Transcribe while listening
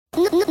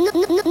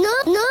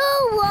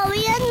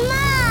Warrior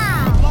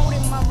now.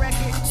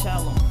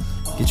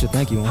 Get your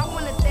thank you I on.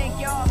 want to thank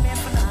y'all, man,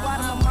 from the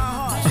bottom of my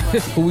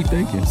heart. Who we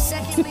thinking?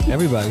 Secondly,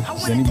 Everybody. I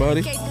wanna Is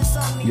anybody? dedicate this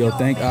song to Yo, y'all,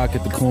 thank man, Ak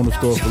at the corner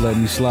store for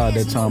letting me slide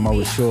that time I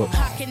was short.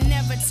 I can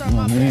never turn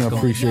my man, I back on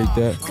appreciate y'all,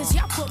 that. 'cause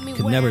y'all put me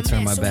Could where never I'm turn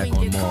at, my so back when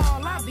on you Maul.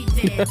 call, I'll be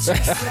there just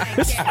like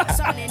that.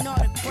 Signing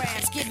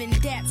autographs, giving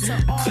daps to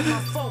all my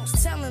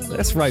folks, telling little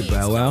That's right, kids,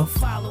 Bow Wow. don't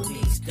follow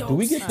these Do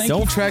we get dopes. thank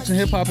you tracks in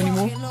hip hop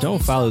anymore?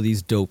 Don't follow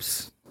these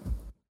dopes.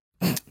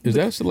 Is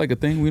that still like a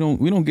thing? We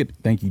don't get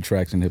thank you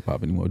tracks in hip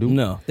hop anymore, do we?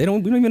 No, they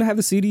don't. We don't even have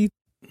the CD,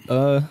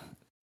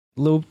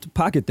 little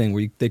pocket thing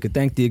where they could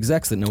thank the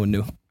execs that no one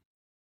knew.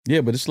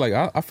 Yeah, but it's like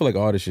I feel like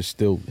artists should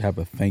still have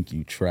a thank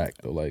you track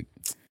though. Like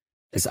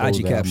It's close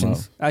IG the album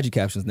captions. IG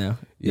captions now.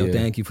 Yo, Yeah.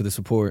 thank you for the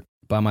support.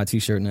 Buy my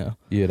T-shirt now.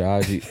 yeah, the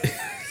IG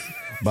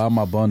buy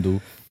my bundle.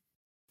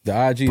 The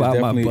IG is Buy my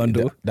definitely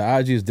bundle. the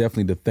IG is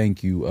definitely the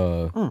thank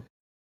you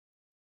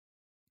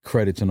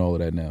credits and all of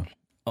that now.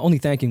 Only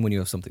thanking when you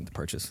have something to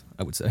purchase,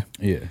 I would say.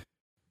 Yeah.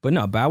 But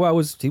no, Bow Wow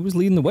was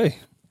leading the way.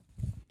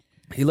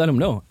 He let him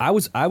know. I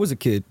was a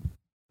kid,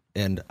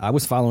 and I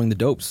was following the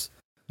dopes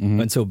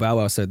Mhm. until Bow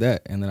Wow said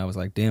that, and then I was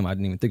like, damn, I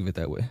didn't even think of it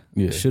that way.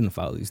 Yeah. I shouldn't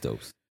follow these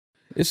dopes.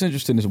 It's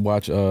interesting to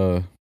watch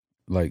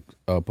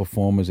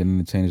performers and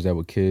entertainers that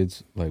were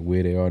kids, like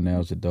where they are now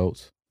as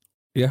adults.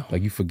 Yeah.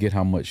 Like you forget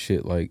how much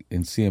shit, like,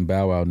 and seeing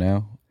Bow Wow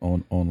now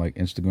on like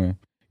Instagram,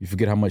 you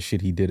forget how much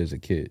shit he did as a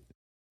kid.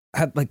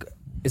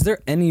 Is there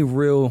any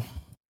real,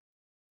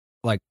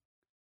 like,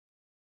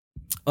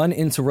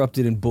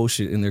 uninterrupted and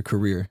bullshit in their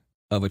career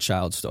of a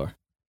child star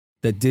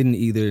that didn't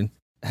either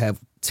have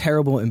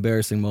terrible,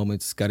 embarrassing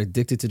moments, got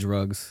addicted to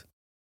drugs?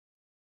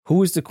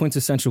 Who is the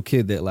quintessential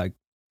kid that, like,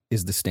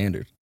 is the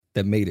standard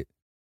that made it?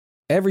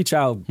 Every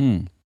child,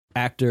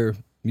 actor,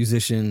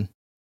 musician,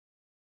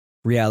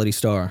 reality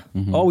star,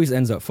 Mhm. always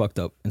ends up fucked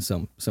up in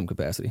some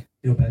capacity.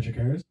 Neil Patrick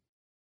Harris.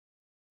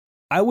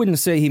 I wouldn't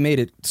say he made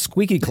it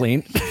squeaky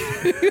clean.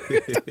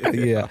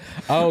 Yeah,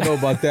 I don't know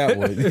about that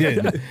one.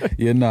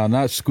 Yeah, no,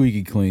 not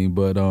squeaky clean,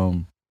 but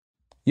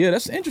yeah,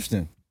 that's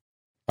interesting.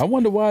 I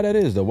wonder why that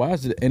is though. Why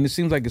is it? And it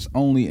seems like it's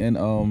only in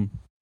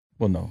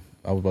well, no,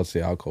 I was about to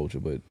say our culture,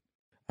 but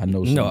I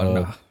know some.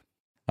 No.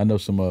 I know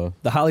some.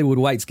 The Hollywood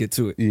whites get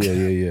to it.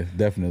 Yeah,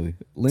 definitely.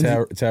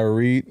 Lindsay- Tara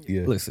Reid.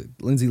 Yeah, Listen,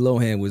 Lindsay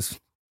Lohan was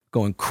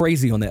going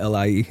crazy on the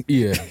LIE.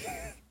 yeah.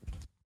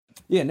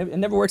 Yeah, it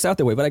never works out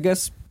that way. But I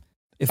guess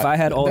if I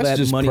had all That's that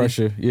just money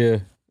pressure. Yeah,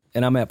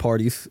 and I'm at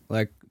parties,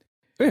 like,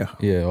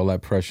 yeah, all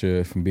that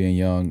pressure from being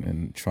young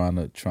and trying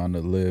to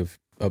live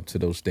up to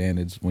those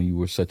standards when you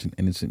were such an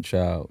innocent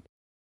child,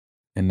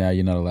 and now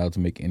you're not allowed to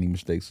make any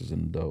mistakes as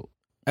an adult.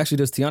 Actually,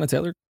 does Tiana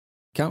Taylor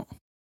count?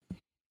 I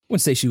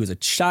wouldn't say she was a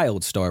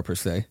child star per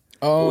se.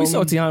 We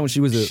saw Tiana when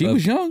she was She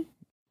was young.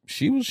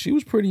 She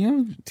was pretty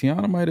young.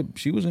 Tiana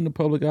she was in the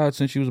public eye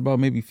since she was about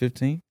maybe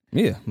 15.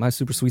 Yeah, My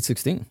Super Sweet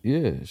 16.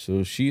 Yeah,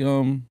 so she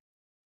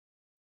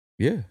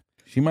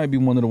she might be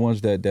one of the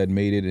ones that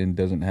made it and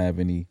doesn't have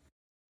any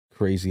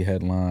crazy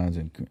headlines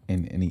and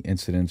any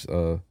incidents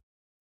on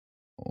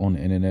the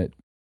internet.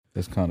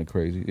 That's kind of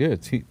crazy. Yeah,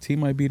 T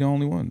might be the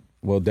only one.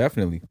 Well,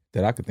 definitely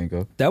that I could think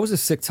of. That was a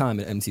sick time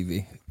at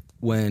MTV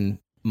when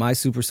My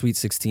Super Sweet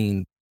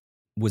 16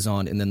 was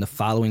on, and then the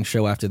following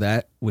show after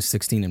that was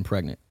 16 and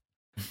Pregnant.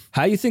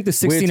 How you think the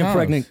 16 and times.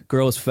 Pregnant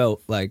girls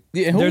felt like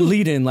Yeah, who they're was-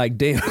 leading like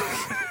damn?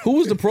 Who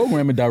was the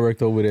programming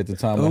director over there at the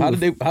time?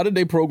 Like, how did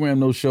they program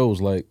those shows?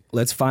 Like,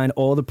 Let's find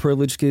all the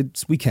privileged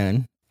kids we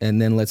can,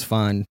 and then let's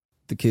find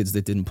the kids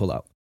that didn't pull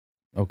out.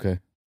 okay.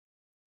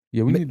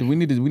 Yeah, we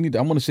need.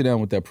 I want to sit down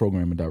with that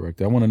programming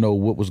director. I want to know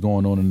what was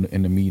going on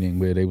in the meeting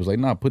where they was like,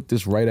 nah, put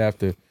this right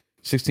after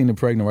 16 and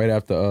Pregnant, right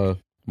after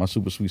My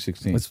Super Sweet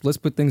 16. Let's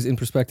put things in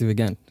perspective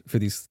again for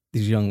these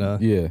young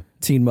Yeah,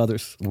 teen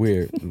mothers.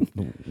 weird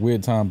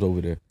times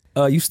over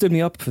there. You stood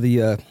me up for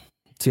the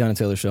Tiana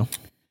Taylor show.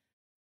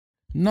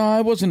 No,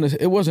 it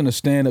wasn't a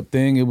stand up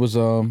thing. It was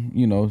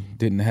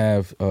didn't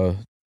have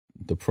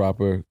the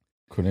proper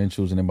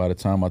credentials, and then by the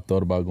time I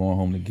thought about going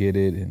home to get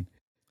it, and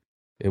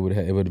it would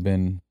have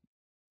been.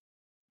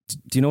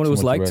 Do you know what it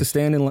was Too much like to rest.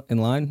 stand in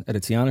line at a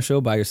Tiana show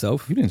by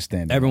yourself? You didn't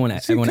stand. Everyone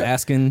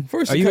asking,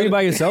 first "Are you cut here it-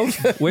 by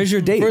yourself? Where's your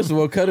date?" First of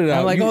all, cut it out.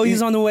 I'm like, You- "Oh,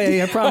 he's on the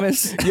way. I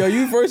promise."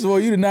 Yo, first of all,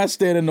 you did not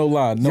stand in no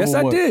line. Number Yes,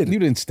 I one. did. You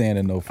didn't stand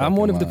in no fucking I'm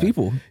one of the line.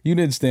 people. You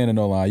didn't stand in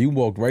no line. You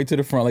walked right to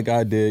the front like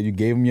I did. You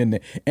gave him your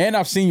name. And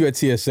I've seen you at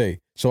TSA.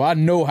 So I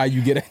know how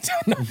you get at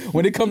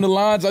when it come to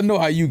lines, I know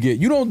how you get.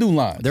 You don't do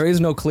lines. There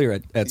is no clear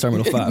at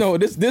Terminal 5. No,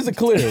 there's a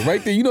clear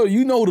right there. You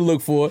know who to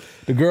look for.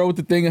 The girl with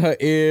the thing in her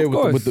ear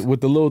with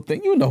the little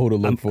thing. You know who to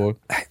look for.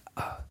 I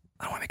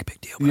don't want to make a big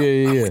deal. But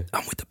Yeah.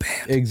 I'm with the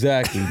band.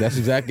 Exactly. That's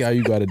exactly how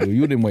you got to do.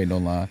 You didn't wait no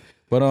line.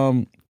 But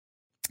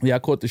yeah, I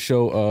caught the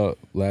show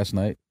last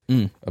night.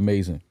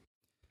 Amazing.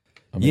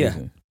 Yeah.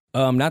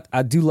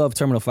 I do love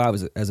Terminal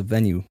 5 as a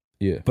venue,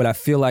 Yeah. but I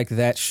feel like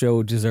that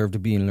show deserved to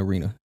be in an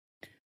arena.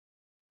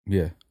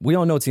 Yeah. We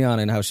all know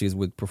Tiana and how she is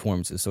with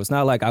performances, so it's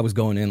not like I was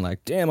going in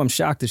like, damn, I'm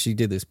shocked that she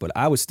did this, but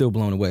I was still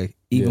blown away,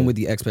 even Yeah. with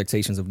the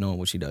expectations of knowing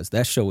what she does.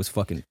 That show was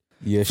fucking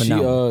Yeah,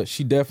 Phenomenal.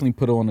 she definitely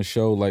put on a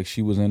show. Like,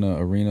 she was in an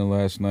arena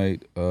last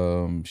night.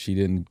 She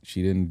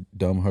didn't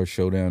dumb her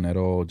show down at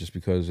all just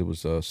because it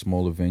was a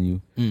smaller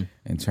venue.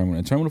 And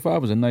Terminal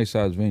 5 was a nice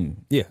sized venue.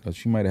 Yeah.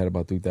 She might have had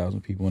about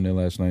 3,000 people in there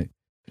last night.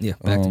 Yeah,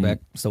 back to back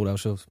sold out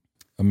shows.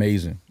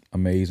 Amazing.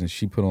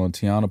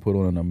 Tiana put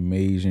on an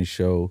amazing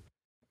show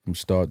from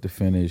start to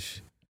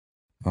finish.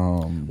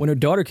 When her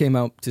daughter came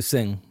out to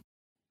sing,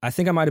 I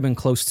think I might have been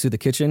close to the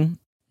kitchen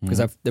because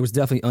there was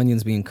definitely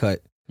onions being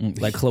cut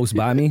like close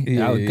by me.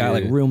 I got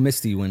like real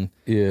misty when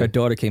her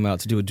daughter came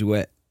out to do a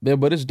duet. Yeah,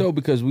 but it's dope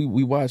because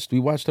we watched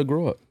her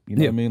grow up. You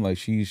know what I mean? Like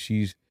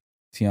she's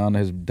Tiana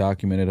has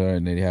documented her,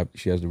 and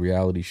she has the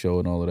reality show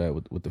and all of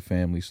that with the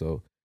family.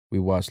 So we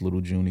watched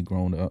little Junie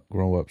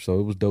grow up. So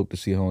it was dope to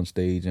see her on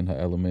stage in her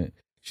element.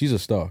 She's a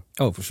star.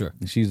 Oh, for sure.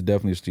 She's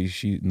definitely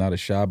she's not a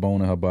shy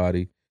bone in her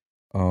body.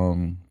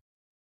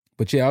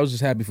 But yeah, I was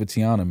just happy for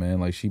Tiana, man.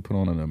 Like, she put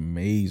on an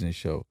amazing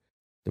show.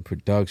 The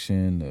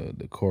production,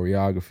 the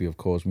choreography, of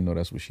course, we know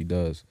that's what she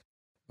does.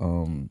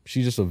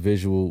 She's just a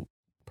visual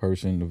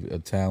person, a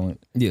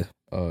talent. Yeah.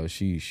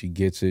 She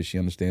gets it. She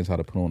understands how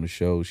to put on a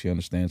show. She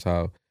understands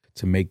how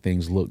to make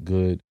things look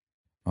good.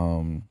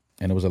 And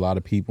there was a lot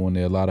of people in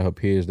there, a lot of her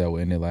peers that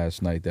were in there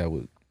last night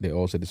they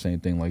all said the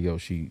same thing, like, yo,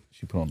 she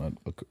put on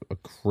a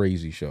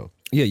crazy show.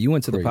 Yeah, you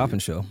went to the Poppin'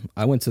 show.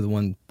 I went to the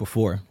one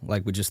before,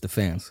 like with just the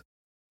fans.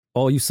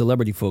 All you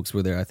celebrity folks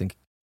were there, I think.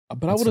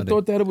 But I would have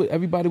thought that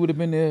everybody would have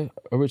been there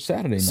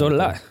Saturday night. So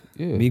did I.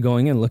 Yeah. Me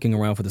going in, looking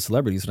around for the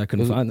celebrities, and I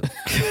couldn't find them.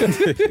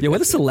 Yo, where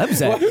the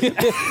celebs at?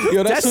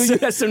 Yo, that's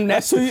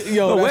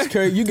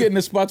crazy. You getting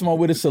the spots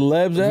where the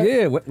celebs at?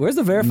 Yeah, where's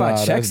the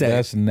verified checks at?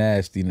 That's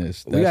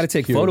nastiness. We got to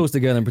take photos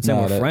together and pretend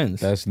we're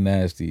friends. That's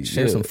nasty.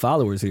 Share some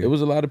followers here. It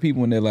was a lot of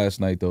people in there last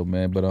night, though,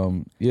 man. But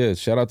yeah,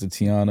 shout out to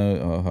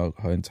Tiana,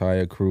 her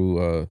entire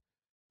crew.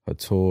 Her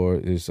tour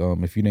is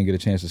if you didn't get a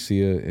chance to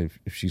see her,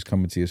 if she's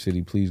coming to your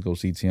city, please go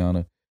see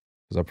Tiana.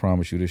 Because I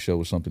promise you, this show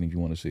was something that you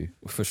want to see.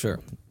 For sure.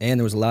 And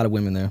there was a lot of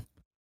women there.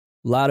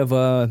 A lot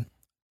of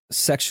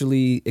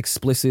sexually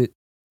explicit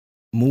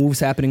moves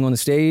happening on the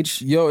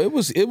stage. Yo, it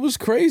was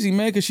crazy,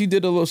 man, because she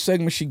did a little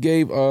segment. She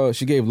gave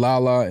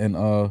Lala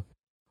and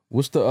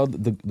what's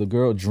the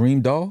girl,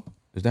 Dream Doll?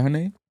 Is that her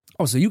name?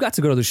 Oh, so you got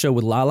to go to the show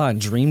with Lala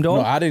and Dream Doll?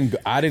 No, I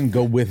didn't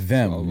go with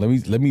them.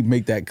 Let me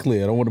make that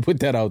clear. I don't want to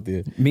put that out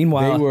there.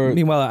 Meanwhile, I'm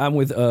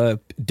with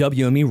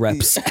WME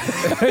reps.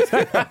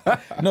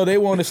 No, they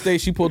were on the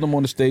stage. She pulled them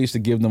on the stage to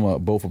give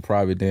them both a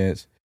private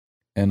dance.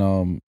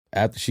 And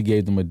after she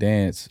gave them a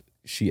dance,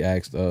 she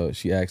asked the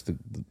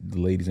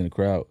ladies in the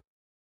crowd,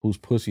 whose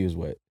pussy is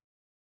wet.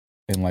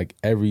 And like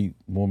every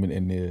woman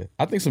in there,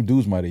 I think some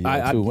dudes might have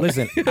yelled too.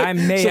 Listen, I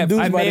may have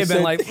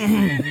been like,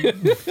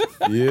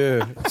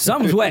 yeah,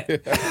 something's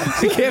wet.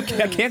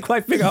 I can't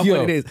quite figure out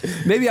what it is.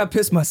 Maybe I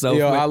pissed myself.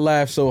 Yo, I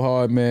laugh so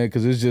hard, man,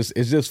 because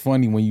it's just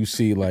funny when you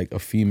see like a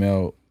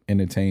female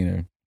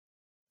entertainer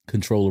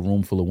control a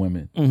room full of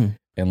women,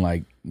 and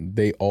like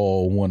they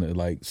all want to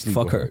like sleep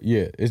fuck with her.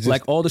 Yeah, it's just,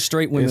 like all the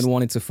straight women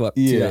wanted to fuck.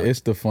 Yeah,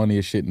 it's the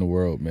funniest shit in the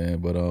world, man.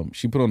 But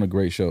she put on a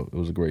great show. It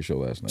was a great show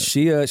last night.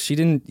 She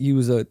didn't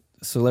use a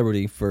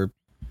celebrity for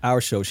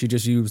our show. She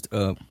just used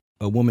a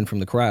woman from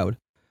the crowd,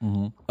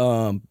 who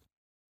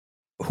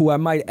I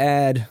might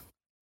add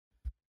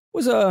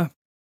was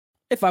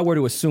if I were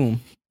to assume,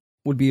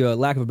 would be a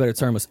lack of a better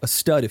term, a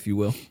stud, if you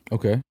will.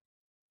 Okay.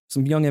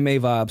 Some young MA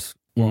vibes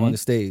were on the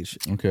stage.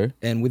 Okay.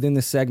 And within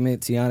this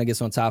segment, Tiana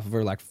gets on top of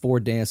her like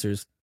 4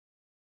 dancers.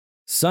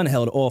 Son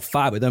held all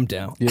 5 of them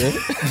down. Yeah.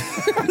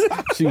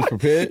 She was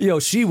prepared? Yo,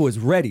 she was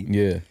ready.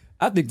 Yeah.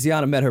 I think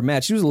Tiana met her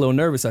match. She was a little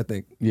nervous, I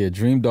think. Yeah,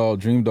 Dream Doll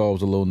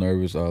was a little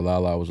nervous.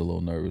 Lala was a little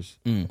nervous.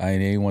 I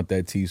didn't want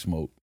that tea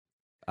smoke.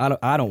 I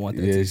don't want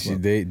that tea smoke.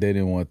 They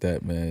didn't want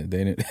that, man.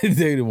 They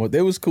didn't want.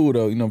 It was cool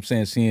though. You know what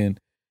I'm saying?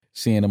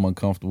 Seeing them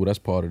uncomfortable. That's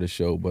part of the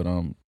show. But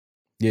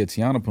yeah,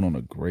 Tiana put on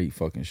a great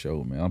fucking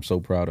show, man. I'm so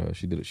proud of her.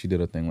 She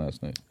did her thing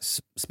last night.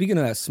 Speaking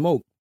of that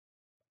smoke,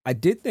 I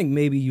did think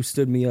maybe you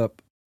stood me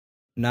up,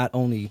 not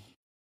only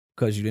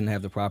because you didn't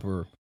have the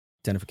proper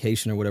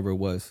identification or whatever it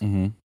was.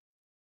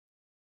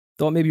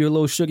 Thought maybe you're a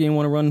little sugar and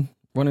want to run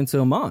into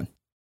Amon.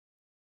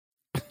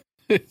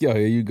 Yo,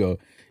 here you go.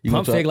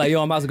 Pump fake like,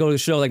 yo, I'm about to go to the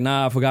show. Like,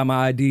 nah, I forgot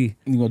my ID.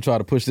 You gonna try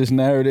to push this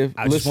narrative?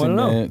 I just want to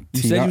know. Man,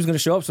 you said you was gonna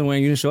show up somewhere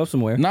and you didn't show up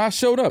somewhere. Nah, I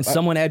showed up.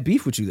 Someone had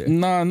beef with you there.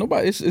 Nah,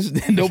 nobody.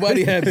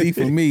 Nobody had beef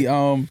with me.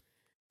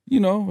 You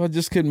know, I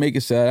just couldn't make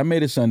it Saturday. I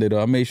made it Sunday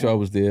though. I made sure I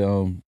was there.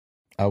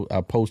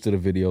 I posted a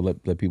video,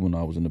 let people know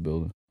I was in the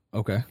building.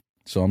 Okay.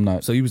 So I'm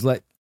not. So you was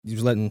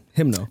letting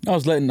him know. I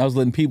was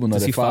letting people know.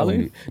 Does he follow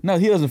me? No,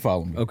 he doesn't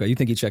follow me. Okay, you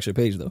think he checks your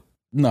page though?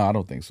 No, I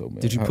don't think so, man.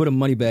 Did you put a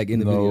money bag in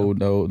the video?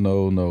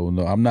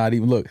 No. I'm not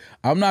even. Look,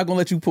 I'm not gonna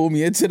let you pull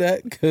me into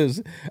that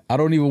because I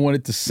don't even want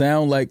it to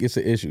sound like it's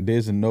an issue.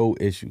 There's no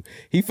issue.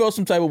 He felt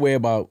some type of way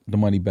about the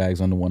money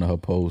bags under one of her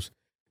posts.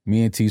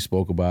 Me and T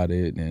spoke about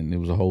it, and it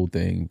was a whole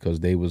thing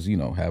because they was,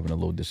 having a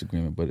little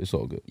disagreement. But it's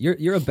all good.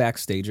 You're a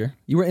backstager.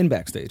 You were in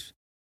backstage.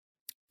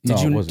 I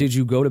wasn't. Did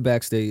you go to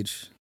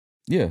backstage?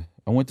 Yeah,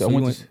 I went to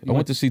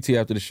CT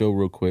after the show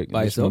real quick.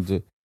 By yourself?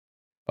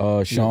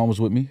 Sean was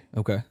with me.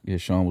 Okay. Yeah,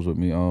 Sean was with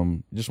me.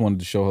 Just wanted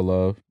to show her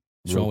love.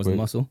 Sean was the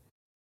muscle.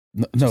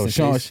 No, Just in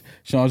Sean. case.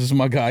 Sean's just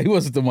my guy. He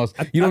wasn't the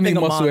muscle. You don't need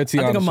muscle at Tiana.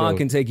 I think Amon show.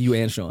 can take you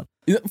and Sean.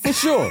 Yeah,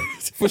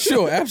 for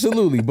sure,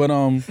 absolutely. But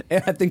And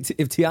I think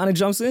if Tiana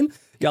jumps in,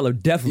 y'all are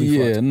definitely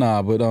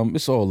fucked. but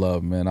it's all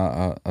love, man.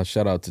 I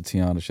shout out to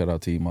Tiana, shout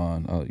out to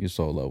Iman. It's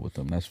all love with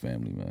them. That's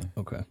family, man.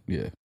 Okay.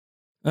 Yeah.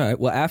 All right.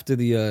 Well, after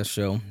the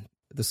show,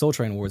 the Soul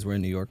Train Awards were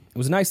in New York. It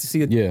was nice to see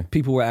that Yeah.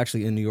 people were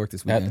actually in New York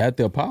this weekend. At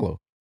the Apollo.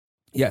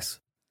 Yes.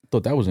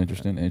 Thought that was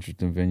interesting.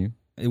 Interesting venue.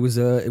 It was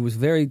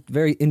very,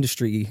 very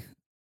industry-y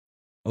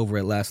over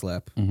at Last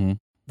Lap. Mm-hmm.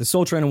 The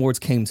Soul Train Awards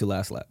came to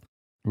Last Lap.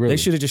 Really? They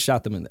should have just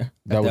shot them in there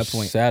That at was that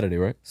point. Saturday,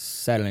 right?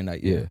 Saturday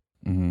night, yeah.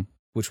 Mm-hmm.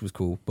 Which was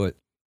cool. But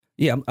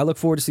yeah, I look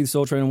forward to see the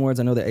Soul Train Awards.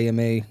 I know the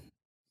AMA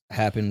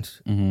happened.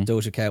 Mm-hmm.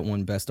 Doja Cat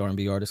won Best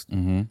R&B Artist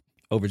Mm-hmm.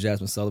 over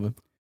Jasmine Sullivan.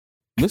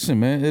 Listen,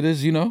 man, it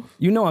is, You know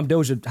I'm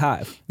Doja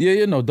Hive.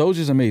 Yeah, no,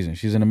 Doja's amazing.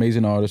 She's an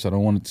amazing artist. I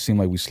don't want it to seem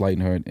like we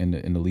slighting her in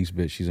the least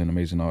bit. She's an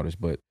amazing artist.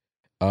 But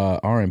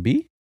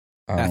R&B?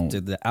 After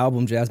the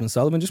album Jasmine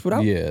Sullivan just put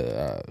out?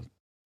 Yeah,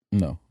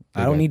 no.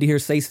 I don't need to hear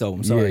Say So.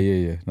 I'm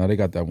sorry. Yeah. No, they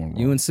got that one wrong.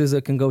 You and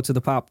SZA can go to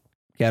the pop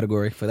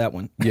category for that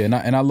one. Yeah,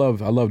 and I love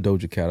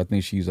Doja Cat. I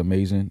think she's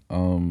amazing.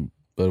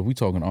 But if we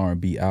talking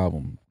R&B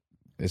album,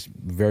 it's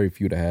very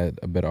few that had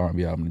a better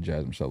R&B album than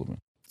Jasmine Sullivan.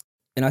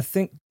 And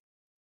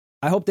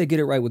I hope they get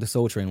it right with the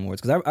Soul Train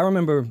Awards. Because I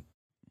remember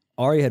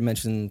Ari had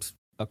mentioned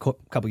a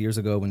couple years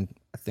ago when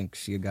I think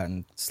she had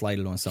gotten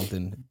slighted on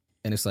something.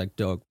 And it's like,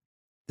 dog,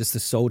 this is the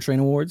Soul Train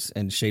Awards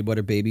and Shea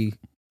Butter Baby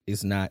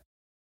is not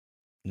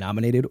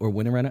nominated or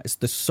winning right now. It's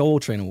the Soul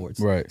Train Awards.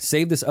 Right.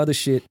 Save this other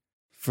shit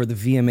for the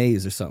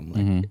VMAs or something.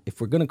 Like, Mm-hmm. if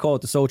we're going to call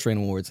it the Soul Train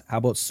Awards, how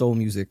about soul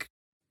music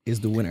is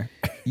the winner?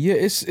 Yeah,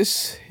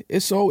 it's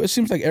so. It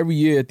seems like every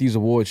year at these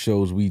award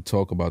shows we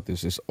talk about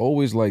this. It's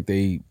always like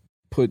they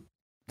put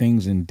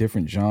things in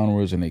different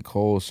genres and they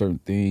call certain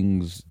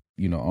things,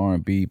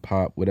 R&B,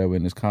 pop, whatever,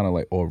 and it's kind of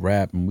like or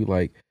rap, and we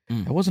like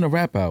that wasn't a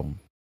rap album,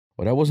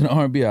 or that wasn't an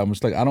R&B album.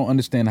 It's like I don't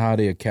understand how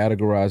they are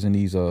categorizing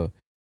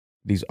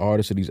these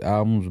artists or these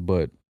albums,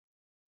 but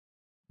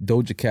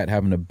Doja Cat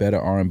having a better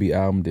R&B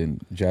album than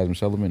Jasmine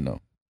Sullivan, no,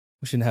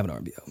 We shouldn't have an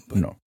R&B album. But,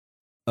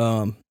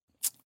 no.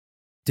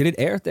 Did it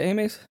air at the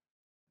AMAs?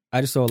 I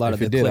just saw a lot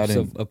If of it the did, I clips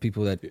didn't- of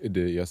people that It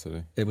did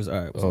yesterday. it was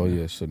all right. Oh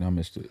yeah, so I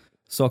missed it.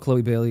 Saw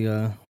Chloe Bailey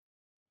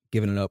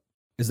giving it up.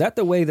 Is that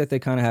the way that they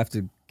kind of have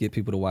to get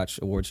people to watch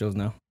award shows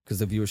now? Because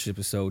the viewership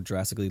is so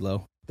drastically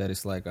low that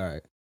it's like, all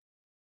right,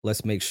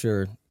 let's make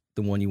sure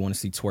the one you want to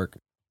see twerk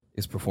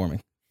is performing.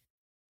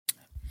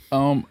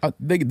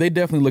 They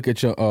definitely look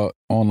at your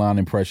online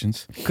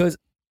impressions. Because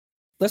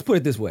let's put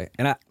it this way,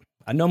 and I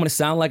know I'm going to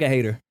sound like a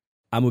hater.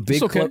 I'm a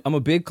big okay. I'm a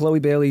big Chloe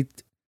Bailey.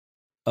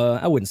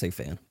 I wouldn't say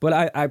fan, but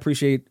I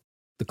appreciate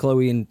the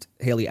Chloe and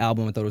Haley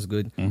album. I thought it was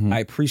good. Mhm. I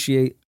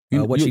appreciate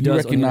You, what you, she you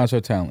does. recognize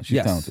her talent. She's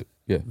Yes. talented.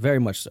 Yeah. Very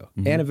much so.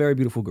 Mhm. And a very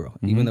beautiful girl,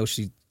 Mhm. even though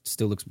she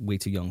still looks way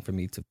too young for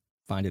me to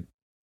find it.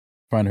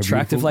 Find her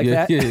Attractive beautiful.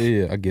 like yeah, that?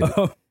 Yeah. I get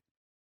it.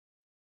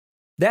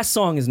 That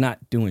song is not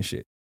doing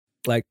shit.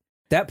 Like,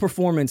 that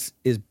performance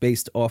is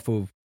based off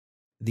of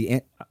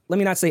let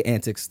me not say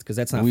antics, because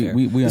that's not fair.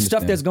 We The stuff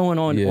understand. that's going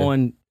on Yeah.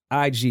 on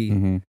IG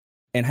Mhm.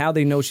 and how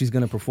they know she's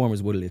going to perform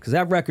is what it is. Because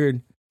that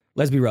record,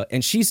 let's be real,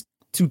 and she's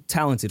too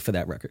talented for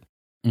that record.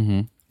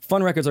 Mhm.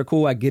 Fun records are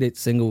cool. I get it.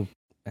 Single,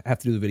 I have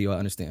to do the video. I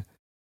understand.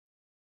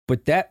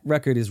 But that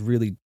record is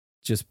really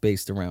just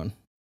based around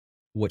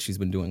what she's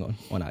been doing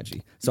on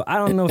IG. So I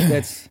don't know if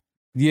that's...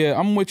 Yeah,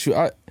 I'm with you.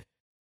 I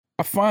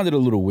find it a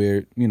little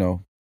weird,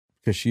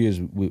 because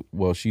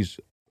she's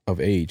of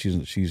age.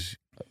 She's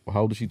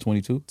how old is she?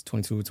 22.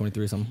 22 or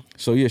 23 or something.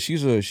 So yeah,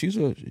 she's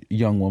a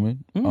young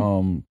woman.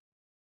 Mm.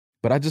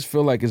 But I just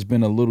feel like it's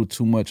been a little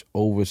too much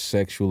over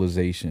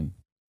sexualization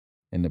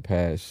in the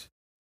past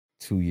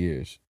 2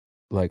 years,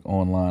 like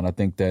online. I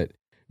think that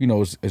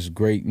it's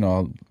great.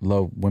 I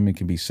love women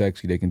can be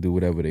sexy. They can do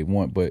whatever they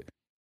want. But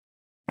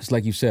it's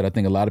like you said. I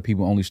think a lot of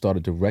people only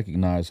started to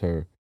recognize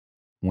her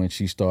when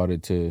she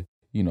started to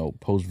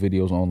post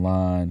videos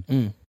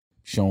online.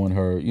 Showing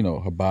her,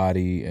 her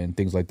body and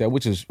things like that,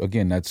 which is,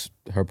 again, that's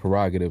her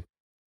prerogative.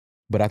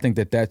 But I think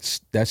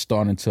that's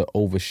starting to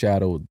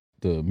overshadow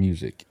the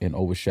music and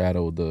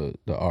overshadow the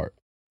art.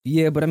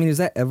 Yeah, but I mean, is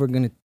that ever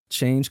going to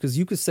change? Because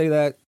you could say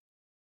that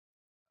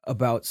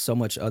about so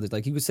much other.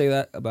 Like, you could say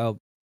that about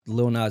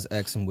Lil Nas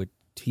X and what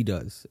he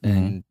does. Mhm.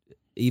 And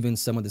even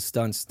some of the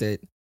stunts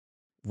that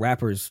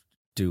rappers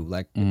do.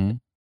 Like, Mm-hmm.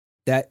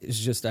 that is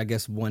just, I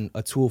guess,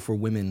 a tool for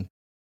women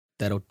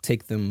that'll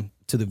take them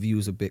to the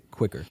views a bit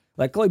quicker.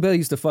 Like, Chloe Bailey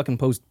used to fucking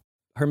post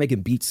her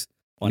making beats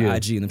on Yeah.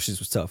 IG, and them shits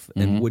was tough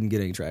and Mhm. wouldn't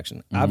get any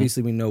traction. Mhm.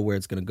 Obviously, we know where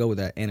it's going to go with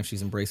that, and if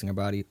she's embracing her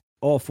body,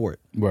 all for it.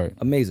 Right.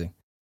 Amazing.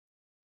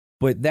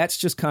 But that's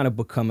just kind of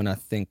becoming, I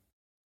think,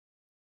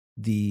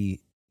 the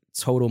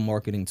total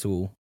marketing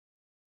tool,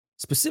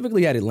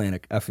 specifically at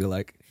Atlantic, I feel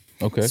like.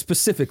 Okay.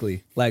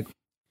 Specifically, like,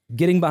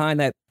 getting behind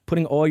that,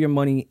 putting all your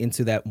money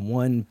into that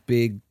one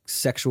big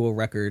sexual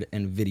record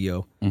and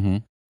video, Mm-hmm.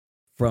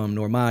 from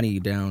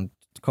Normani down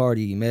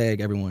Cardi,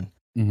 Meg, everyone.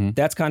 Mhm.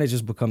 That's kind of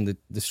just become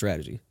the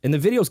strategy. And the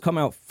videos come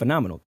out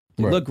phenomenal.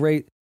 They Right. look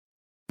great,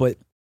 but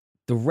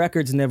the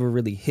records never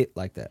really hit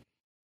like that.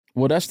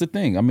 Well, that's the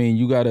thing. I mean,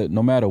 you gotta,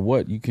 no matter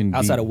what, you can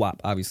Outside be, of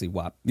WAP, obviously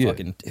WAP Yeah.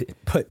 fucking,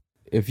 but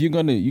if you're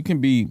gonna, you can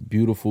be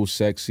beautiful,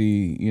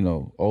 sexy,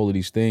 all of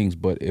these things,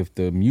 but if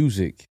the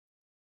music,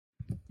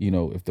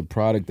 if the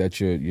product that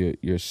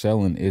you're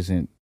selling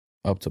isn't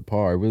up to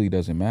par, it really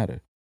doesn't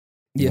matter.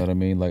 You Yeah. know what I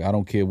mean? Like, I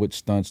don't care what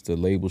stunts the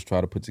labels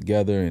try to put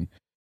together, and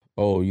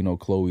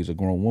Chloe's a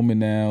grown woman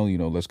now.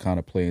 Let's kind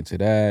of play into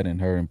that, and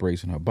her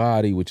embracing her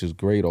body, which is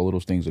great. All of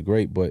those things are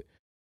great, but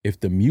if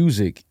the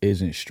music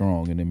isn't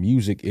strong and the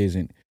music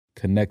isn't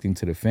connecting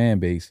to the fan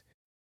base,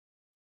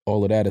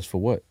 all of that is for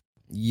what?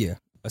 yeah,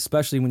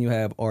 especially when you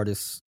have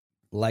artists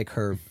like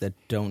her that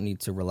don't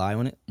need to rely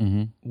on it,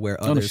 Mm-hmm. where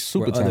No, others, she's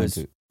super where others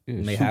talented. Yeah,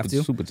 may super, have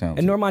to. super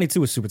talented. And Normani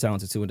too is super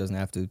talented too and doesn't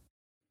have to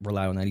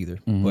rely on that either.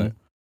 Mhm. But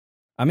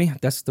I mean,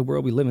 that's the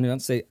world we live in. And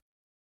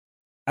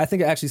I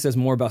think it actually says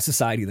more about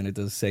society than it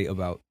does say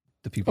about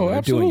the people Oh, that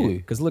are doing absolutely. it.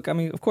 Because look, I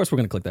mean, of course we're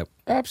gonna click that.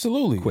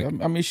 Absolutely. Quick.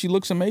 I mean, she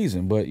looks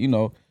amazing, but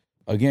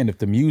again, if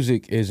the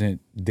music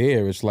isn't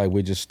there, it's like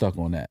we're just stuck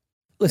on that.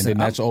 Listen, and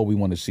then that's all we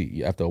want to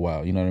see after a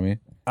while. You know what I mean?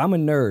 I'm a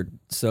nerd,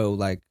 so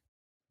like,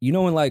 in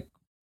like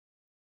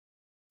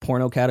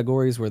porno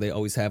categories where they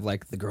always have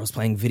like the girls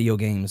playing video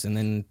games and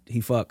then he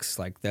fucks,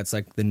 like that's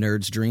like the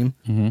nerd's dream.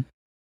 Mm-hmm.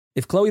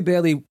 If Chloe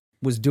Bailey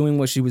was doing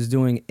what she was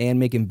doing and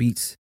making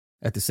beats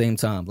at the same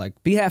time,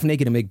 like be half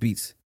naked and make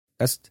beats,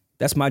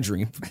 that's my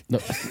dream. No.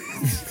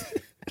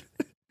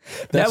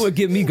 That would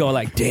get me going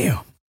like, damn,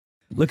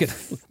 look at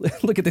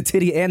the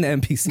titty and the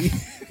MPC.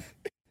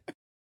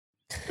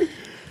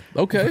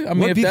 Okay, I mean,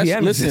 What if that's BPM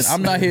is listen, this?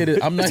 I'm not here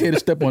to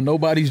step on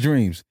nobody's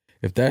dreams.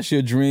 If that's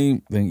your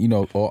dream, then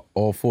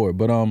all for it.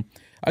 But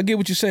I get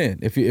what you're saying.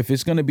 If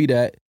it's gonna be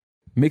that,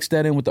 mix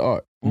that in with the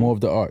art, more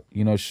of the art.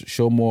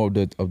 Show more of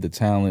the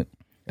talent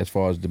as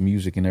far as the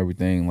music and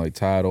everything. Like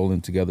tie it all in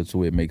together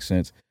so it makes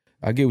sense.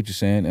 I get what you're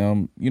saying.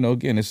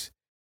 Again, it's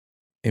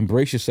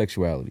embrace your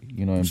sexuality.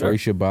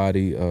 Embrace your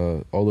body.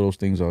 All of those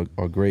things are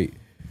great,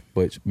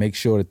 but make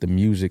sure that the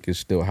music is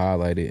still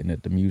highlighted and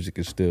that the music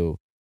is still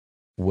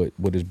what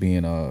is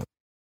being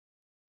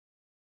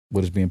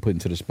put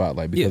into the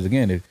spotlight. Because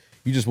again, if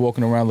you're just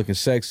walking around looking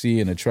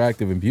sexy and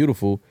attractive and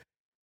beautiful,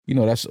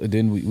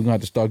 then we're gonna have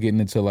to start getting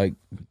into like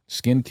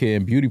skincare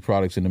and beauty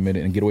products in a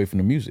minute and get away from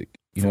the music.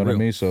 You know what I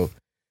mean? So,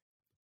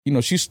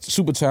 she's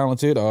super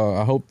talented.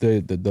 I hope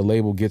the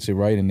label gets it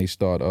right and they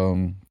start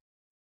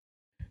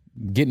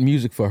getting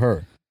music for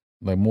her,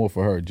 like more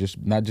for her,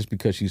 not just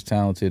because she's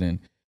talented and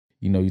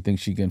you think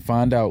she can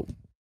find out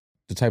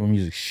the type of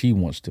music she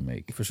wants to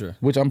make, For sure.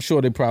 which I'm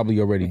sure they're probably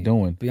already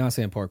doing.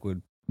 Beyonce and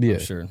Parkwood, Yeah, I'm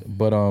sure.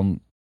 But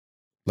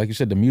like you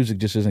said, the music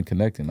just isn't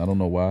connecting. I don't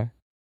know why.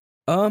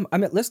 I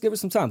mean, let's give her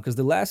some time because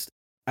the last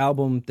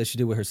album that she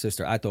did with her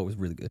sister, I thought was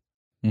really good,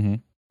 Mm-hmm.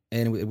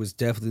 and it was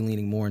definitely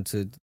leaning more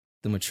into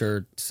the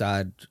mature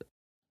side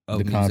of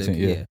The music. content,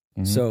 yeah.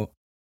 Mhm. So,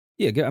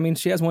 I mean,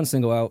 she has one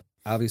single out.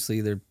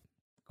 Obviously, they're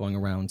going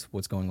around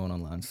what's going on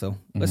online. So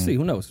let's Mhm. see.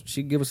 Who knows?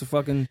 She could give us a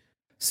fucking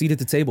seat at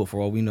the table for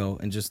all we know,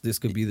 and just this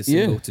could be the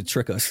single to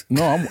trick us.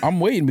 No, I'm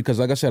waiting because,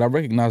 like I said, I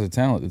recognize the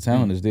talent. The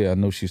talent is there. I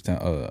know she's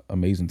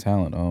amazing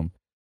talent.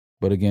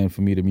 But again,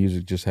 for me, the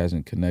music just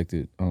hasn't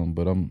connected.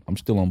 But I'm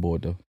still on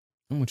board though.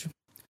 I'm with you.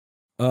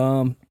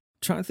 Trying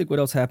to think what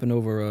else happened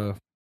over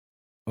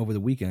the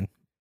weekend,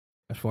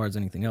 as far as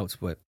anything else.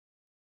 But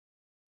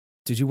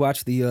did you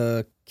watch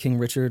the King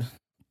Richard?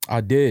 I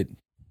did.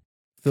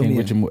 Fill King me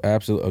Richard, in.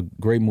 absolutely a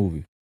great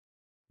movie.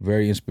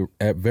 Very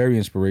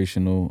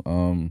inspirational.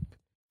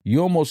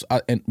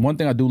 And one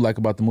thing I do like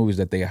about the movie is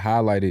that they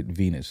highlighted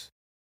Venus.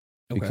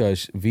 Okay.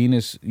 Because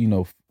Venus,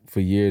 for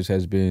years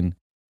has been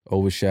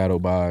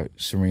overshadowed by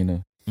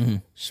Serena.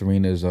 Mhm.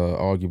 Serena is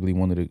arguably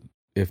one of the,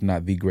 if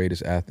not the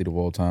greatest athlete of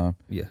all time.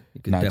 Yeah,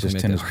 you could Not definitely just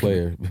make tennis that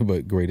player,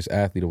 but greatest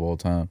athlete of all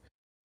time.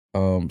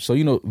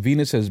 So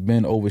Venus has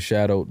been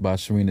overshadowed by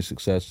Serena's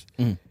success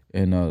Mhm.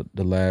 in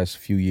the last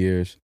few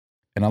years,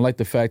 and I like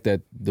the fact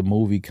that the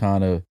movie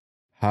kind of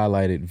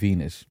highlighted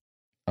Venus.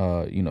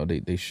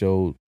 They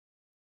showed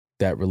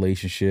that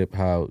relationship,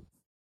 how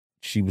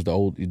she was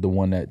the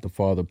one that the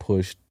father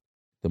pushed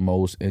the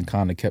most and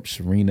kind of kept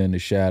Serena in the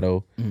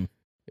shadow. Mhm.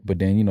 But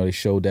then, they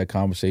showed that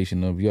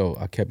conversation of,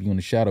 I kept you in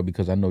the shadow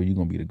because I know you're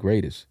going to be the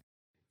greatest.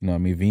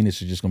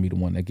 Venus is just going to be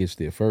the one that gets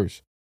there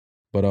first.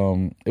 But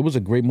it was a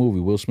great movie.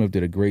 Will Smith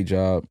did a great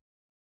job.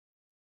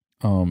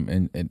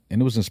 And it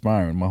was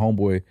inspiring. My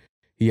homeboy,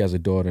 he has a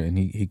daughter, and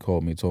he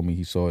called me and told me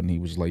he saw it, and he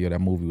was like, yo,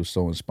 that movie was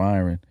so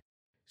inspiring,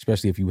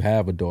 especially if you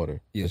have a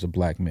daughter as a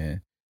black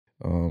man.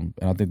 And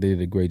I think they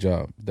did a great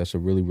job. That's a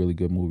really, really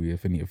good movie.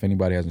 If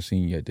anybody hasn't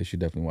seen it yet, they should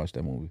definitely watch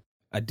that movie.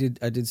 I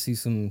did see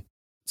some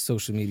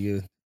social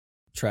media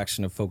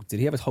traction of folk. Did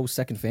he have a whole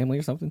second family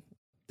or something?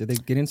 Did they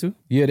get into?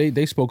 Yeah,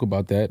 they spoke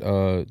about that.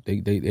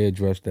 They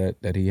addressed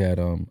that he had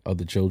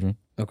other children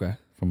Okay.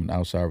 from an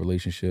outside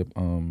relationship.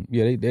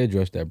 They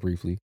addressed that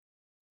briefly.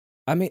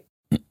 I mean,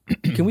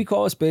 can we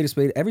call a spade a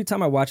spade? Every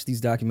time I watch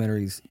these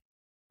documentaries,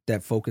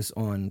 that focus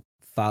on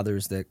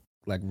fathers that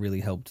like really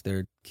helped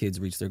their kids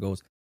reach their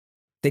goals,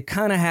 they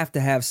kind of have to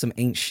have some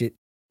ain't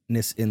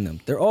shitness in them.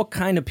 They're all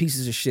kind of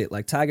pieces of shit.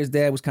 Like Tiger's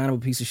dad was kind of a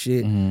piece of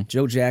shit. Mm-hmm.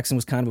 Joe Jackson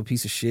was kind of a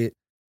piece of shit.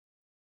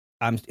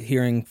 I'm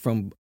hearing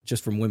from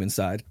women's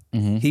side.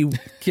 Mm-hmm.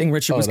 King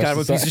Richard was kind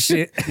of a piece of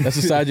shit. That's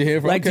the side you're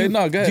hearing from? Like, okay,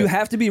 no, go ahead. Do you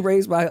have to be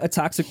raised by a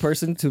toxic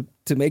person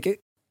to make it?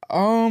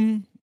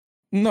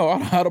 No,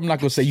 I'm not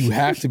gonna say you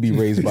have to be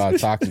raised by a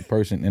toxic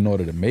person in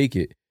order to make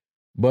it,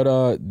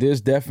 but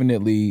there's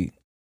definitely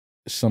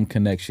some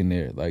connection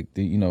there. Like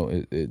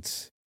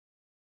it's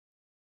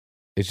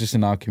just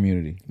in our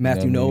community.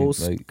 Matthew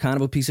Knowles, like, kind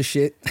of a piece of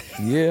shit.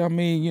 Yeah, I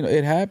mean,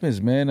 it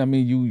happens, man. I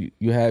mean,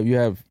 you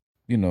have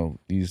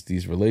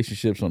these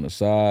relationships on the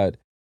side,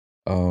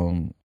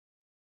 and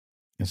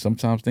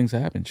sometimes things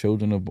happen.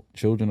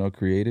 Children are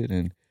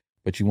created,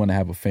 but you want to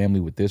have a family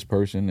with this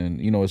person,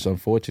 and it's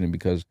unfortunate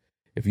because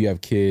if you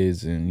have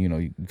kids and you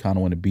kind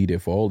of want to be there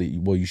for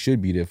you should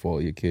be there for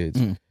all your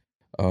kids.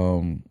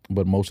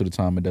 But most of the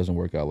time it doesn't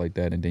work out like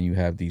that, and then you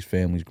have these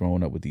families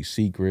growing up with these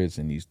secrets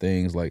and these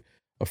things. Like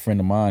a friend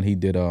of mine, he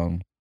did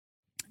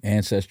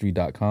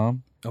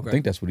Ancestry.com. Okay. I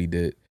think that's what he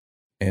did,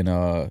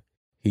 and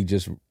he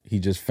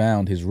just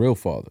found his real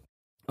father.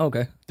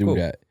 Okay, through cool.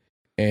 that,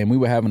 and we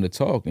were having a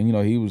talk, and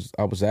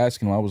I was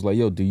asking him, I was like,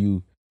 yo, do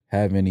you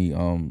have any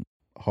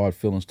hard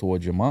feelings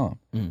towards your mom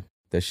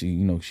that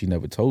she she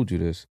never told you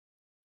this?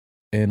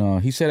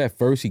 And he said at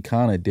first he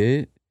kind of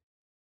did,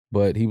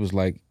 but he was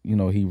like, he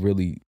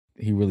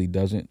really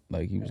doesn't.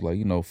 Like, he was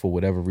like, for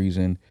whatever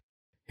reason,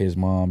 his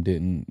mom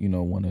didn't,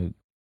 want to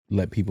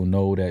let people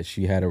know that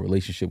she had a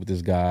relationship with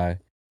this guy.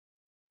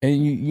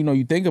 And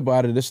you think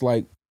about it, it's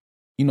like,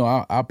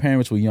 our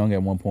parents were young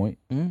at one point,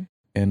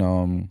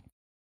 and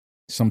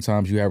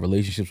sometimes you have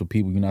relationships with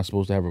people you're not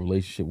supposed to have a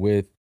relationship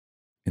with,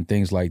 and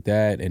things like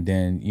that. And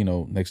then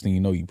next thing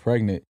you know, you're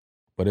pregnant.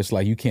 But it's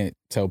like you can't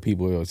tell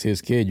people it's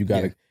his kid. You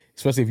gotta. Yeah.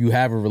 Especially if you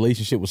have a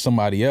relationship with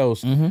somebody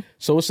else.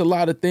 So it's a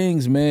lot of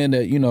things, man,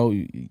 that,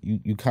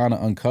 you kind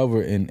of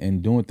uncover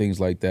in doing things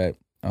like that.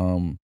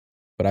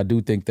 But I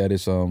do think that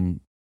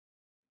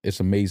it's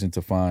amazing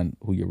to find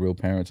who your real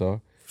parents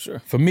are. Sure.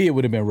 For me, it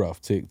would have been rough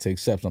to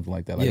accept something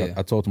like that. Like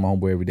I talk to my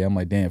homeboy every day. I'm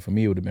like, damn, for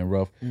me, it would have been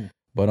rough.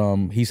 But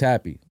he's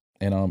happy.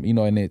 And,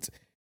 and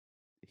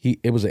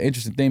it was an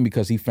interesting thing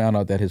because he found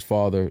out that his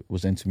father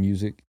was into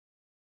music.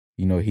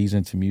 He's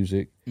into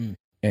music.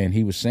 And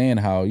he was saying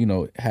how,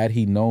 had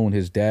he known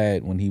his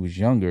dad when he was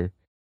younger,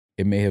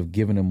 it may have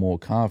given him more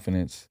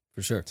confidence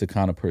for sure to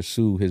kind of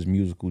pursue his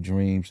musical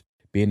dreams,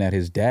 being that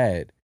his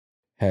dad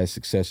has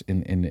success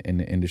in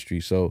the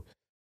industry. So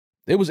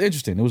it was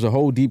interesting. It was a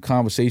whole deep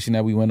conversation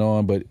that we went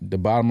on. But the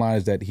bottom line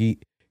is that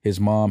his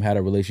mom had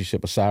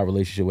a side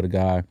relationship with a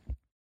guy,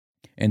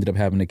 ended up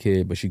having a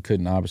kid, but she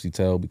couldn't obviously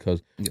tell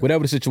because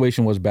whatever the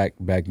situation was back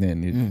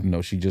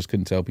then, she just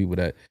couldn't tell people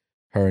that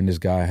her and this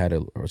guy had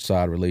a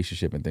side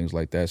relationship and things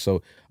like that.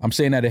 So I'm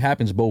saying that it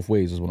happens both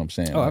ways is what I'm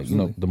saying. Oh,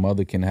 absolutely. The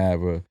mother can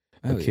have a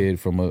kid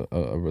from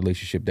a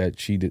relationship that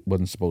she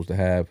wasn't supposed to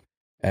have,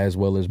 as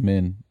well as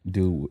men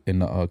do in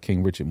the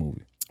King Richard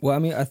movie. Well, I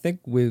mean, I think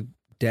with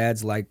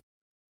dads like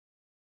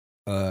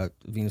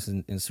Venus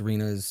and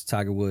Serena's,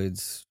 Tiger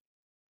Woods,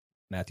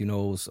 Matthew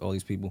Knowles, all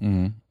these people,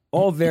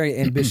 all very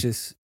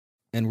ambitious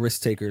and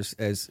risk takers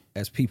as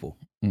people.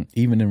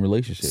 Even in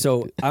relationships.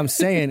 So I'm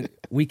saying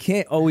we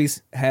can't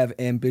always have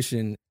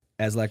ambition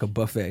as like a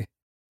buffet.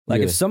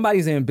 Like if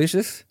somebody's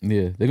ambitious,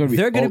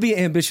 they're gonna be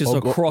ambitious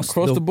across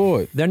the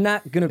board. They're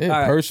not gonna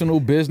personal,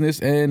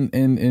 business, and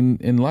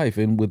in life,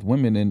 and with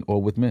women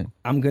or with men.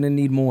 I'm gonna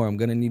need more. I'm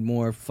gonna need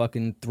more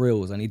fucking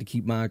thrills. I need to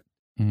keep my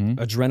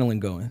adrenaline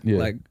going. Yeah.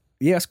 Like,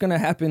 it's gonna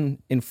happen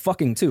in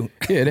fucking too.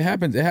 Yeah, it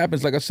happens. It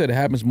happens. Like I said, it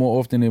happens more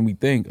often than we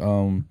think.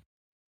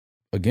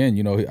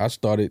 Again, I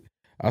started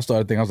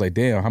thinking, I was like,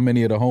 damn, how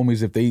many of the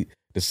homies, if they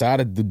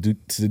decided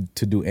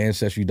to do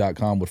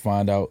Ancestry.com, would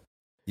find out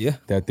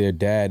that their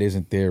dad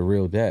isn't their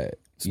real dad.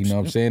 You know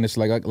what I'm saying? It's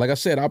like I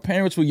said, our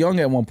parents were young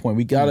at one point.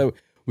 We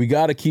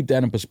gotta keep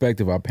that in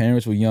perspective. Our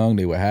parents were young,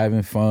 they were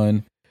having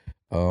fun.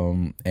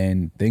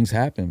 And things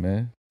happen,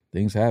 man.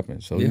 Things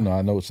happen. So,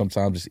 I know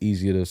sometimes it's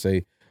easier to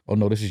say, oh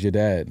no, this is your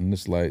dad. And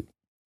it's like,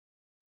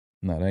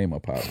 nah, that ain't my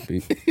pops,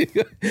 Pete.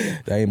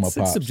 That ain't my pops.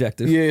 It's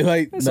subjective. Yeah,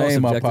 like, it's that ain't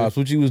subjective. my pops.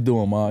 What you was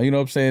doing, Ma? You know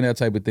what I'm saying? That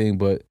type of thing.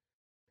 But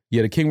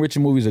yeah, the King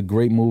Richard movie is a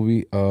great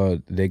movie.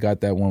 They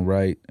got that one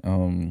right.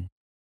 And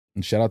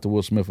shout out to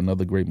Will Smith,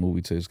 another great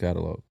movie to his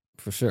catalog.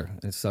 For sure.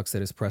 It sucks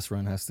that his press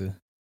run has to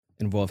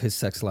involve his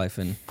sex life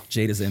and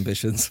Jada's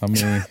ambitions. I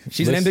mean,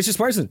 she's an ambitious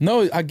person.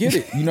 No, I get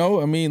it.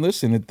 I mean,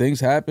 listen, if things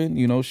happen,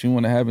 she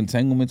want to have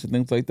entanglements and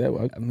things like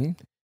that. I mean,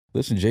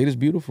 listen, Jada's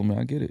beautiful, man.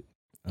 I get it.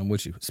 I'm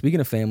with you. Speaking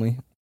of family,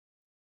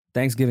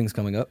 Thanksgiving's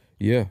coming up.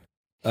 Yeah.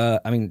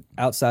 I mean,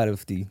 outside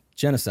of the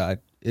genocide,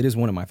 it is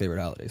one of my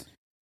favorite holidays.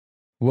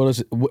 Well,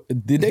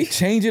 did they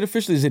change it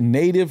officially? Is it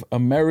Native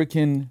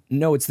American?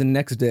 No, it's the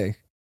next day.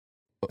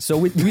 So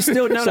we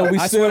still no So no. we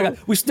I swear to still-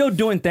 God, we're still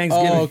doing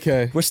Thanksgiving. Oh,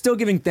 okay. We're still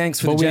giving thanks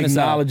for But the we genocide.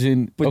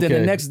 acknowledging. But then the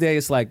okay. next day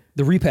it's like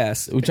the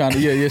repast. We're trying to,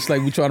 it's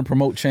like we're trying to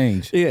promote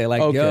change. Yeah,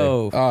 like, okay.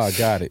 yo.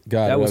 Got it.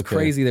 That was okay.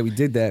 crazy that we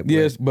did that. But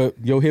Yes, but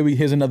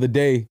here's another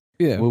day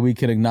Yeah. where we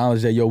can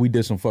acknowledge that, we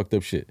did some fucked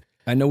up shit.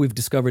 I know we've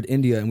discovered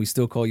India and we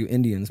still call you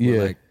Indians. But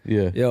Yeah, like,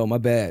 yeah. yo, my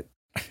bad.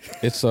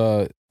 It's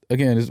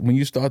again, it's when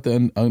you start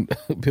to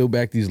peel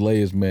back these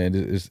layers, man.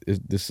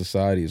 This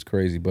society is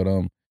crazy. But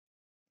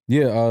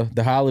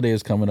the holiday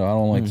is coming up. I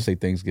don't like to say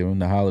Thanksgiving.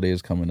 The holiday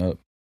is coming up.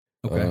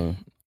 Okay.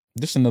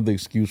 Just another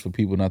excuse for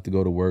people not to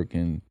go to work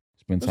and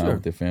spend time Sure.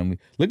 with their family.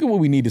 Look at what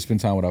we need to spend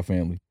time with our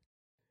family.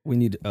 We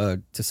need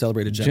to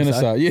celebrate a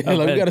genocide. Yeah,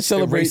 like we got to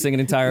celebrate erasing an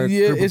entire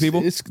group of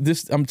people. It's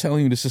this. I'm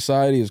telling you, the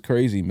society is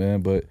crazy,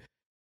 man. But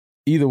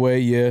either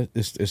way,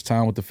 it's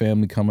time with the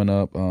family coming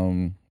up.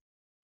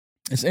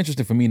 It's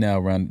interesting for me now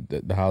around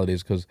the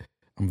holidays because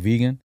I'm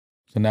vegan.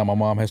 So now my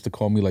mom has to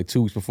call me like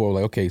 2 weeks before,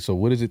 like, okay, so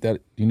what is it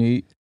that you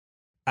need?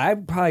 I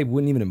probably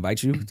wouldn't even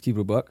invite you to keep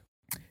it a buck.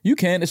 You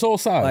can. It's all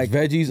sides. Like,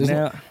 Veggies.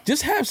 now-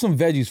 Just have some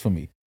veggies for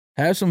me.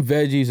 Have some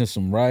veggies and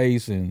some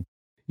rice and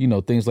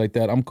things like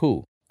that. I'm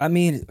cool. I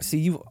mean,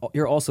 see,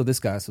 you're also this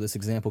guy, so this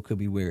example could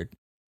be weird.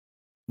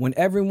 When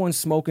everyone's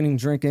smoking and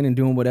drinking and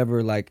doing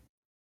whatever, like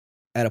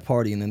at a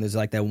party, and then there's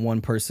like that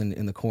one person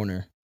in the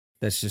corner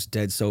that's just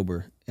dead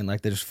sober and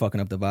like they're just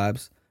fucking up the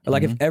vibes. Or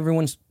like if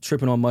everyone's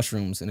tripping on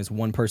mushrooms and it's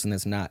one person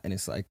that's not, and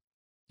it's like,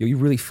 yo, you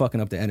really fucking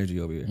up the energy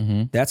over here.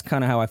 Mm-hmm. That's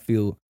kind of how I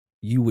feel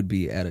you would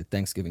be at a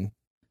Thanksgiving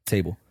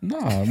table. Nah,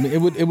 I mean, it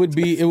would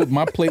be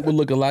my plate would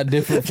look a lot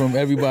different from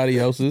everybody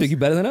else's. Think you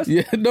better than us?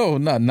 Yeah, no,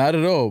 not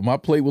at all. My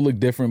plate would look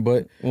different,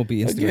 but Won't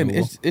be again,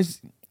 Instagrammable.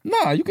 it's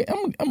nah. You can.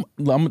 I'm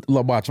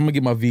watch. I'm gonna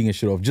get my vegan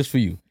shit off just for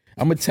you.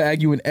 I'm gonna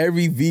tag you in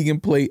every vegan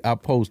plate I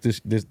post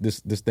this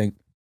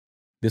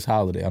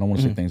holiday. I don't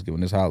want to say Thanksgiving.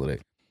 This holiday.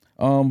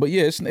 But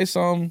yeah, it's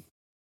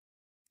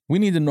we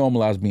need to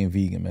normalize being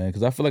vegan, man,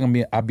 because I feel like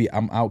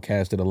I'm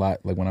outcasted a lot.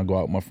 Like when I go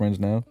out with my friends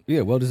now,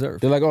 Yeah, well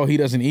deserved. they're like, "Oh, he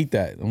doesn't eat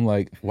that." I'm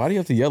like, "Why do you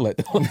have to yell at?"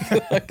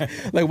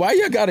 like, why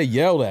you gotta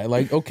yell at?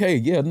 Like, okay,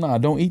 yeah, nah,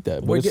 don't eat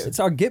that. But It's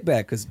our get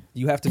back because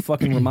you have to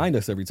fucking remind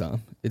us every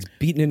time. It's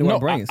beaten into our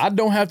brains. I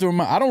don't have to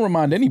remind. I don't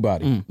remind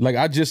anybody. Like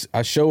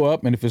I show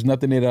up, and if there's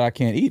nothing there that I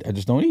can't eat, I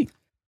just don't eat.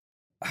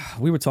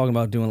 We were talking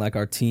about doing like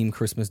our team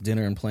Christmas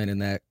dinner and planning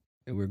that.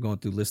 And we were going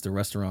through list of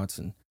restaurants,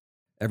 and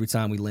every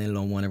time we landed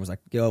on one, it was like,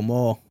 "Yo,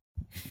 Maul,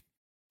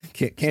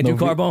 can't do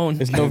carbone."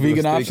 There's no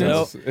vegan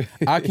options. Nope.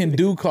 I can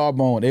do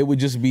carbone. It would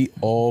just be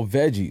all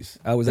veggies.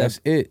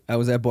 That's it. I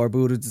was at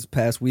Barbuda this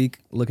past week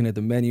looking at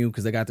the menu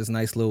because they got this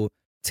nice little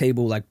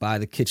table like by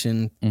the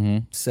kitchen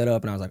set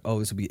up, and I was like, "Oh,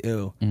 this would be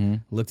ill."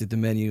 Looked at the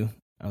menu.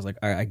 I was like,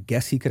 "All right, I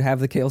guess he could have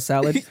the kale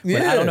salad, but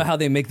I don't know how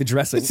they make the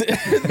dressing."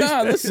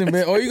 Nah, listen,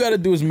 man. All you got to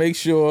do is make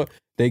sure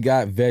they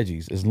got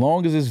veggies. As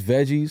long as it's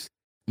veggies,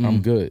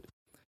 I'm good.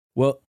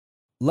 Well,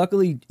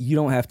 luckily, you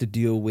don't have to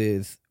deal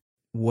with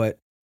what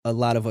a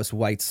lot of us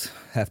whites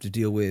have to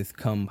deal with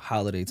come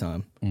holiday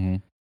time. Mm-hmm.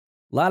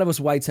 A lot of us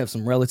whites have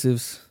some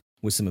relatives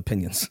with some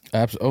opinions.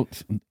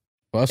 Absolutely.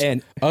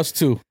 And Us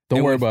too.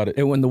 Don't worry about it.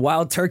 And when the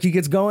wild turkey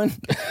gets going,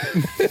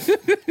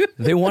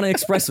 they want to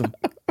express them.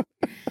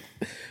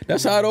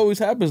 That's how it always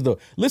happens, though.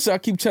 Listen, I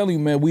keep telling you,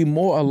 man, we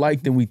more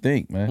alike than we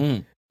think,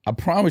 man. I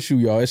promise you,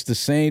 y'all, it's the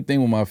same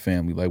thing with my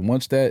family. Like,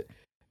 once that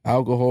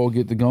alcohol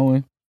get to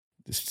going,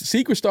 the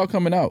secrets start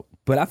coming out.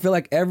 But I feel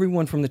like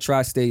everyone from the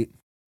tri-state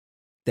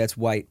that's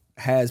white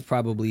has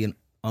probably an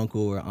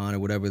uncle or aunt or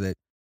whatever that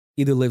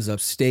either lives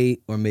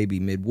upstate or maybe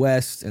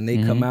Midwest, and they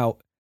come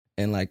out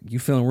and like you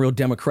feeling real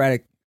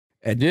democratic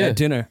at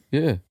dinner.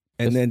 Yeah.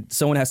 And then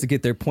someone has to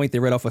get their point they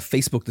read off of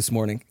Facebook this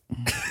morning.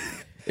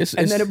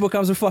 And then it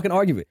becomes a fucking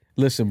argument.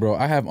 Listen, bro,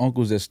 I have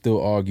uncles that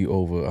still argue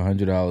over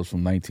 $100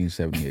 from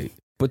 1978.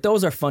 But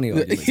those are funny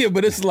arguments. Yeah,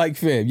 but it's like,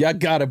 fam, y'all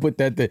gotta put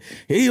that there.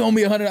 He owe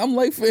me $100. I'm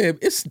like, fam,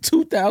 it's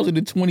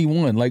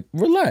 2021. Like,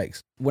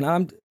 relax. When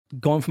I'm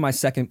going for my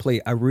second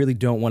plate, I really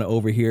don't want to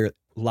overhear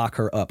 "lock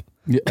her up."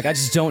 Yeah. Like, I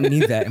just don't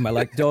need that in my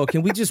life. Dog,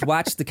 can we just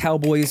watch the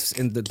Cowboys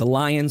and the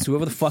Lions,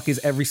 whoever the fuck is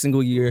every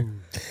single year?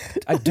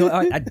 I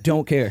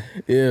don't care.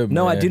 Yeah,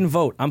 No, I man. didn't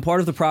vote. I'm part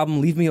of the problem.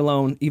 Leave me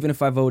alone. Even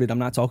if I voted, I'm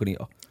not talking to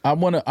y'all. I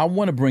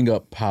wanna bring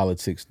up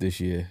politics this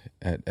year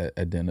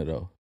at dinner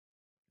though.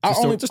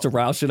 Just to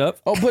rile shit up.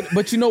 Oh,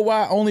 but you know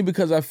why? Only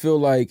because I feel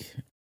like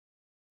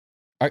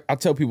I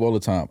tell people all the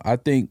time. I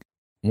think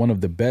one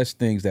of the best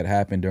things that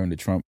happened during the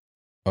Trump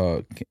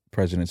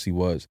presidency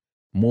was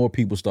more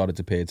people started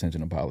to pay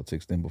attention to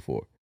politics than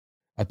before.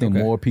 I think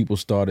more people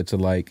started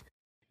to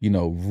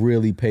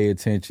really pay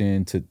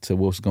attention to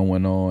what's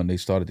going on. They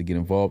started to get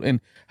involved.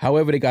 And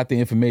however they got the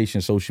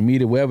information, social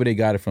media, wherever they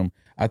got it from,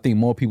 I think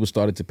more people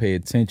started to pay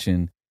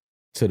attention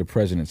to the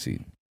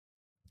presidency.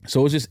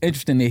 So it's just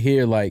interesting to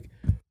hear like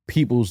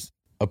people's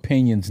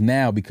opinions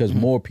now because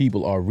more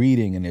people are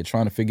reading and they're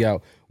trying to figure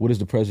out what is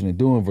the president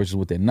doing versus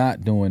what they're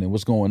not doing and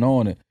what's going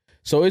on. And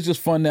so it's just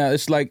fun now.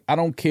 It's like, I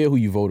don't care who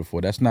you voted for.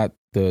 That's not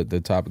the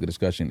topic of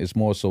discussion. It's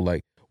more so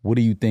like, what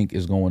do you think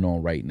is going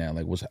on right now?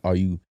 Like, are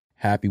you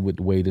happy with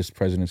the way this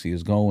presidency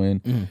is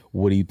going?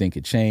 What do you think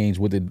could change?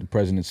 What did the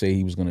president say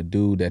he was going to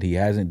do that he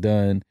hasn't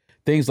done?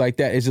 Things like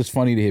that. It's just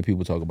funny to hear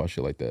people talk about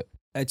shit like that.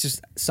 I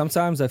just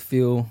sometimes I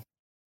feel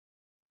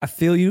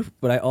you,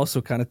 but I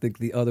also kind of think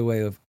the other way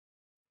of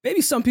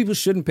maybe some people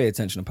shouldn't pay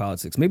attention to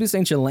politics. Maybe this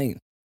ain't your lane.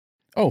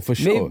 Oh, for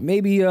sure.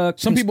 Maybe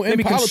some people in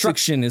maybe politics,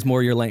 construction is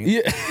more your lane.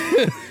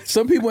 Yeah,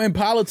 some people in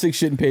politics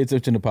shouldn't pay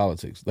attention to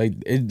politics. Like,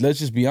 let's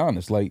just be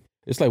honest. Like,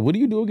 it's like, what do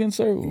you do again,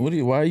 sir?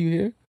 Why are you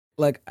here?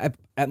 Like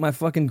at my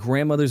fucking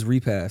grandmother's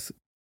repast,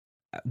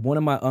 one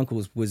of my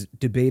uncles was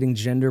debating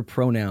gender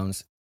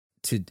pronouns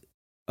to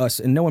us,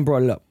 and no one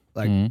brought it up.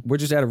 Like, we're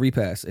just at a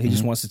repast, and he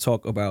just wants to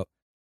talk about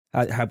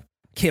how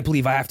can't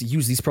believe I have to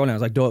use these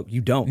pronouns. Like, dog,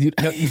 you don't.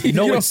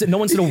 No one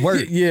said a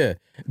word. Yeah,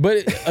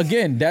 but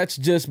again, that's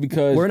just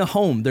because we're in a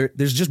home.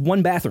 There's just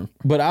one bathroom.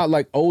 But I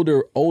like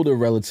older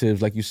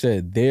relatives, like you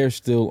said, they're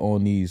still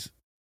on these.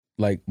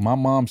 Like, my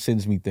mom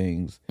sends me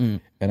things, and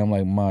I'm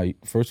like,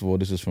 first of all,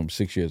 this is from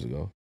 6 years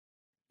ago,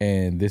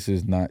 and this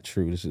is not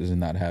true. This is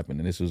not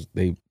happening.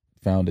 They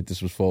found that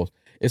this was false.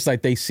 It's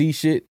like they see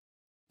shit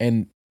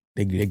and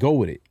they go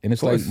with it, and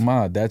it's like,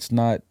 Ma, that's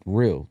not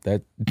real.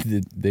 That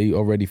they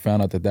already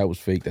found out that was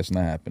fake. That's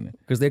not happening.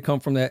 Because they come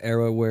from that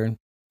era where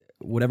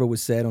whatever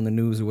was said on the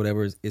news or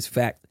whatever is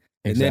fact.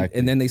 Exactly.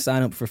 And then they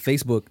sign up for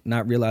Facebook,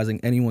 not realizing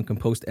anyone can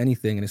post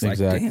anything, and it's like,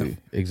 damn.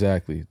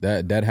 Exactly.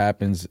 That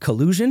happens.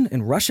 Collusion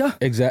in Russia?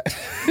 Exactly.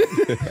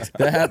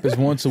 That happens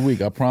once a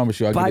week. I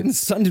promise you. Biden's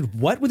son did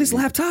what with his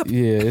laptop?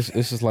 Yeah, it's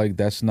just like,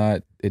 that's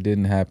not. It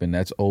didn't happen.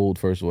 That's old.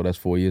 First of all, that's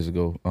 4 years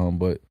ago.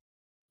 But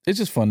it's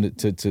just fun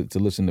to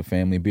listen to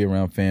family, be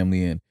around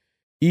family, and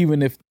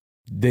even if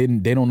they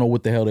don't know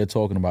what the hell they're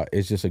talking about,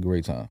 it's just a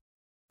great time.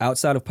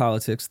 Outside of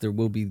politics, there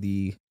will be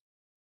the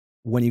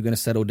when are you going to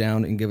settle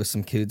down and give us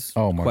some kids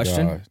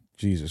question. God,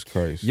 Jesus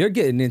Christ! You're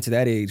getting into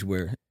that age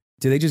where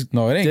do they just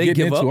no? It ain't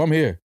getting into. I'm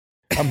here.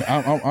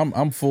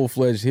 I'm full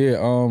fledged here.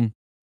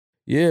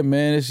 Yeah,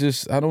 man. It's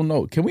just, I don't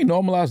know. Can we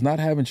normalize not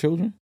having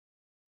children?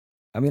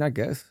 I mean, I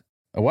guess.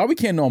 Why we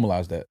can't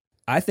normalize that?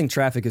 I think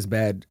traffic is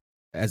bad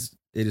as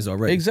it is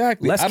already.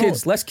 Exactly.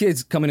 Less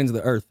kids coming into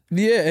the earth.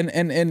 Yeah,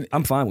 and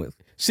I'm fine with.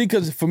 See,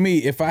 because for me,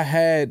 if I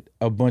had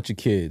a bunch of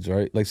kids,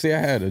 right? Like, say I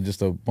had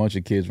just a bunch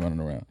of kids running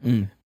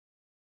around.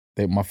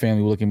 My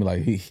family would look at me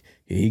like, here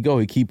he go,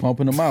 he keep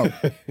pumping them out.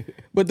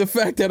 But the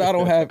fact that I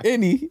don't have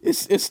any,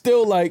 it's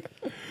still like,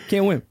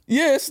 can't win.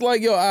 Yeah, it's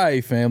like, yo, all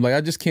right, fam. Like,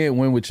 I just can't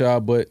win with y'all.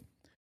 But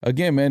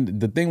again, man,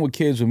 the thing with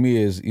kids with me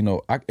is, you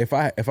know, if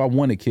I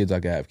wanted kids, I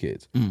could have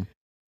kids.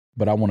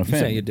 But I want a family.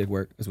 You saying it did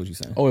work, is what you're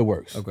saying. Oh, it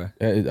works. Okay.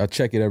 I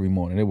check it every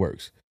morning. It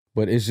works.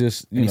 But it's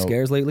just, Any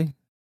scares lately?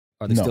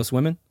 Are they still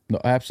swimming?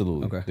 No,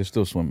 absolutely. Okay. They're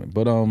still swimming.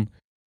 But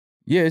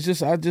yeah, it's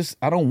just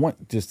I don't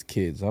want just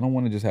kids. I don't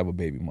want to just have a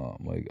baby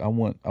mom. Like, I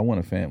want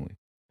a family.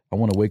 I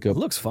want to wake up. It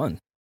looks fun.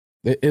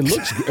 It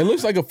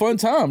looks like a fun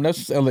time.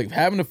 That's like,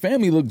 having a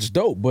family looks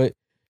dope, but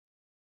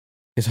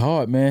it's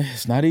hard, man.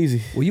 It's not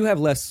easy. Well, you have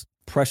less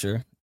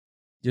pressure.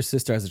 Your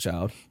sister has a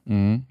child.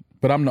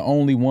 But I'm the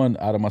only one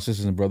out of my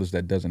sisters and brothers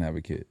that doesn't have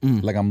a kid.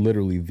 Like, I'm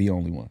literally the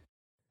only one.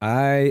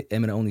 I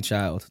am an only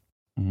child.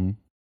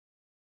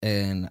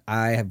 And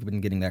I have been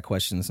getting that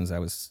question since I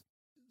was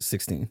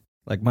 16.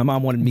 Like, my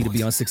mom wanted me to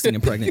be on 16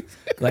 and pregnant.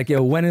 Like,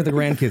 yo, when are the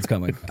grandkids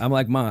coming? I'm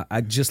like, Ma, I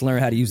just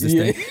learned how to use this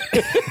thing.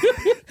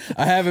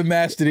 I haven't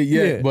mastered it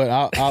yet, but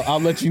I'll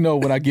let you know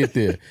when I get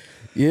there.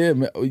 Yeah,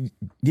 man.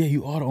 Yeah,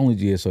 you are the only.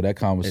 Yeah, so that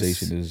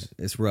conversation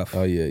it's rough.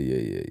 Oh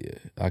yeah.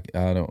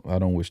 I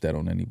don't wish that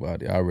on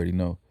anybody. I already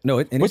know.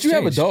 No, but you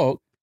have a dog.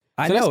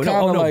 I know.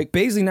 No. Like,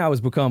 Baisley now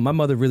has become. My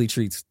mother really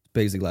treats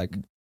Baisley like.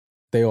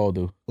 They all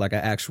do. Like an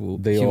actual.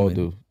 They human. all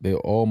do.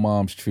 All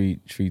moms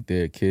treat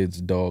their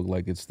kids' dog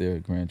like it's their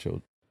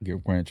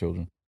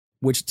grandchildren.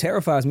 Which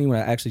terrifies me when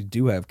I actually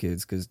do have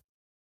kids, because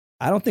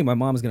I don't think my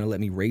mom is going to let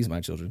me raise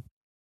my children.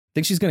 I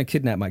think she's going to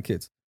kidnap my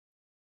kids.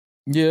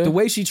 Yeah. The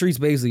way she treats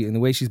Baisley and the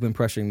way she's been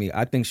pressuring me,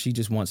 I think she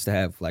just wants to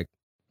have like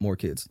more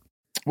kids.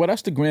 Well,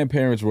 that's the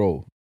grandparents'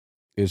 role,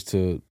 is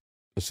to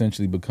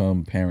essentially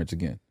become parents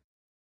again.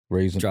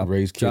 Raise kids drop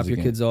again. Your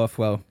kids off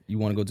while you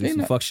want to go do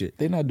some fuck shit.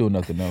 They're not doing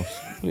nothing else.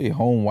 They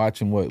home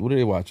watching what? What are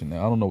they watching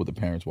now? I don't know what the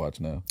parents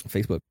watch now.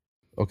 Facebook.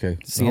 Okay.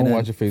 CNN, home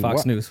watching Facebook.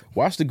 Fox News.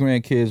 Watch the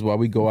grandkids while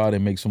we go out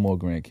and make some more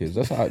grandkids.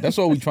 That's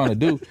all we're trying to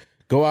do.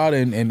 Go out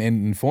and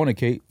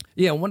fornicate.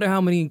 Yeah, I wonder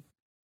how many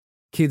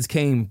kids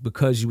came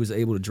because you was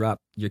able to drop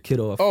your kid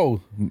off.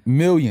 Oh,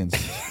 millions.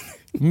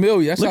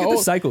 Millions. Look at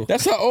the cycle.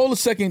 That's how all the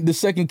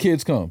second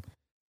kids come.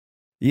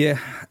 Yeah.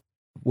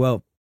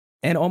 Well,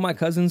 and all my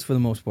cousins, for the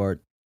most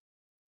part,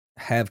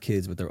 have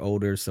kids, but they're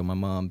older, so my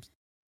mom's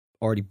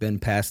already been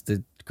past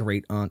the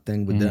great aunt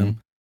thing with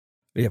them.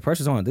 But yeah,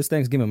 pressure's on. This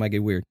Thanksgiving might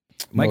get weird.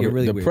 Get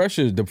really weird.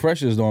 The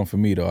pressure is on for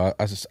me though.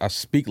 I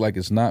speak like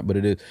it's not, but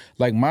it is.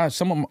 Like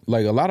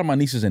a lot of my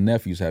nieces and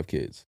nephews have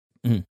kids.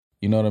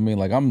 You know what I mean?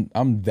 Like,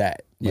 I'm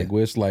that. Like,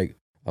 where it's like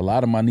a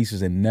lot of my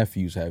nieces and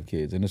nephews have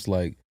kids, and it's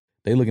like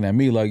they looking at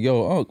me like,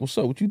 yo, Unc, what's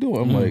up? What you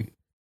doing? I'm like,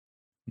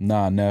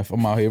 nah, Neff,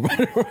 I'm out here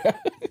running around.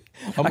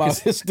 I'm out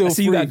here still I free.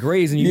 see you got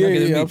grays and you got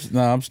yeah. meat.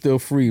 I'm still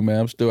free,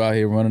 man. I'm still out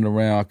here running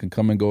around. I can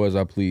come and go as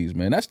I please,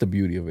 man. That's the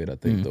beauty of it, I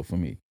think, though, for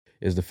me,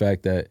 is the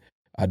fact that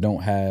I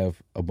don't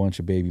have a bunch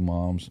of baby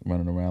moms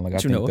running around. Like, I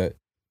think that,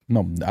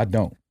 no, I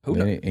don't.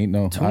 Who ain't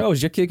no. Who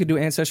knows? Your kid could do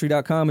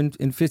Ancestry.com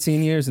in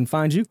 15 years and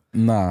find you.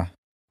 Nah.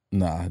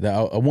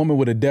 A woman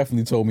would have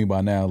definitely told me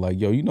by now, like,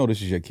 yo, you know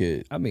this is your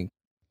kid. I mean,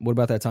 what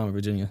about that time in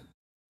Virginia?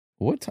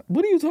 What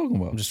are you talking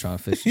about? I'm just trying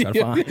to fish, trying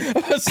to find.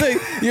 I say,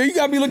 yeah, you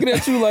got me looking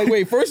at you like,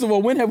 wait, first of all,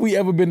 when have we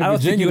ever been to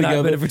Virginia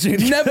together? Been to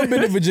Virginia. Never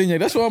been to Virginia.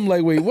 That's why I'm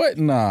like, wait, what?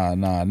 Nah,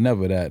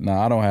 never that.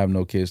 Nah, I don't have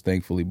no kids,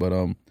 thankfully, but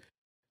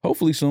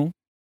hopefully soon.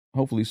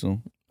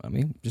 I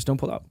mean, just don't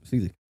pull out. It's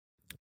easy.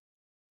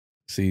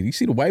 See, you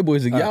see the white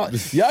boys, y'all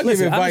give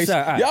Listen, advice.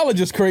 Right. Y'all are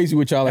just crazy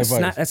with y'all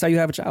advice. That's how you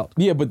have a child.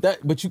 Yeah,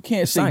 but you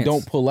can't say science.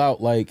 Don't pull out.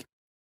 Like,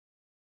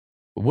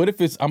 what if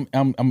it's I'm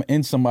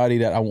in somebody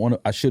that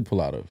I should pull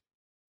out of?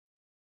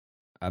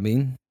 I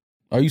mean,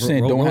 are you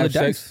saying don't have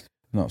sex? Dice.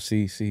 No,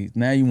 see.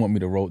 Now you want me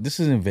to roll.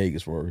 This isn't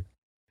Vegas, Rory.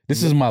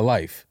 This is my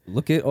life.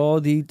 Look at all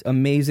the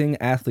amazing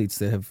athletes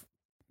that have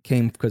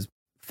came because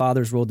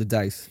fathers rolled the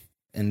dice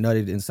and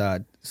nutted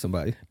inside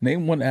somebody.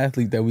 Name one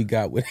athlete that we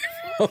got with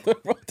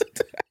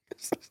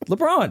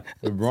LeBron.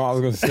 I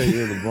was going to say,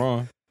 yeah,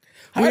 LeBron.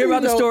 We hear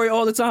about the story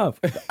all the time.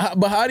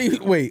 But how do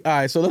you, wait, all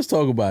right, so let's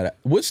talk about it.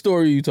 What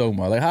story are you talking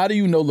about? Like, how do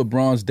you know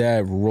LeBron's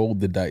dad rolled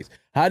the dice?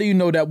 How do you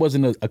know that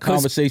wasn't a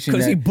conversation?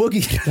 Because he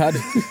boogied.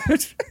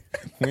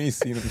 We ain't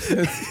seen him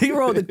since. He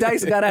rolled the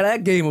dice and got out of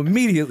that game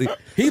immediately.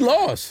 He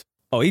lost.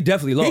 Oh, he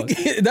definitely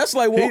lost. That's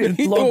like walking.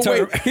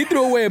 He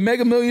threw away a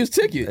Mega Millions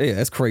ticket. Yeah,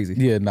 that's crazy.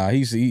 Yeah, nah,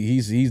 he's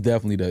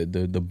definitely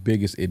the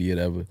biggest idiot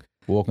ever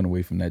walking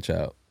away from that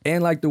child.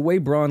 And like the way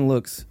Braun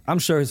looks, I'm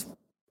sure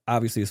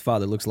obviously his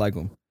father looks like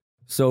him.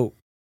 So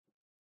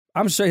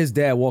I'm sure his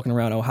dad walking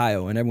around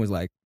Ohio and everyone's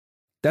like,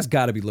 that's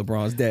got to be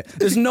LeBron's dad.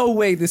 There's no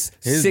way this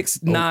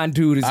 6'9"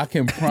 dude is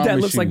that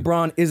looks like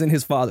Braun isn't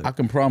his father. I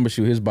can promise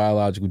you his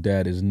biological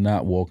dad is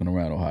not walking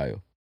around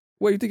Ohio.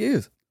 Where do you think he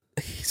is?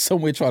 He's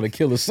somewhere trying to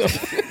kill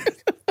himself.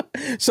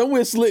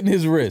 Somewhere slitting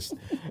his wrist.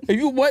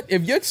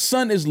 If your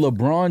son is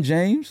LeBron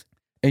James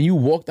and you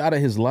walked out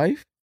of his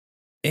life,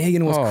 and you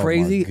know what's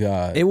crazy? My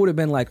God. It would have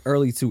been like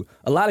early too.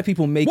 A lot of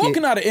people make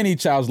walking out of any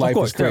child's life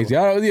is crazy.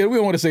 We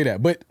don't want to say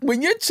that. But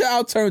when your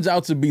child turns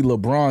out to be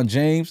LeBron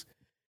James,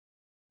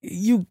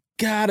 you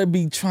gotta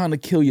be trying to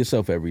kill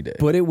yourself every day.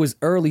 But it was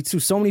early too.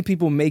 So many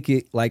people make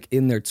it like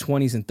in their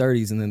 20s and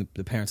 30s, and then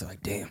the parents are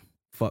like, damn,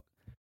 fuck.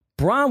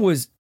 Braun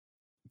was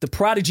the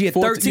prodigy at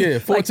 13. Yeah,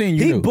 14,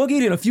 like, he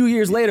boogied it a few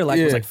years later,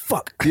 was like,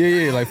 fuck.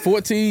 Yeah, like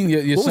 14,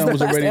 your son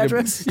was already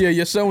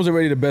your son was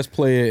already the best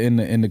player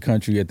in the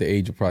country at the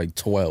age of probably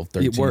 12,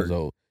 13 years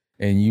old.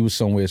 And you was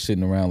somewhere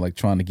sitting around like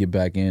trying to get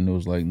back in. It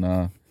was like,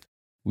 nah,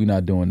 we're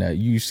not doing that.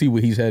 You see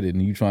where he's headed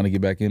and you trying to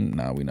get back in?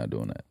 Nah, we're not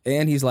doing that.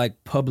 And he's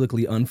like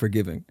publicly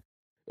unforgiving.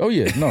 Oh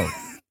yeah, no.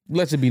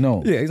 Lets it be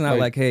known. Yeah, he's not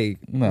like hey,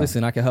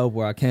 listen, I can help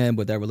where I can,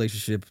 but that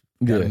relationship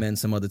gotta mend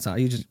some other time.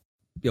 He just,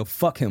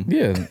 fuck him.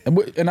 Yeah,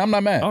 and I'm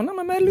not mad. I'm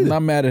not mad either. I'm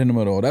not mad at him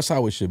at all. That's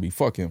how it should be.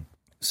 Fuck him.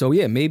 So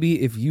yeah,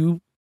 maybe if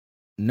you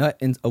nut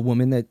in a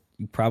woman that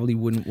you probably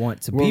wouldn't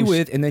want to be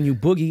with, and then you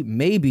boogie,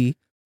 maybe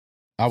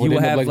you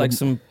will have like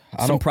some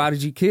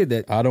prodigy kid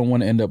that I don't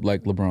want to end up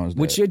like LeBron's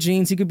dad. With your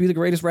genes, he could be the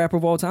greatest rapper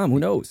of all time. Who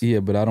knows? Yeah,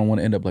 but I don't want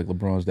to end up like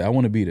LeBron's dad. I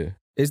want to be there.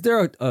 Is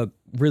there a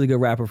really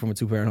good rapper from a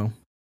two-parent home?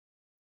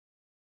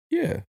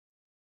 Yeah,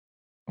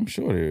 I'm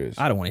sure there is.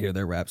 I don't want to hear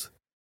their raps.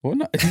 Well,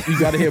 no, you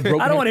got to hear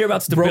broken. I don't want to hear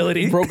about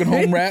stability. Broken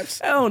home raps.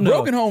 Hell no.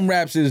 Broken home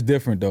raps is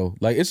different though.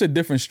 Like it's a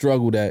different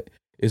struggle that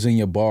is in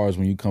your bars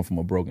when you come from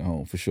a broken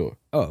home for sure.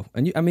 Oh,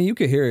 and you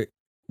could hear it.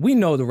 We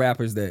know the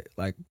rappers that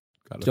like.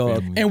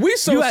 Dog. And we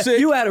sick.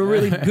 You had a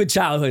really good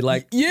childhood.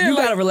 Like you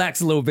gotta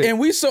relax a little bit. And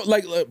we so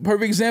like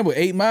perfect example.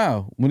 8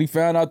 Mile when he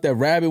found out that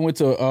Rabbit went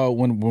to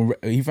when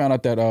he found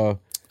out that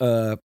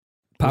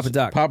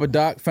Papa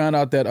Doc found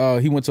out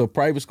that he went to a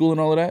private school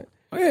and all of that.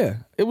 Oh yeah,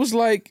 it was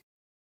like,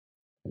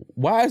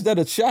 why is that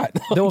a shot?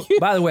 No,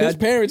 by the way, his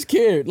parents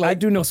cared. Like, I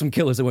do know some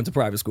killers that went to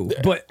private school,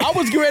 but I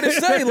was going to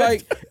say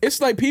like it's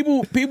like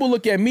people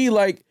look at me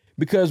like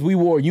because we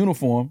wore a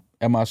uniform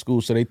at my school,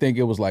 so they think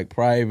it was like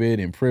private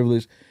and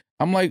privileged.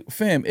 I'm like,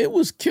 fam, it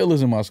was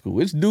killers in my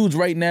school. It's dudes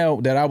right now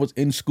that I was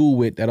in school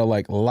with that are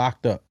like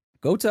locked up.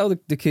 Go tell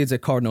the kids at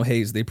Cardinal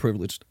Hayes they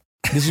privileged.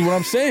 This is what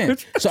I'm saying.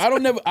 So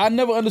I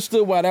never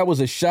understood why that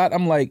was a shot.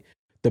 I'm like,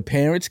 the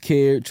parents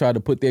cared, tried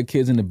to put their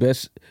kids in the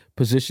best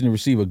position to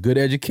receive a good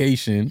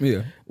education.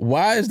 Yeah.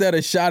 Why is that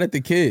a shot at the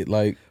kid?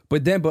 Like,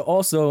 but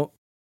also,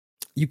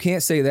 you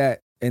can't say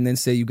that and then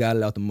say you got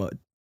it out the mud.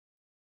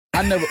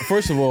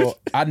 First of all,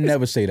 I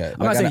never say that.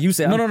 I'm not saying you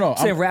say. No. I'm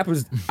saying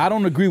rappers. I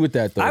don't agree with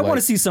that though. I want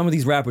to see some of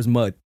these rappers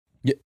mud.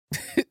 Yeah.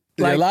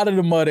 Like, a lot of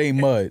the mud ain't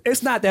mud.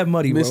 It's not that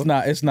muddy, bro.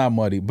 It's not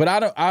muddy. But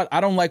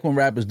I don't like when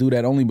rappers do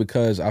that only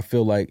because I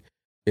feel like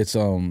it's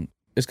kind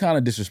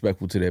of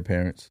disrespectful to their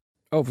parents.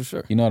 Oh, for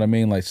sure. You know what I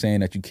mean? Like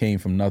saying that you came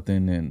from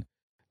nothing and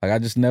like I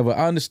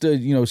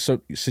understood,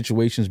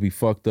 situations be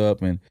fucked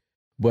up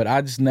but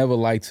I just never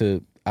like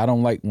to I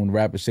don't like when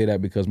rappers say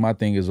that because my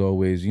thing is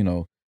always,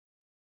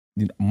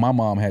 my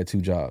mom had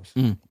 2 jobs.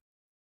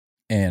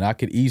 And I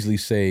could easily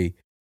say,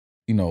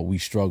 we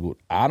struggled.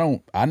 I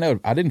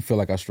didn't feel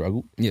like I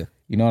struggled. Yeah.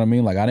 You know what I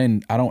mean? Like I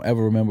don't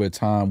ever remember a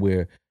time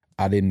where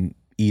I didn't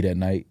eat at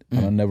night. I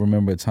don't never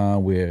remember a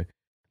time where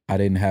I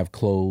didn't have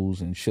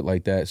clothes and shit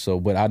like that. So,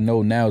 but I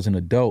know now as an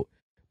adult,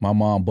 my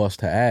mom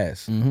bust her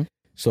ass.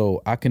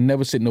 So I can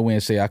never sit nowhere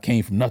and say I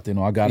came from nothing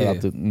or I got it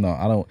out the, no,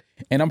 I don't.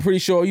 And I'm pretty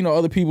sure,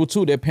 other people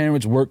too, their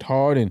parents worked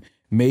hard and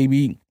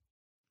maybe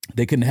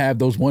they couldn't have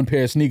those one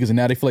pair of sneakers and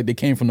now they feel like they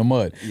came from the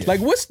mud. Yeah.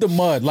 Like, what's the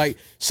mud? Like,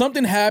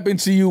 something happened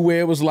to you where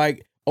it was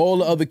like all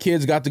the other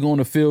kids got to go on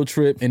a field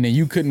trip and then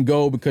you couldn't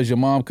go because your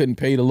mom couldn't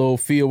pay the little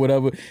fee or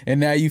whatever. And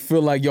now you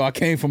feel like, yo, I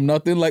came from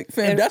nothing. Like,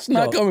 fam, that's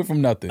not coming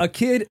from nothing. A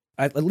kid,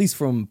 at least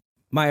from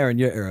my era and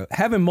your era,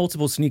 having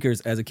multiple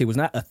sneakers as a kid was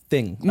not a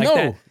thing. Like no,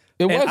 that.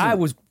 it wasn't. I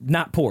was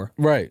not poor.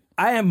 Right.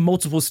 I have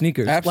multiple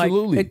sneakers.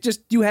 Absolutely. Like,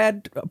 you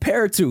had a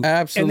pair or two.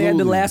 Absolutely. And they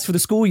had to last for the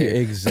school year.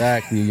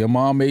 Exactly. Your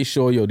mom made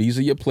sure, these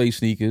are your play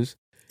sneakers.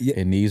 Yeah.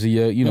 And these are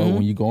your,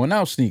 when you're going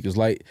out sneakers.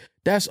 Like,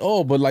 that's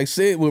all. But like,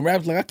 say it with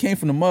rappers, like, I came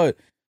from the mud.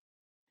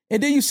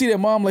 And then you see that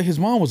mom, like, his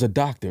mom was a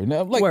doctor.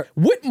 Now, like,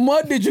 what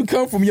mud did you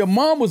come from? Your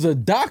mom was a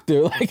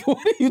doctor. Like, what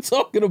are you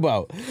talking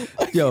about?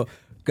 Like, yo,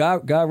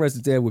 God rest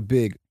his dead with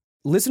Big.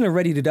 Listen to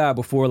Ready to Die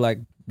before, like,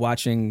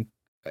 watching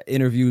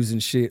interviews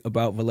and shit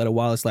about Valletta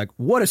Wallace. Like,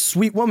 what a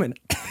sweet woman.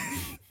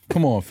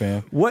 Come on,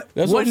 fam. What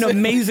an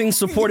amazing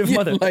supportive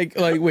mother. Like,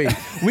 wait,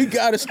 we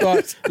gotta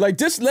start.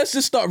 Like, let's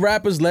just start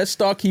rappers. Let's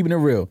start keeping it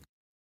real.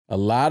 A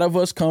lot of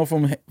us come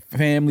from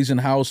families and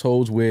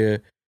households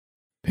where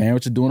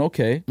parents are doing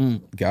okay,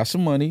 got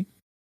some money.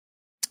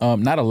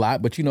 Not a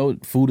lot, but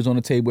food is on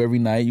the table every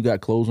night. You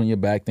got clothes on your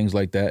back, things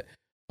like that.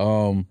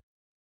 And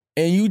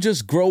you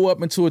just grow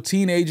up into a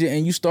teenager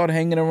and you start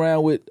hanging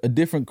around with a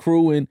different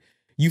crew and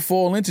you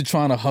fall into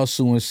trying to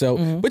hustle and sell.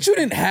 But you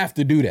didn't have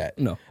to do that.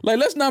 No. Like,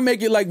 let's not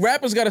make it like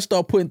rappers got to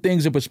start putting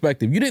things in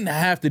perspective. You didn't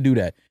have to do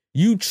that.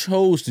 You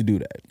chose to do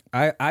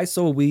that. I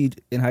sold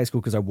weed in high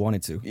school because I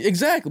wanted to.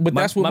 Exactly. But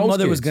that's what my most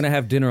mother kids. was going to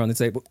have dinner on the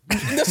table.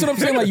 That's what I'm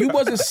saying. Like, you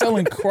wasn't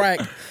selling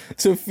crack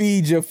to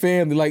feed your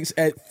family. Like,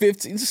 at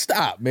 15,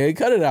 stop, man.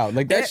 Cut it out.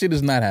 Like, that shit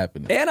is not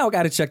happening. And I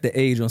got to check the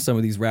age on some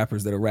of these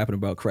rappers that are rapping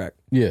about crack.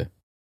 Yeah.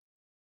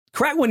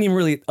 Crack wasn't even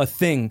really a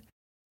thing.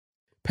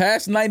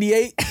 Past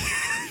 98?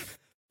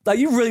 Like,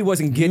 you really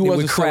wasn't getting it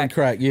with crack.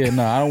 Yeah,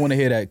 no, I don't want to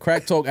hear that.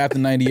 Crack talk after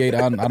 98,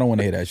 I don't want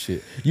to hear that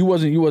shit. You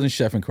wasn't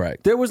chefing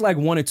crack. There was like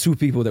 1 or 2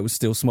 people that was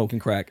still smoking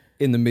crack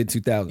in the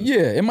mid-2000s.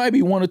 Yeah, it might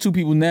be 1 or 2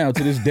 people now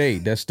to this day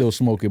that's still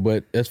smoking.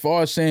 But as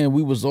far as saying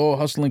we was all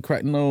hustling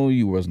crack, no,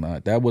 you was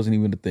not. That wasn't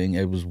even the thing.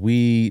 It was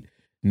weed.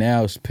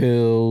 Now it's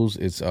pills.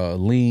 It's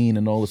lean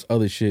and all this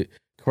other shit.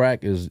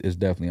 Crack is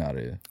definitely out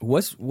of there.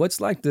 Who's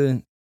like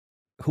the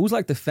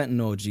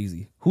fentanyl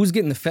Jeezy? Who's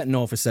getting the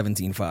fentanyl for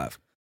 17.5?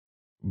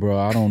 Bro,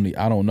 I don't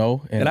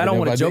know, and I don't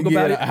want to joke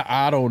about it.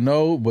 I don't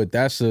know, but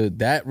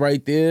that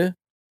right there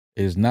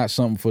is not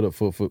something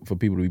for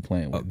people to be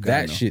playing with.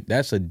 God, shit,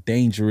 that's a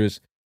dangerous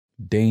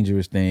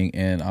thing,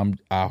 and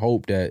I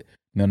hope that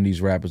none of these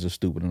rappers are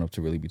stupid enough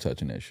to really be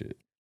touching that shit.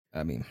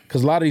 I mean,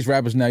 because a lot of these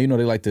rappers now,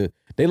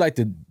 they like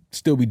to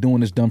still be doing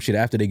this dumb shit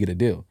after they get a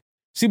deal.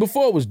 See,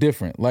 before it was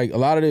different. Like a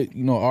lot of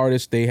the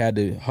artists, they had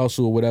to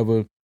hustle or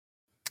whatever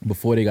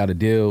before they got a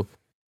deal,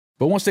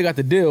 but once they got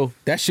the deal,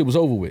 that shit was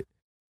over with.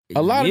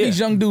 A lot of these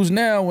young dudes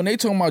now, when they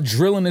talking about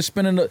drilling and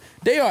spinning,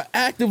 they are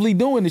actively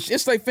doing this.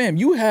 It's like, fam,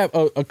 you have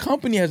a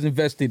company has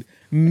invested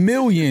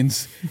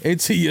millions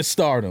into your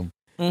stardom,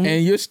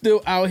 and you're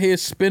still out here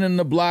spinning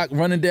the block,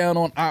 running down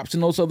on ops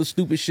and those other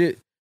stupid shit.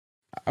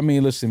 I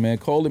mean, listen, man,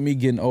 calling me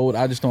getting old,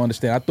 I just don't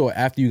understand. I thought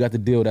after you got the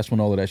deal, that's when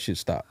all of that shit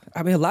stopped.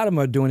 I mean, a lot of them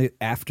are doing it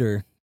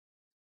after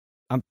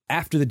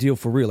the deal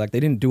for real. Like, they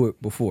didn't do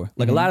it before.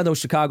 Like, a lot of those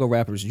Chicago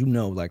rappers,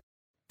 like,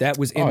 that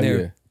was in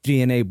their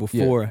DNA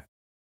before. Yeah.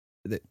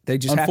 They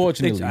just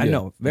unfortunately, I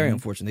know, very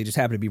unfortunate. They just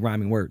happen to be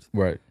rhyming words.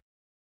 Right.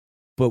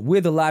 But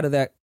with a lot of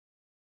that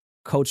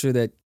culture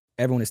that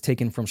everyone has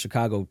taken from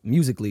Chicago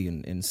musically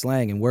and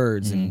slang and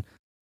words, and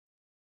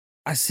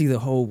I see the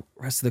whole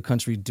rest of the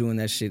country doing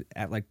that shit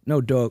at like,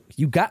 no, dog,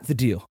 you got the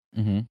deal.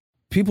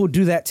 People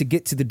do that to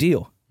get to the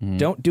deal.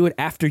 Don't do it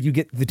after you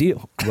get the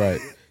deal. Right.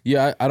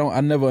 Yeah,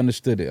 I never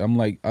understood it. I'm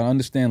like, I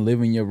understand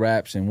living your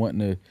raps and wanting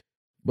to,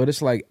 but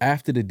it's like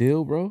after the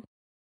deal, bro.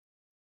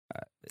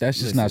 That's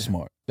just not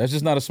smart. That's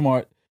just not a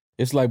smart.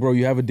 It's like, bro,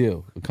 you have a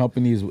deal. The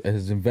company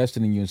has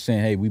invested in you and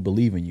saying, hey, we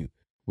believe in you.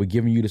 We're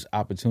giving you this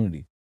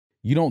opportunity.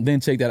 You don't then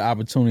take that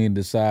opportunity and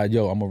decide,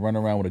 yo, I'm going to run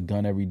around with a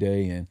gun every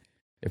day. And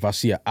if I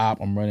see an op,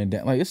 I'm running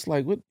down. Like, it's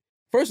like, what?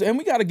 First, and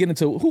we got to get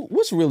into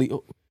who's really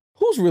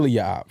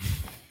your op?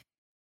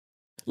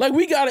 Like,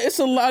 it's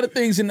a lot of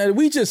things in that.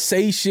 We just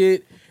say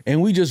shit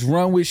and we just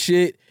run with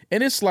shit.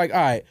 And it's like, all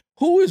right,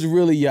 who is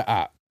really your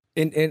op?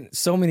 In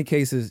so many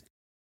cases,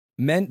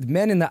 men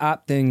in the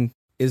op thing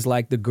is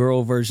like the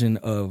girl version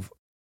of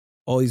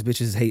all these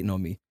bitches hating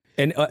on me.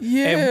 And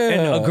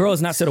a girl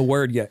has not said a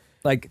word yet.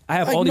 Like, I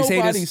have all these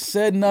haters. Nobody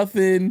said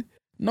nothing.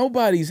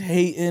 Nobody's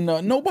hating.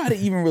 Nobody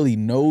even really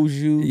knows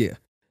you. Yeah.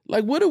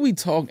 Like, what are we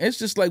talking? It's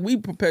just like we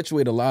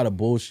perpetuate a lot of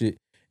bullshit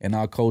in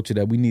our culture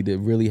that we need to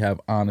really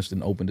have honest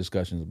and open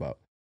discussions about.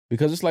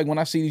 Because it's like when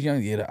I see these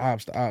young, the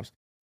ops.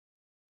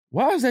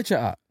 Why is that your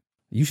op?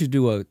 You should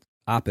do a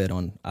op-ed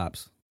on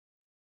ops.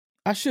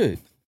 I should.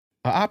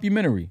 An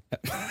opumentary.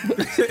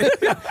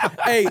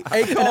 hey,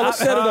 Carl, let's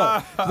set it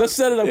up. Let's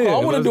set it up,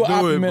 Carl. I want to do an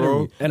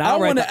opumentary. And I I'll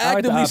want write to the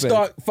actively op-ed.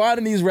 start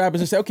finding these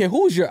rappers and say, okay,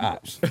 who's your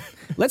ops?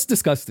 Let's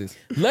discuss this.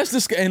 Let's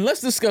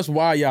discuss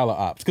why y'all are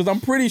ops. Because I'm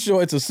pretty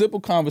sure it's a simple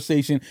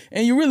conversation,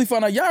 and you really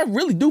find out y'all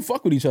really do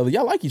fuck with each other.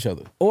 Y'all like each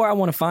other. Or I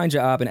want to find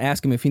your op and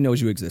ask him if he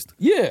knows you exist.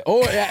 Yeah.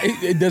 Or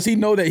does he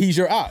know that he's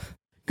your op?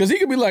 Because he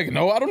could be like,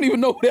 no, I don't even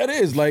know who that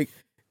is. Like,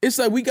 it's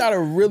like we got to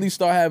really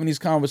start having these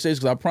conversations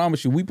because I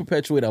promise you, we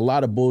perpetuate a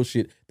lot of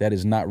bullshit that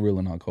is not real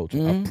in our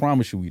culture. I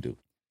promise you we do.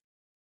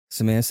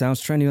 So, man, sounds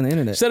trendy on the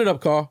internet. Set it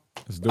up, Carl.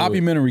 Let's do it.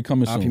 Opumentary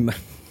coming soon.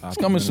 It's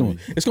coming soon.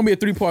 It's going to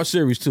be a 3-part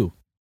series, too.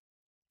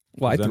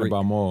 Why Presented 3?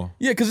 by Maul.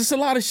 Yeah, because it's a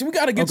lot of shit. We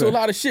got to get to a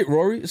lot of shit,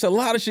 Rory. It's a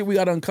lot of shit we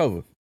got to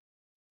uncover.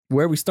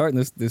 Where are we starting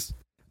this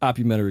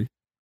opumentary?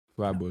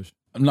 Flatbush.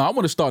 No, I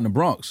want to start in the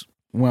Bronx,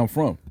 where I'm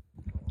from.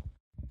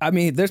 I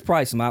mean, there's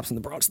probably some ops in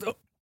the Bronx, though.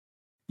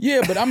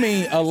 Yeah, but I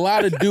mean, a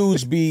lot of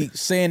dudes be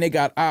saying they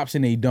got ops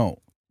and they don't.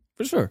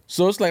 For sure.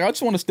 So it's like, I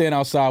just want to stand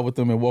outside with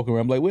them and walk around.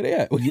 I'm like, where they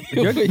at?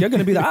 You're going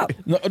to be the op.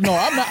 No,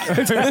 I'm not.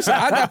 Listen,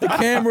 I got the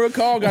camera.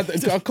 Carl got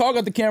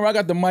the camera. I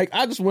got the mic.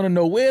 I just want to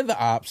know where the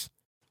ops.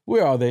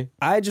 Where are they?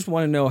 I just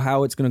want to know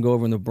how it's going to go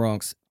over in the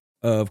Bronx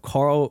of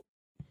Carl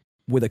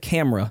with a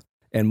camera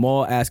and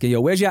Maul asking, yo,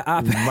 where's your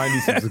op? We might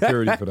need some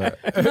security for that.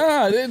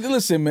 Nah,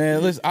 listen,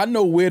 man. Listen, I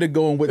know where to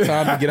go and what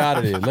time to get out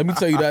of there. Let me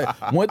tell you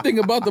that. One thing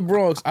about the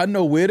Bronx, I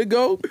know where to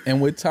go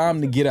and what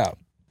time to get out.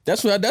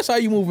 That's how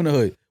you move in the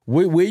hood.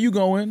 Where you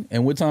going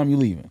and what time you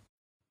leaving?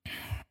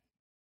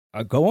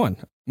 Go on.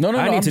 No.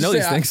 I need I'm to know just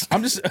these saying, things.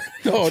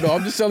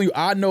 I'm just telling you,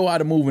 I know how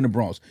to move in the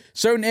Bronx.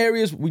 Certain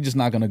areas, we just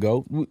not gonna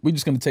go. We're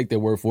just gonna take their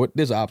word for it.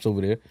 There's ops over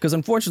there. Because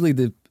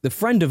unfortunately, the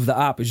friend of the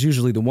op is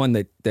usually the one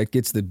that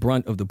gets the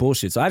brunt of the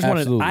bullshit. So I just want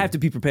to, Absolutely. I have to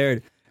be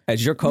prepared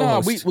as your No,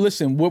 co-host.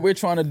 listen. What we're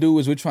trying to do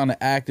is we're trying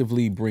to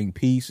actively bring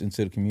peace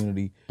into the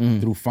community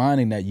through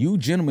finding that you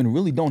gentlemen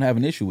really don't have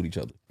an issue with each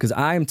other. Because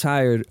I am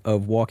tired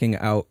of walking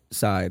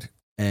outside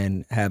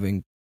and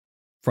having,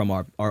 from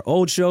our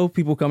old show,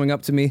 people coming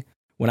up to me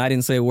when I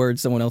didn't say a word,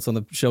 someone else on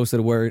the show said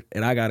a word,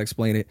 and I got to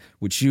explain it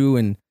with you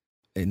and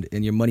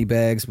your money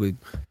bags with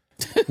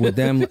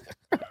them.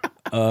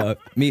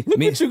 Me,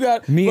 What you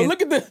got? me But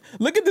and-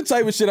 look at the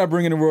type of shit I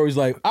bring in the Rory's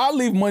like. I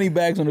leave money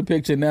bags on the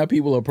picture. Now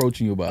people are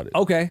approaching you about it.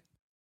 Okay. You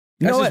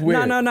That's know just what?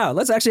 weird. No.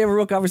 Let's actually have a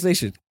real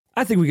conversation.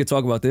 I think we could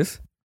talk about this.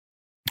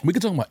 We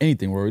can talk about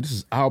anything, Rory. This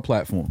is our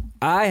platform.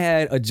 I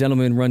had a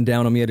gentleman run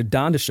down on me at a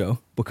Donda show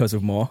because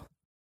of Maul.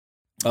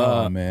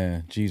 Oh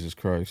man, Jesus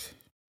Christ!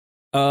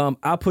 I'll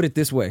put it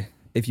this way: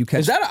 if you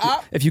catch Is that an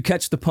op? if you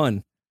catch the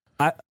pun,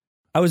 I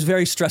was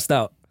very stressed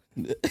out.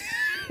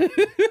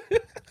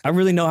 I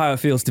really know how it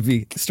feels to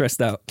be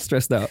stressed out.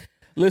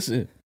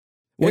 Listen,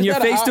 When is you're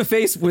that an face op? to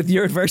face with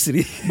your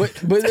adversity. But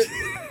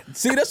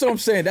see, that's what I'm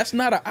saying. That's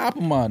not an op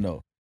of mine,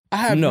 though. I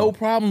have No. no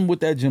problem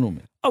with that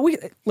gentleman.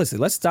 Listen,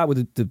 let's start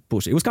with the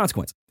bullshit. It was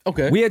consequence.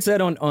 Okay, We had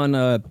said on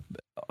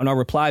our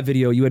reply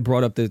video, you had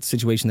brought up the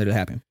situation that had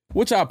happened.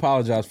 which I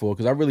apologize for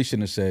because I really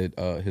shouldn't have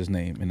said his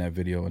name in that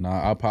video, and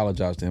I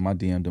apologize to him. I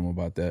DM'd him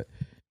about that.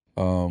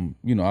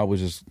 I was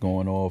just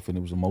going off, and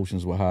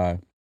emotions were high.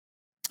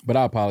 But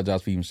I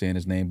apologize for even saying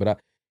his name. But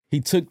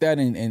he took that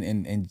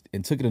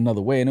and took it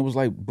another way, and it was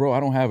like, bro, I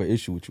don't have an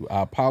issue with you.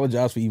 I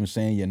apologize for even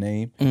saying your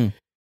name.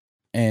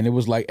 And it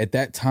was like at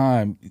that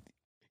time,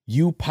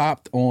 you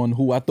popped on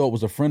who I thought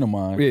was a friend of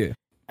mine, Yeah.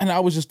 and I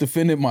was just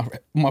defending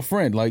my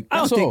friend. Like I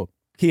don't that's all. think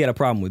he had a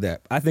problem with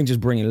that. I think just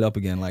bringing it up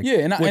again, like, Yeah,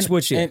 and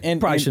probably shouldn't.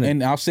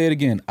 and I'll say it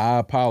again. I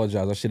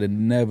apologize. I should have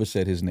never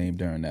said his name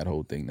during that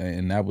whole thing,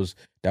 and that was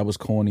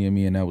corny of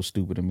me, and that was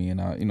stupid of me, and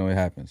it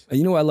happens.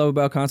 You know what I love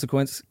about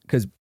consequence?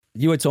 Because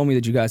you had told me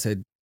that you guys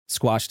had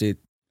squashed it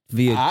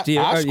via. I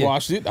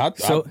squashed it. I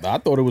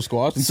thought it was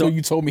squashed until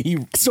you told me he.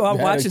 So I'm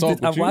had a watching. talk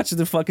with I'm you. watching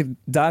the fucking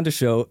Donda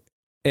show,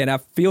 and I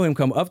feel him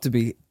come up to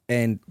me,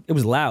 and it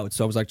was loud.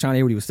 So I was like trying to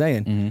hear what he was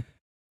saying, Mhm.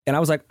 and I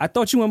was like, I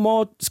thought you and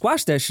Maul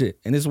squashed that shit,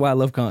 and this is why I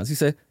love cons. He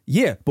said,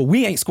 yeah, but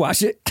we ain't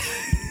squash it.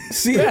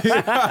 See, that's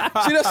what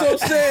I'm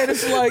saying.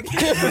 It's like,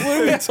 what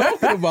are we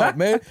talking about,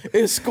 man?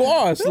 It's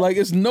squashed. Like,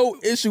 it's no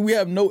issue. We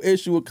have no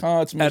issue with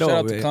cons, man. At Shout all,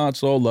 out to man.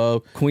 Console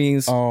Love.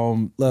 Queens.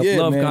 Love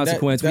yeah, man,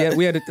 consequence.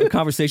 We had a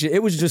conversation.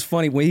 It was just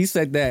funny when he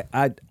said that.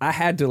 I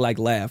had to like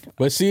laugh.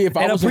 But see, if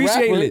I And was a rapper,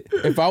 appreciated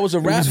it. if I was a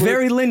It rapper, was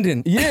very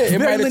Linden. yeah, Very it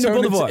might have Linden turned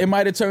Boulevard. into, it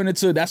might have turned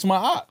into that's my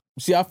op.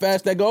 See how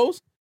fast that goes?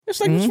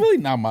 It's like it's really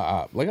not my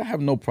op. Like I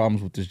have no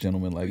problems with this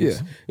gentleman. Like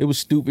it was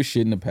stupid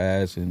shit in the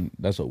past, and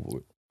that's over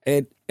with.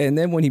 And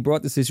then when he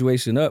brought the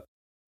situation up,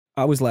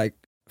 I was like,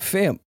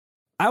 fam,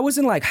 I was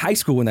in like high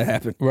school when that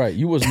happened. Right,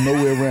 you was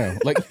nowhere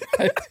around. Like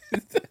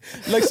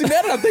see,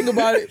 now that I think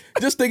about it,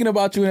 just thinking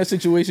about you in that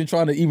situation,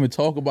 trying to even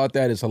talk about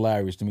that is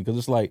hilarious to me because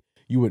it's like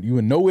you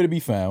were nowhere to be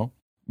found.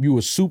 you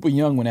were super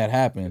young when that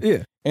happened.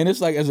 Yeah. And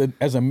it's like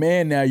as a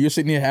man now, you're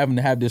sitting here having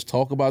to have this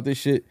talk about this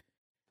shit.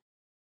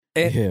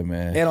 And, yeah,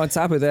 man. And on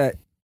top of that,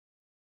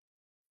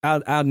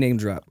 I'll name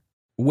drop.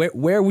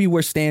 Where we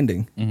were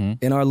standing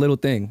in our little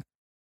thing,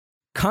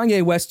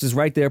 Kanye West is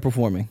right there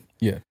performing.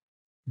 Yeah.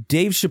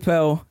 Dave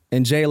Chappelle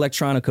and Jay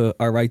Electronica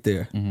are right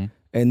there.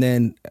 And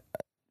then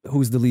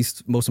who's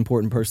the most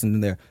important person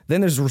in there?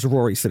 Then there's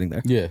Rory sitting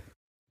there. Yeah.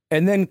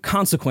 And then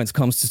Consequence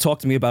comes to talk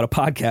to me about a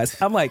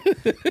podcast. I'm like,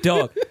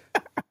 dog,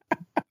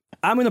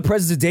 I'm in the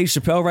presence of Dave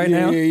Chappelle right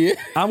now. Yeah.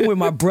 I'm with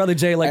my brother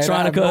Jay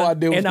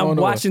Electronica, and I'm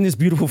watching this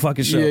beautiful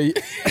fucking show. Yeah.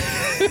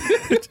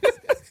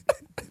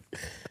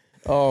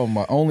 Oh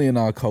my! Only in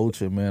our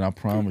culture, man. I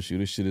promise you,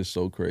 this shit is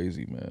so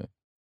crazy, man.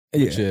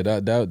 Yeah,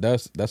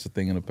 that's a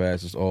thing in the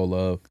past. It's all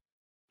love.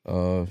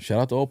 Shout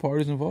out to all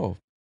parties involved.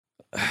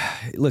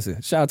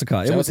 Listen, shout out to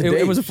Kanye.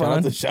 It was a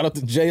fun. Shout out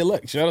to Jay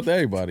Elect. Shout out to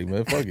everybody,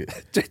 man. Fuck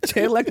it.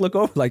 Jay Elect look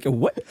over like,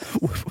 what?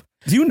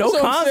 Do you know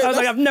That's what I'm Kanye? saying. I was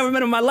like, I've never met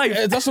him in my life.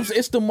 That's what I'm saying.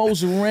 It's the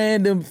most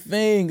random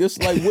thing. It's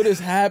like, what is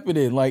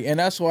happening? Like, and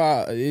that's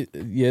why.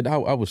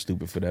 I was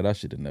stupid for that. I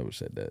should have never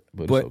said that,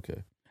 but it's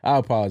okay. I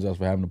apologize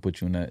for having to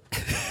put you in that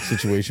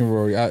situation,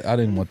 Rory. I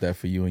didn't want that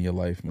for you in your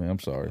life, man. I'm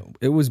sorry.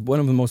 It was one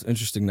of the most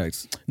interesting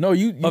nights. No,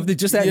 you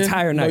that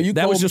entire night. No,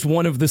 that was just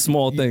one of the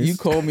small things. You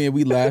called me and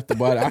we laughed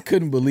about it. I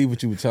couldn't believe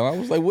what you were telling. I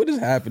was like, what is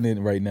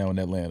happening right now in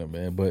Atlanta,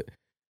 man? But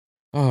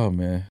oh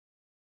man,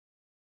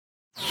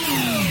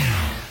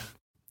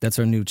 that's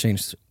our new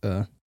change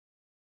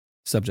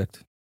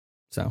subject.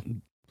 So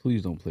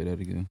please don't play that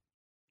again.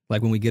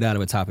 Like when we get out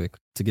of a topic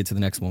to get to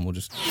the next one, we'll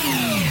just.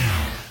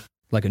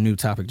 Like a new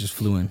topic just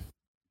flew in.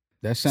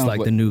 That sounds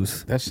like the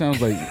news. That sounds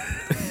like,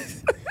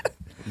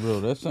 bro.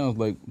 That sounds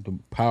like the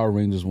Power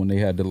Rangers when they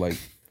had to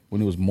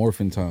when it was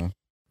morphin' time.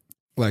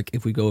 Like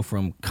if we go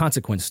from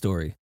Consequence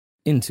story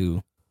into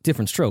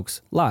Different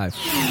Strokes live.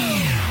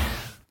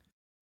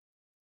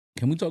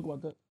 Can we talk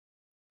about that?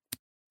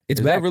 It's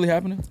is back. That really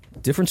happening?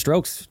 Different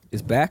Strokes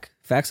is back.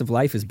 Facts of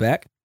Life is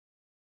back.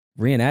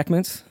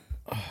 Reenactments.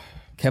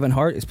 Kevin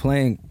Hart is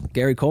playing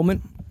Gary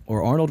Coleman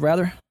or Arnold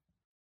rather.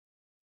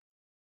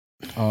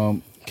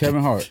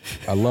 Kevin Hart,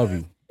 I love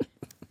you.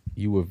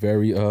 You were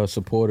very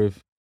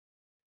supportive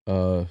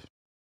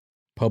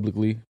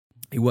publicly.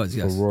 He was,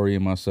 yes. For Rory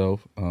and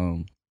myself.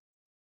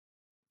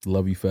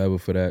 Love you forever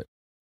for that.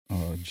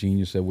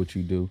 Genius at what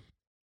you do.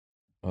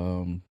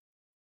 One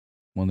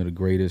of the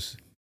greatest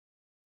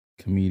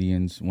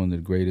comedians, one of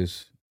the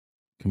greatest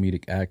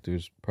comedic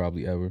actors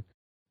probably ever.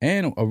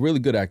 And a really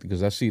good actor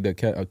because I see that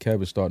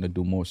Kev is starting to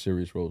do more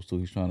serious roles too.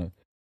 He's trying to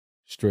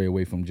stray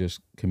away from just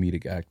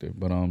comedic actor.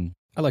 But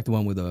I like the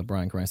one with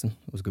Bryan Cranston.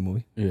 It was a good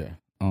movie. Yeah.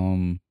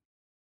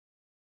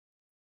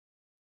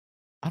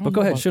 But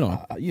go ahead, shit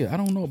on it. I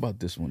don't know about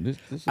this one.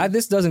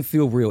 This doesn't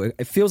feel real.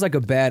 It feels like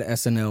a bad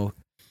SNL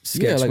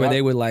sketch where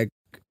they would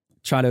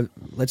try to,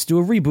 let's do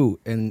a reboot,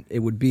 and it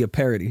would be a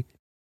parody.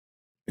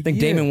 I think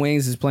Damon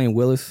Wayans is playing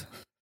Willis.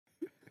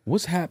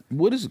 What's happening?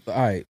 What is, all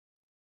right.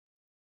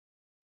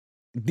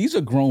 These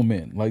are grown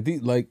men.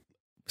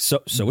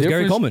 So is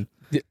Gary Coleman.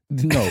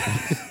 No.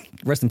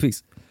 Rest in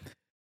peace.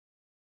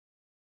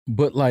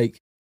 But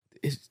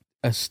it's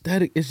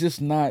aesthetic. It's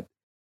just not.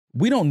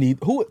 We don't need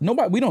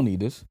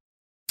this.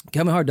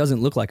 Kevin Hart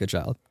doesn't look like a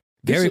child.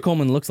 Gary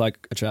Coleman looks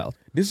like a child.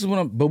 This is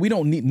what but we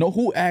don't need. No,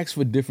 who asks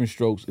for Different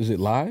Strokes? Is it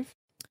live?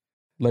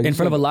 In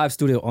front of a live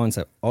studio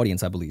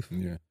audience, I believe.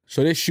 Yeah.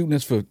 So they're shooting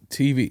this for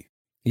TV.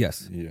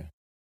 Yes. Yeah.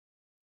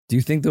 Do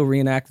you think they'll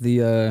reenact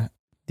the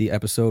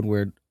episode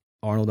where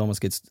Arnold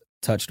almost gets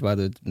touched by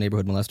the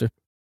neighborhood molester?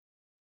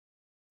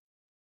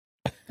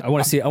 I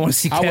want to see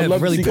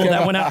Kev really pull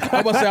that one out.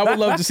 I would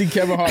love to see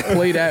Kevin Hart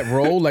play that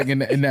role,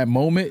 in that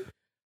moment.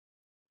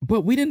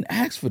 But we didn't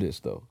ask for this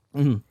though.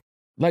 Mm-hmm.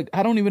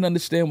 I don't even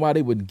understand why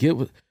they would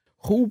give.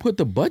 Who put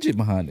the budget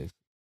behind this?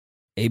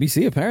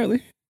 ABC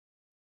apparently.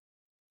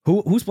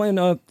 Who's playing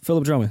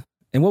Philip Drummond?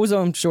 And what was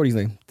Shorty's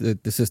name?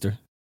 The sister.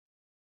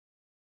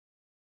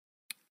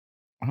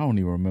 I don't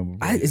even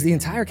remember. Is the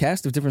entire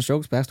cast of Different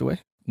Strokes passed away?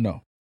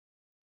 No.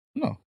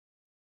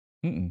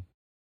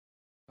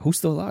 Who's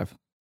still alive?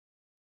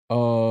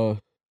 Oh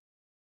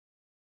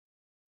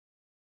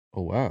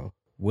wow.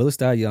 Willis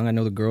died young. I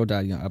know the girl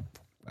died young.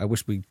 I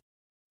wish we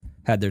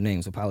had their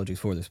names. Apologies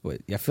for this,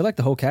 but yeah, I feel like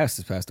the whole cast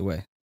has passed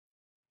away.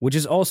 Which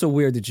is also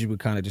weird that you would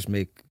kind of just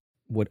make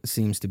what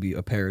seems to be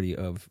a parody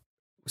of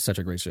such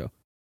a great show.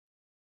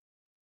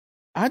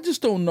 I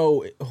just don't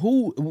know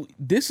who.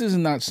 This is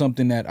not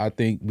something that I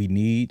think we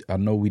need. I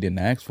know we didn't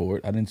ask for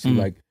it. I didn't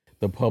see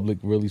the public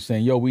really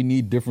saying, "Yo, we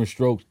need Different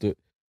Strokes."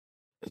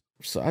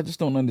 So I just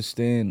don't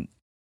understand.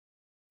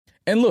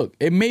 And look,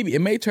 it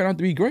may turn out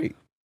to be great.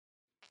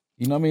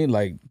 You know what I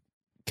mean?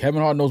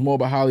 Kevin Hart knows more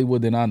about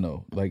Hollywood than I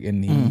know.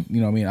 And he,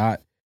 you know what I mean?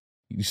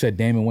 You said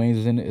Damon Wayans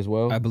is in it as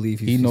well. I believe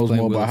he knows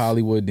more Willis. about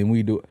Hollywood than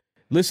we do.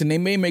 Listen, they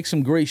may make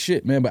some great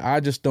shit, man, but I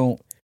just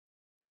don't.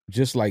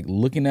 Just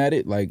looking at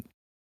it,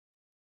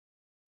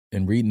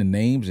 and reading the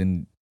names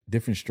and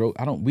Different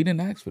Strokes. We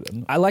didn't ask for that.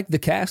 No. I like the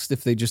cast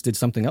if they just did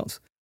something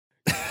else.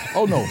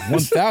 Oh no,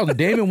 1,000.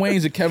 Damon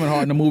Wayans and Kevin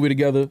Hart in the movie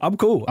together. I'm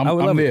cool. I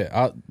would I'm love it.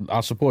 there.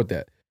 I'll support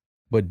that.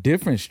 But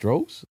Different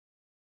Strokes.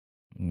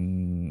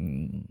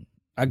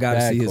 I gotta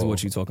Bad see his call.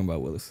 what you talking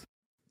about, Willis.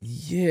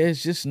 Yeah,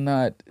 it's just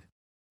not.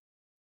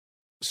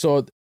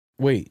 So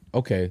wait,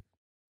 okay.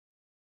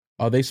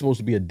 Are they supposed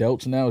to be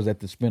adults now? Is that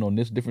the spin on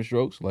this Different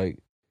Strokes? Like,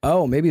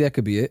 Oh, maybe that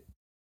could be it.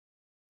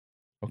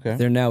 okay,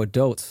 They're now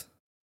adults.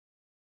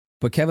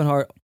 But Kevin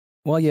Hart,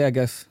 well, yeah, I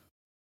guess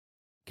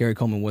Gary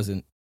Coleman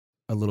wasn't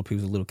he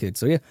was a little kid.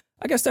 So yeah,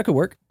 I guess that could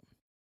work.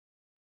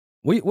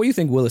 What do you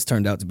think Willis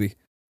turned out to be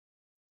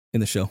in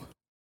the show?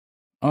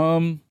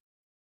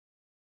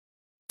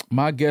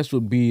 my guess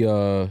would be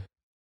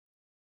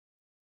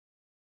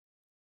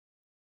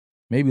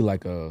maybe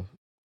like a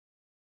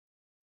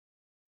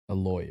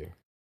lawyer.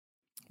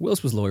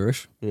 Willis was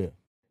lawyerish, Yeah,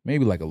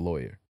 maybe like a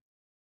lawyer.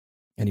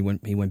 and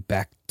he went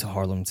back to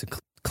Harlem to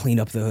clean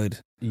up the hood.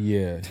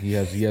 Yeah, he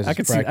has. I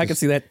could his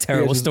see that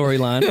terrible just-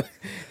 storyline.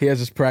 He has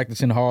his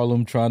practice in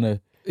Harlem, trying to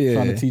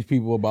Yeah, teach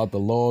people about the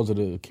laws of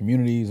the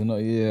communities, and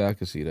yeah, I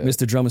can see that.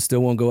 Mr. Drummond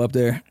still won't go up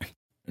there.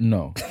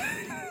 No.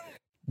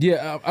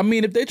 Yeah, I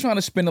mean, if they're trying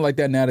to spin it like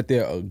that now that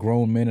they're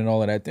grown men and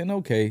all of that, then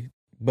okay.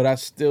 But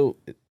it's still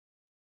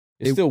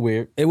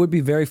weird. It would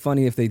be very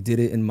funny if they did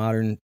it in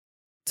modern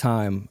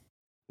time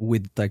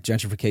with like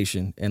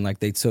gentrification and like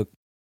they took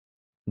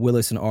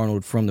Willis and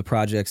Arnold from the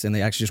projects and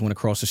they actually just went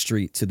across the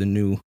street to the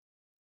new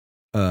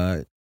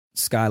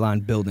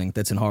Skyline building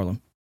that's in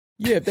Harlem.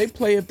 Yeah, if they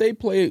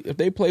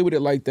play with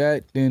it like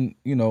that, then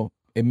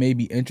it may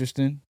be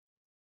interesting.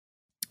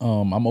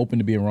 I'm open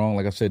to being wrong.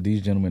 Like I said,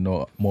 these gentlemen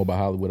know more about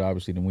Hollywood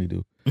obviously than we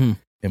do, and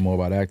more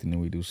about acting than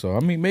we do. So I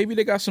mean, maybe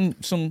they got some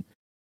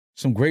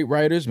great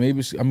writers.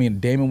 Maybe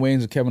Damon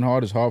Wayans and Kevin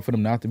Hart. It's hard for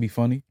them not to be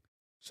funny.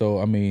 So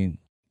I mean,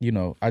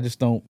 I just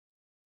don't.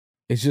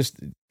 It's just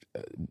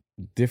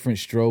Different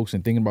Strokes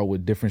and thinking about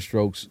what Different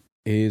Strokes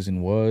is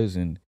and was,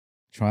 and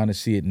trying to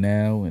see it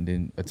now, and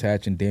then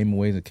attaching Damon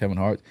Wayans and Kevin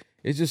Hart.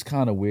 It's just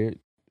kind of weird.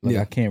 Like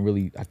Yeah.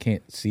 I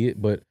can't see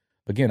it. But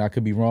again, I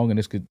could be wrong, and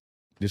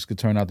this could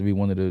turn out to be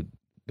one of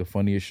the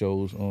funniest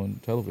shows on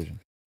television.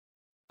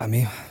 I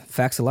mean,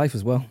 Facts of Life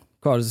as well.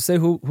 Carl, does it say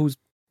who's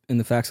in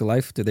the Facts of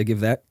Life? Did they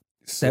give that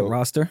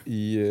roster?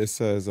 Yeah, it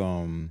says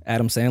Adam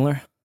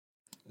Sandler?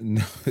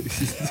 no.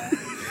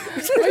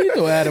 Why you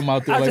throw Adam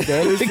out there like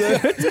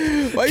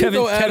that? Why you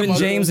throw Adam Kevin out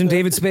there James like and that?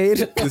 David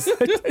Spade?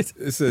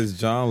 It says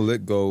John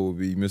Lithgow will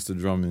be Mr.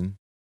 Drummond.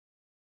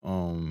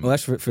 Well,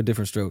 that's for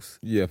Different Strokes.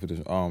 Yeah, for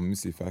this. Let me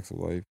see Facts of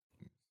Life.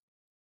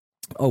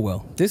 Oh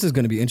well, this is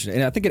going to be interesting,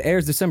 and I think it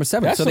airs December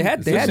 7th. So they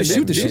had to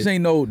shoot the These shit.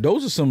 ain't no.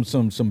 Those are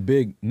some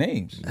big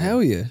names.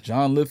 Hell yeah!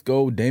 John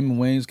Lithgow, Damon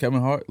Wayans,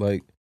 Kevin Hart.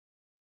 Like,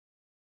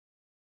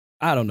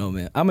 I don't know,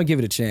 man. I'm gonna give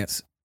it a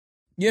chance.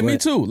 yeah, me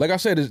But- too. Like I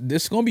said,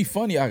 it's gonna be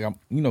funny. Damon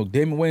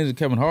Wayans and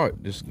Kevin Hart.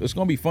 It's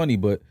gonna be funny,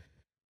 but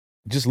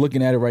just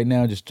looking at it right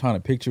now, just trying to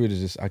picture it is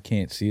just I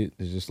can't see it.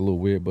 It's just a little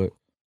weird, but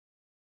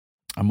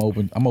I'm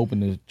open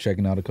to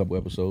checking out a couple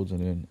episodes, and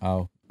then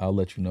I'll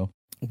let you know.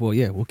 Well,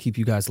 yeah, we'll keep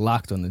you guys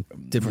locked on the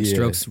Different Yeah.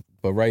 Strokes.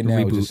 But right now,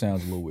 it Reboot. just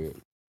sounds a little weird.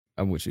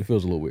 I'm with you. It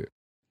feels a little weird.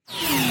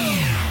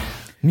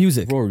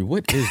 Music. Rory,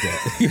 what is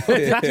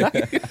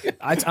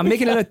that? I'm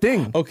making it a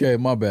thing. Okay,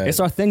 my bad. It's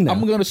our thing now.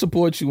 I'm gonna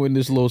support you in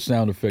this little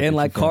sound effect. And that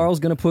like you found. Carl's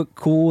gonna put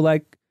cool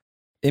like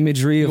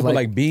imagery You of put,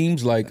 like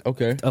beams, like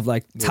okay,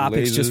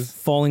 topics lasers. just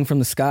falling from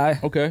the sky.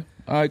 okay,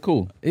 all right,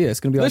 cool. Yeah, it's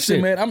gonna be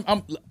Listen, like shit.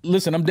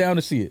 man, I'm down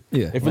to see it.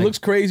 Yeah, if like- it looks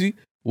crazy,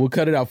 we'll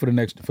cut it out for the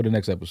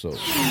next episode.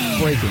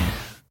 Breaking.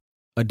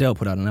 Adele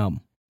put out an album.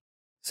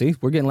 See,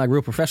 we're getting like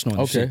real professional.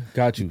 And Okay, shit.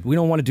 got you. We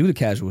don't want to do the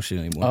casual shit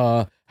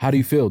anymore. How do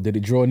you feel? Did it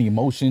draw any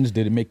emotions?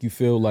 Did it make you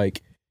feel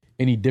like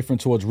any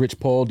different towards Rich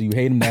Paul? Do you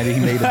hate him now that he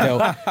made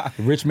Adele?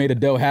 Rich made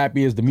Adele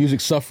happy. Is the music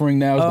suffering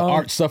now? Is the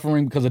art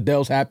suffering because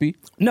Adele's happy?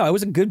 No, it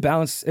was a good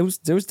balance. There was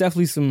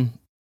definitely some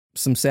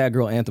sad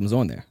girl anthems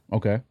on there.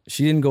 Okay.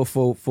 She didn't go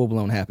full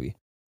blown happy.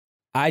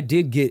 I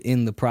did get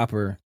in the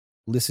proper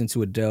listen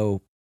to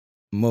Adele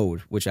mode,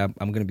 which I'm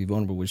going to be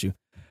vulnerable with you.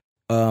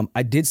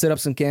 I did set up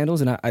some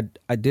candles and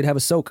I did have a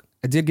soak.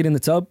 I did get in the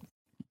tub,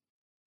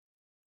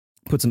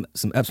 put some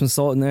Epsom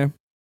salt in there,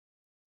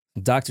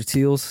 Dr.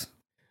 Teal's,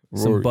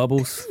 some Rory.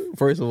 bubbles.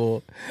 First of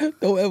all,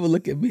 don't ever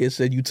look at me and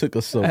say you took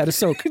a soak. I had a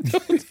soak.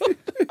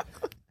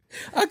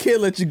 I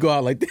can't let you go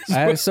out like this. I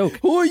had bro. a soak.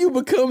 Who are you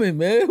becoming,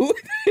 man?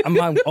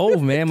 I'm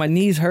old, man. My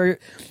knees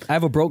hurt. I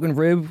have a broken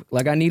rib.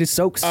 Like I needed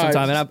soaks All right,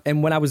 sometime.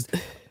 And when I was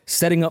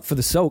setting up for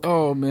the soak,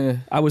 Oh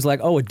man. I was like,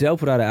 oh, Adele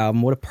put out an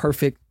album. What a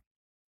perfect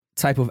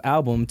type of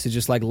album to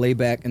just like lay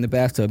back in the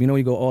bathtub. You know,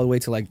 you go all the way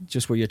to like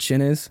just where your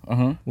chin is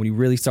Uh-huh. when you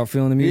really start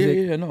feeling the Yeah,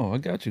 music. yeah, no, I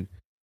got you.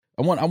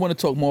 I want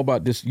to talk more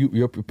about this.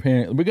 You're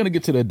preparing. We're gonna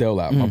get to the Adele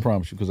album. I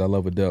promise you, because I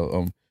love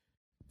Adele.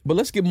 But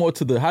let's get more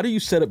to the. How do you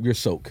set up your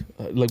soak?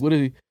 Like, what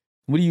are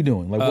you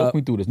doing? Like, walk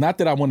me through this. Not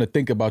that I want to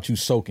think about you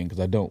soaking,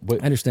 because I don't.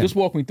 But I understand. Just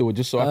walk me through it,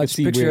 just so I can Just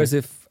see picture where. as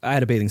if I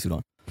had a bathing suit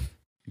on.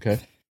 Okay.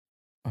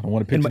 I don't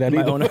want to In picture that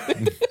my either. own-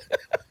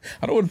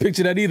 I don't want to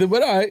picture that either.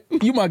 But all right,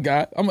 you my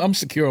guy. I'm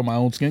secure on my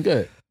own skin.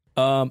 Go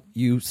ahead.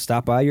 You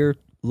stop by your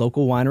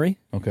local winery,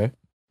 Okay.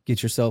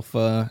 Get yourself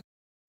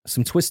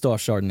some twist off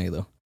Chardonnay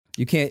though.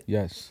 You can't.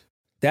 Yes.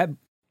 That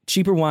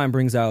cheaper wine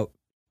brings out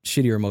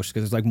shittier emotions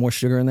because there's like more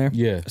sugar in there.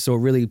 Yeah. So it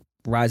really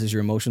rises your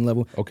emotion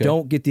level. Okay.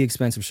 Don't get the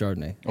expensive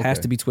Chardonnay. Has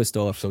Okay. to be twist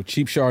off. So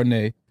cheap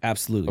Chardonnay.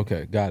 Absolutely.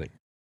 Okay, got it.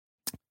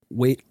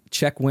 Wait.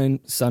 Check when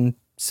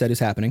sunset is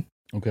happening.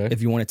 Okay.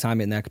 If you want to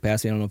time it in that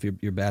capacity. I don't know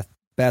if your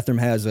bathroom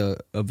has a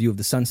view of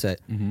the sunset.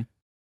 Mm-hmm.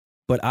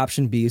 But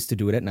option B is to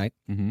do it at night.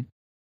 Mm-hmm.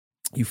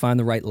 You find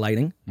the right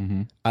lighting.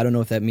 Mm-hmm. I don't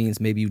know if that means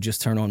maybe you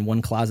just turn on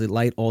one closet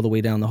light all the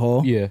way down the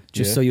hall. Yeah.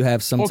 Just so you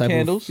have some or type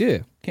candles. of... Yeah.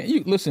 Can't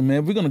you listen, man?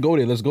 If we're gonna go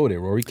there, let's go there,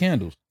 Rory.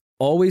 Candles.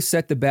 Always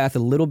set the bath a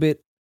little bit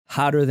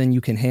hotter than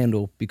you can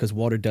handle because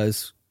water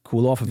does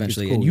cool off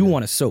eventually. cool, and you yeah.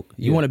 want to soak.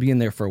 You Yeah. want to be in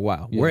there for a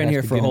while. Yeah, We're it in has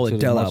here to for a get whole into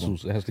the Adele muscles.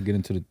 album. It has to get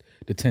into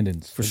the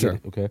tendons. For I get sure.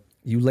 it, okay.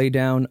 You lay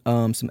down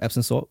some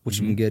Epsom salt, which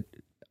you Mhm. can get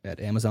at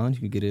Amazon. You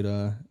can get it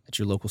at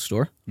your local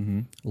store. Mm-hmm.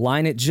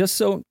 Line it just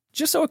so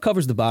it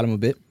covers the bottom a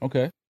bit.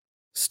 Okay.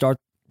 Start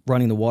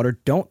running the water.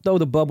 Don't throw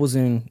the bubbles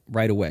in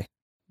right away.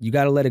 You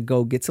got to let it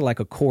go, get to like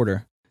a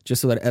quarter,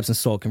 just so that Epsom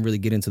salt can really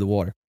get into the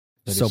water.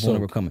 Let it Soap won't soak.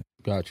 overcome it.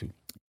 Got you.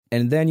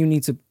 And then you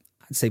need to,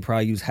 I'd say,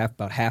 probably use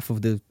about half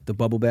of the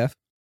bubble bath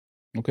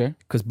Okay.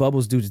 because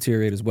bubbles do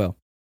deteriorate as well.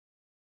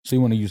 So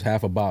you want to use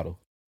half a bottle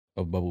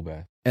of bubble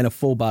bath And a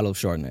full bottle of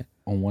Chardonnay.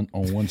 on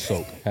one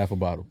soak, half a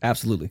bottle.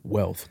 Absolutely.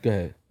 Wealth. Go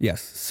ahead.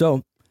 Yes.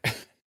 So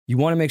you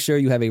want to make sure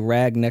you have a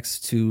rag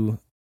next to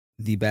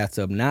the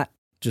bathtub, not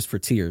just for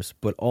tears,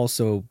 but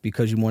also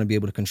because you want to be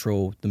able to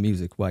control the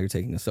music while you're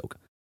taking a soak.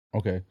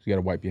 Okay. So you got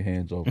to wipe your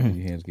hands off Mhm. when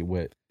your hands get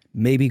wet.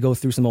 Maybe go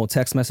through some old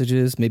text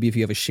messages. Maybe if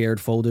you have a shared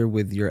folder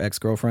with your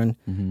ex-girlfriend,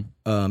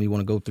 Mm-hmm. you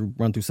want to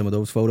run through some of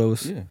those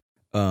photos. Yeah.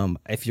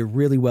 If you're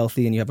really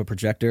wealthy and you have a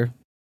projector,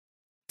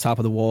 top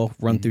of the wall,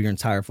 run Mhm. through your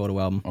entire photo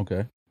album.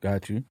 Okay.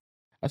 Got you.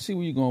 I see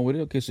where you're going with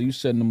it. Okay. So you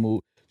setting the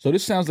mood. So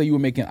this sounds like you were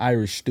making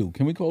Irish stew.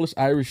 Can we call this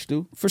Irish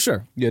stew? For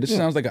sure. Yeah, this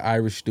sounds like an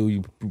Irish stew.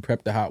 You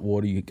prepped the hot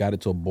water, you got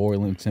it to a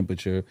boiling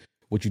temperature.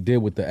 What you did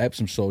with the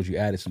Epsom salts, you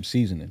added some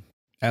seasoning.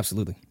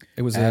 Absolutely.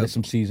 It was Added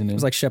some seasoning. it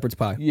was like shepherd's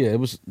pie. Yeah, it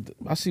was.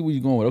 I see where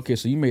you're going with. Okay,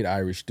 so you made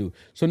Irish stew.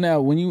 So now,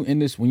 when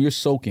you're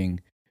soaking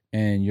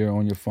and you're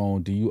on your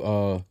phone, do you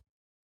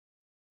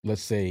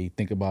let's say,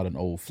 think about an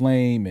old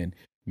flame and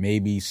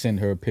maybe send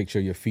her a picture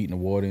of your feet in the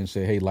water and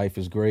say, "Hey, life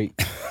is great."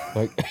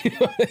 Like,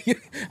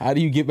 how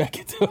do you get back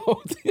into the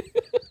whole thing?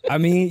 I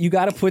mean, you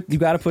gotta put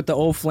the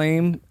old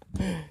flame,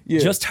 Yeah,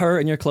 just her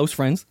and your close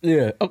friends.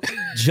 yeah. Okay.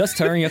 Just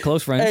her and your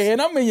close friends. Hey,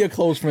 and I'm in your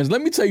close friends.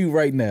 Let me tell you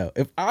right now,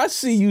 if I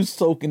see you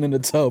soaking in the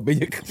tub and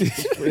your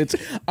close friends,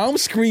 I'm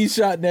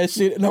screenshotting that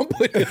shit and I'm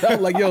putting it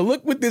out like, yo,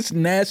 look what this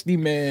nasty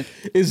man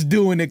is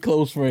doing in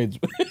close friends.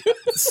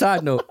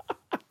 Side note,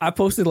 I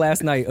posted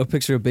last night a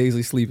picture of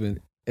Baisley sleeping,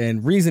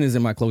 and Reason is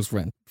in my close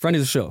friend. Friend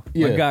of the show.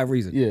 My Yeah. guy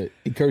Reason. Yeah,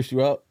 he cursed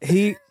you out.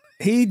 He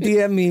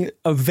DM'd me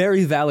a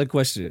very valid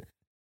question.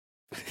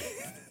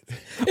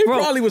 It Bro,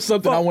 probably was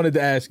something I wanted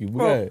to ask you. But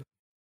Bro. go ahead.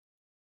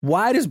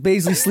 Why does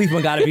Baisley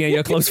sleeping gotta be in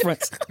your close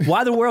friends?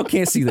 Why the world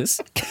can't see this?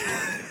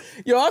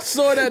 Yo, I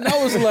saw that and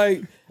I was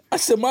like, I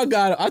said, my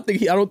God, I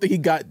don't think he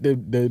got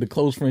the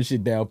close friend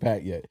shit down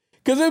pat yet.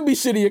 Cause it'd be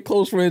shit of your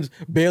close friends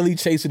barely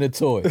chasing a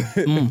toy.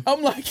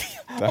 I'm like,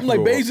 blew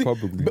up Baisley,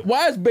 publicly.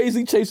 why is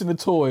Baisley chasing a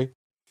toy?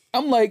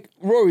 I'm like,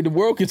 Rory, the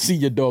world can see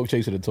your dog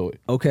chasing a toy.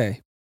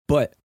 Okay,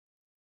 but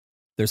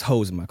there's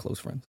hoes in my close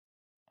friends.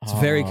 It's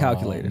very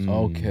calculated.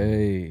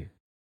 Okay.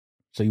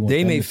 So you want They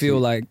them may to feel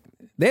see- like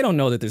they don't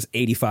know that there's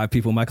 85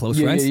 people in my close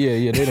yeah, friends.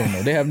 Yeah. They don't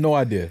know. They have no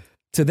idea.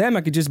 To them,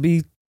 I could just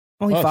be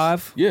only Us.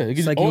 5. Yeah,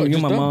 It's like you and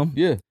just my them. mom.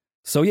 Yeah.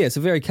 So yeah, it's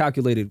a very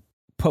calculated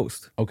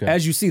post. Okay.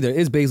 As you see, there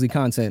is Baisley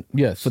content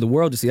Yes. for the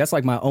world to see. That's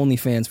like my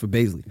OnlyFans for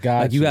Baisley.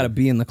 Gotcha. Like you got to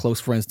be in the close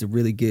friends to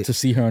really get. to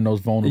see her in those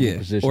vulnerable Yeah,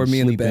 positions. or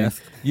me in the sleeping.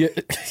 bath.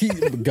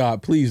 Yeah.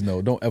 God, please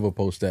no. Don't ever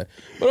post that.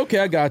 But okay,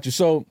 I got you.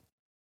 So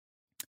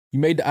you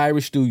made the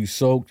Irish stew, you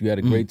soaked, you had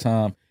a great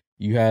time.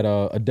 You had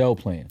Adele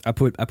playing. I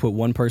put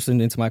one person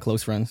into my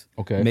close friends.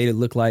 Okay. Made it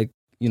look like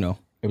It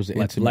was an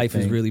like intimate life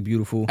is thing. really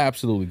beautiful.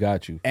 Absolutely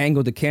got you.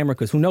 Angled the camera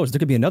because who knows? There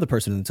could be another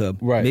person in the tub.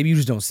 Right. Maybe you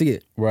just don't see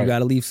it. Right. You got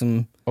to leave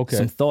some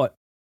thought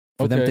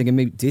for them Okay. thinking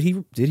maybe did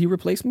he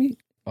replace me?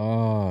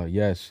 Ah,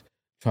 yes.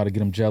 Try to get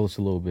them jealous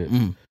a little bit.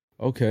 Mm.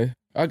 Okay.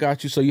 I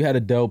got you. So you had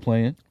Adele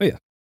playing. Oh, yeah.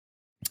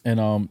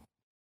 And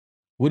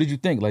what did you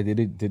think? Like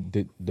did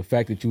the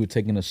fact that you were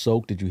taking a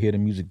soak, did you hear the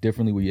music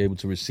differently? Were you able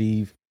to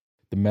receive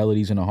the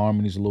melodies and the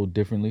harmonies a little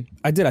differently?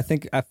 I did. I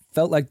think I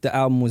felt like the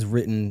album was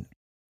written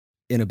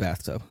in a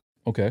bathtub.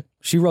 Okay.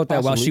 She wrote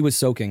that while Possibly. she was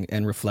soaking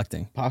and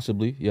reflecting.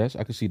 Possibly. Yes,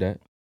 I could see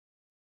that.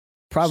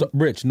 Probably.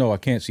 Rich, no, I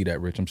can't see that,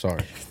 Rich. I'm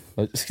sorry.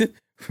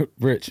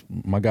 Rich,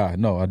 my guy,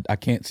 no, I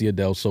can't see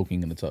Adele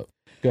soaking in the tub.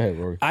 Go ahead,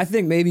 Rory. I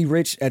think maybe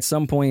Rich at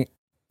some point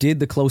did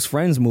the close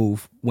friends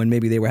move when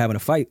maybe they were having a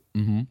fight,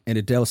 Mm-hmm. and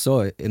Adele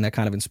saw it, and that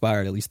kind of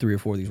inspired at least 3 or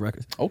 4 of these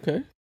records.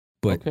 Okay.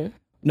 But okay.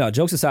 no,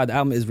 jokes aside, the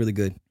album is really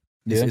good.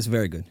 Yeah? It's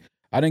very good.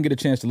 I didn't get a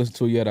chance to listen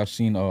to it yet. I've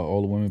seen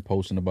all the women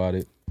posting about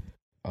it.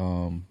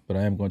 But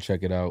I am going to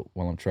check it out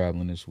while I'm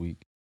traveling this week.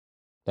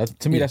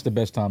 To me, Yeah. that's the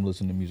best time to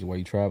listen to music while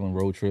you're traveling,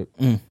 road trip.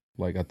 Mm.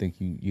 Like I think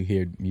you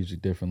hear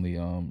music differently.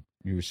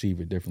 You receive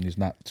it differently. It's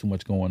not too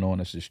much going on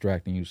that's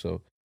distracting you.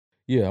 So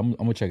yeah, I'm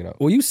gonna check it out.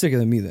 Well, you sicker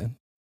than me then.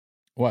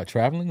 What,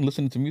 traveling,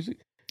 listening to music?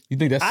 You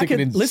think that's I sicker could-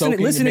 than listening-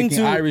 soaking listening and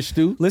making to- Irish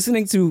stew?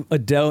 Listening to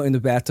Adele in the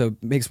bathtub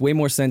makes way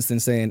more sense than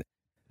saying,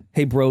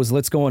 "Hey, bros,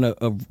 let's go on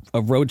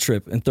a road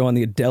trip and throw on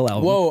the Adele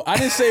album." Whoa, I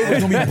didn't say it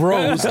was gonna be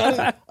bros.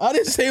 I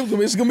didn't say it was gonna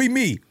be. It's gonna be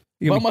me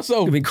You by gonna be- myself.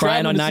 you gonna be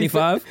crying on traveling to see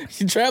 95?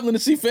 You're traveling to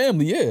see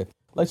family. Yeah,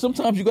 like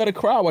sometimes you gotta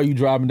cry while you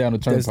driving down the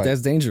turnpike.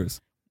 That's dangerous.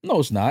 No,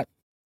 it's not.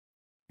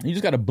 You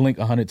just gotta blink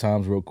 100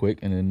 times real quick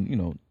and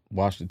then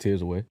wash the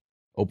tears away.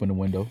 Open the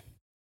window.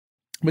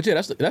 But yeah,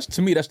 that's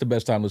to me that's the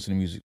best time listening to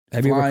music.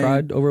 Have you ever Flying-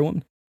 cried over a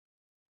woman?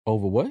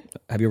 Over what?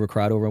 Have you ever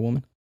cried over a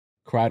woman?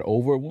 Cried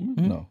over a woman?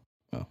 Mhm. No.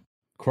 Oh.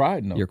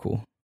 Cried? No. You're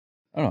cool.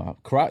 I don't know.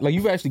 Cried? Like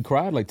you've actually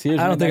cried? Like tears?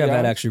 I don't running think down I've your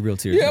had eyes? actually real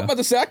tears. Yeah, I'm no. about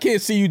to say I can't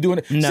see you doing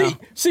it. No.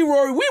 See,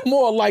 Rory, we're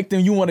more alike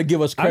than you want to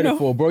give us I credit know.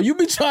 for, bro. You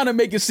be trying to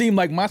make it seem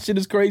like my shit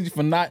is crazy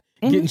for not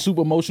getting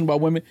super emotional about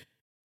women.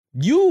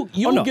 You'll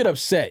no. get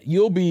upset.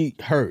 You'll be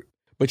hurt,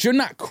 but you're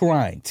not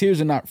crying.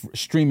 Tears are not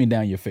streaming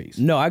down your face.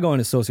 No, I go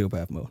into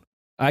sociopath mode.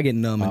 I get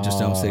numb and just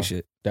don't say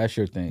shit. That's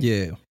your thing.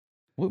 Yeah.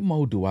 What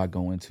mode do I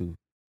go into?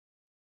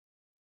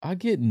 I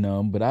get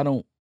numb, but I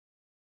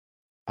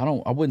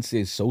wouldn't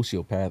say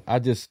sociopath.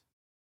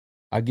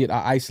 I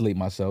isolate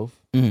myself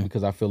Mhm.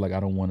 because I feel like I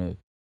don't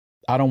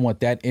want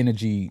that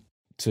energy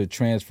to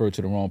transfer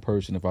to the wrong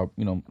person if I,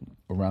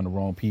 around the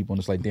wrong people. And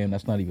it's like, damn,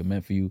 that's not even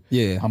meant for you.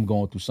 Yeah. I'm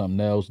going through something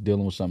else,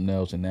 dealing with something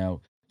else, and now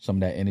some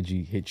of that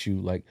energy hits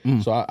you. Like,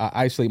 Mm. so I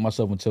isolate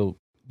myself until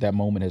that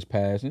moment has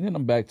passed, and then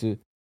I'm back to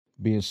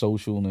being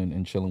social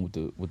and chilling with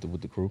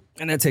the crew.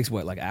 And that takes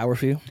what, like an hour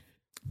for you?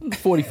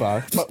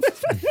 45.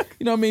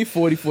 You know what I mean?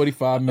 40,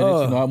 45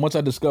 minutes. Once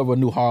I discover a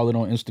new harlot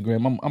on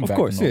Instagram, I'm Of back.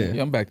 course, to normal.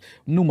 yeah. I'm back.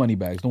 New money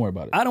bags. Don't worry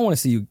about it. I don't want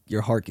to see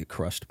your heart get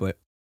crushed, but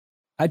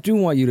I do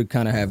want you to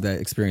kind of have that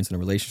experience in a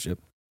relationship.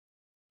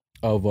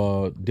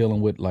 Of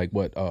dealing with like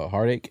what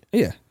heartache.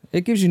 Yeah.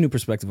 It gives you new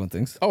perspective on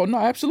things. Oh no,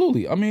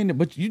 absolutely. I mean,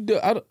 but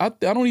I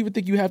don't even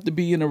think you have to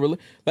be in a like.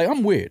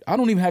 I'm weird. I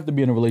don't even have to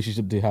be in a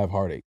relationship to have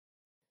heartache.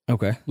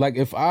 Okay. Like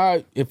if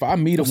I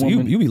meet a So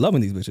woman, you be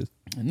loving these bitches.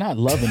 not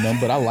loving them,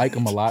 but I like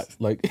them a lot.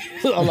 Like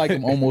I like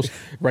them almost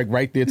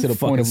right there to the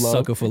point of Fucking love.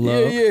 sucker for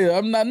love. Yeah.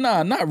 I'm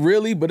not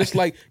really, but it's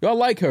like y'all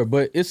like her,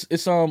 but it's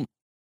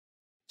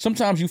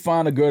sometimes you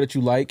find a girl that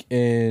you like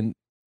and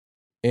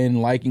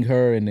liking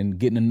her and then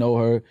getting to know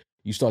her,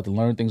 you start to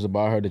learn things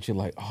about her that you're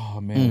like, oh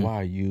man, why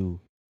are you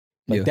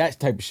like Yeah. that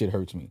type of shit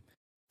hurts me.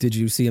 Did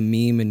you see a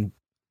meme and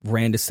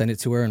ran to send it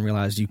to her and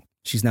realized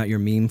she's not your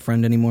meme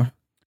friend anymore?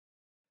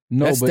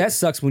 No, but that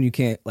sucks when you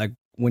can't, like,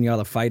 when y'all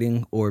are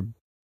fighting or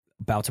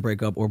about to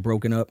break up or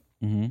broken up.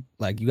 Mhm.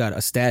 Like, you got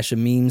a stash of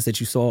memes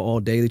that you saw all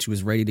day that you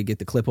was ready to get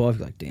the clip off.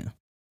 You're like, damn,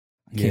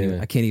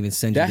 I can't even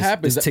send you That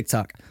happens. this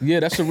TikTok. Yeah,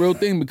 that's a real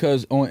thing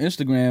because on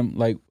Instagram,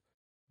 like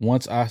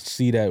once I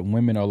see that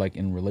women are like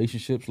in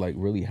relationships, like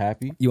really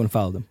happy. You want to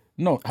follow them?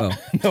 No, Oh.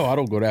 no, I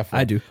don't go that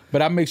far. I do.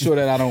 But I make sure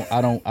that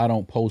I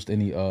don't post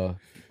any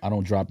I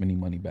don't drop any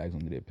money bags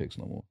under their pics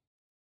no more.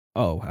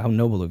 Oh, how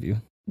noble of you.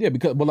 Yeah,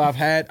 because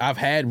I've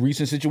had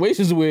recent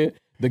situations where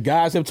the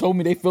guys have told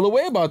me they feel a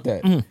way about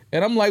that. Mhm.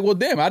 And I'm like, well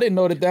damn, I didn't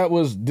know that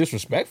was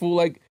disrespectful.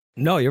 Like,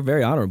 No, you're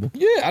very honorable.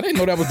 yeah, I didn't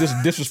know that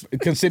was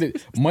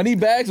considered money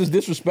bags is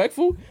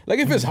disrespectful. Like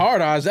if it's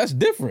hard eyes, that's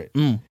different.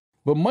 Mm.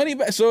 But money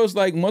bags, so it's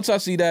like once I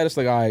see that, it's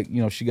like, all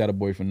right, she got a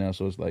boyfriend now,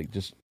 so it's like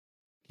just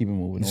keep it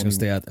moving. Just Don't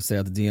gonna even- stay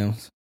out the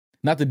DMs.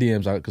 Not the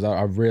DMs, because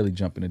I rarely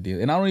jump in the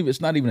DM, and I don't even. It's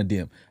not even a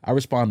DM. I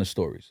respond to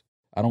stories.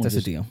 I don't. That's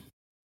just, a DM.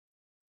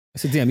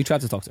 It's a DM. You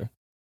tried to talk to her.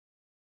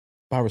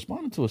 By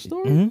responding to a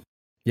story. Mm-hmm.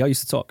 Y'all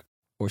used to talk,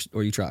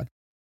 or you tried.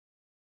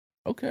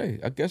 Okay,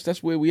 I guess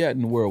that's where we at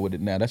in the world with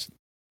it now.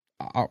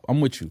 I'm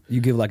with you. You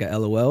give like a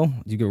LOL.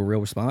 You give a real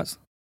response.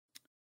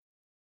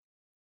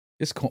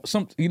 It's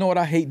some. You know what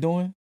I hate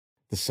doing?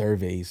 The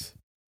surveys.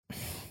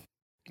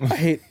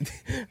 I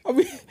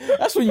mean,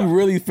 that's when you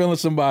really feeling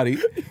somebody.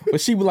 But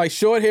she be like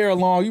short hair or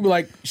long. You be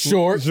like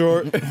short.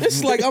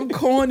 It's like I'm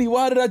corny.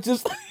 Why did I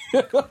just?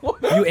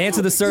 You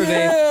answer the survey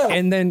Yeah.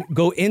 and then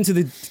go into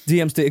the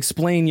DMs to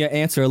explain your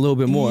answer a little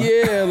bit more.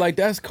 Yeah, like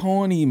that's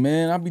corny,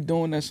 man. I be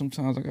doing that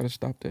sometimes. I gotta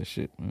stop that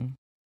shit, man.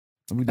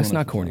 I be doing That's that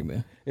not corny, sometimes.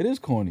 man. It is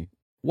corny.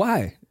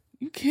 Why?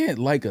 You can't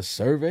like a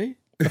survey.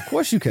 Of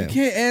course you You can.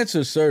 can't answer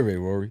a survey,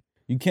 Rory.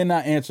 You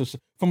cannot answer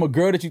from a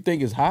girl that you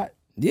think is hot.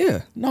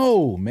 Yeah.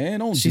 No, man,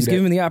 don't She's do that.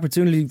 given me the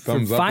opportunity for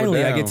Thumbs up or finally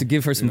I down. get to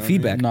give her some You know what I mean?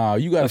 feedback. Nah,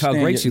 you gotta of how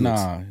stand great your- she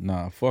looks.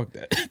 Nah, fuck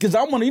that. Because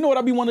I want to. You know what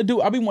I be wanting to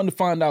do? I be wanting to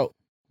find out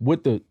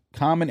what the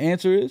common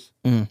answer is,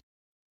 Mhm.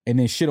 and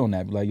then shit on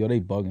that. Be like, yo, they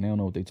bugging. They don't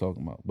know what they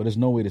talking about. But there's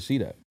no way to see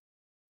that.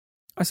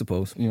 I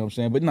suppose. You know what I'm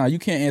saying? But nah, you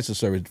can't answer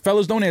surveys.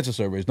 Fellas, don't answer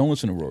surveys. Don't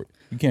listen to Rory.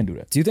 You can't do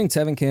that. Do you think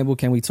Tevin Campbell,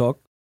 Can We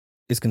Talk,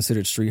 is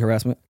considered street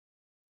harassment?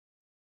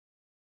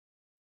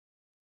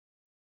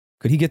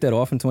 Could he get that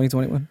off in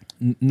 2021?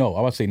 No,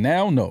 I would say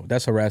now. No,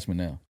 that's harassment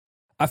now.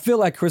 I feel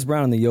like Chris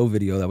Brown in the Yo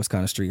video, that was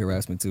kind of street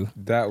harassment too.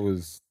 That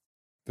was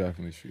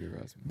definitely street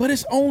harassment. But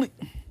it's only.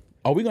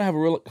 Are we gonna have a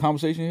real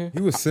conversation here?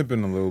 He was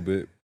simping a little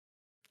bit.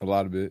 A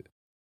lot of it.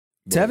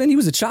 But Tevin, he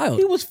was a child.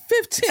 He was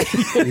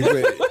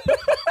 15.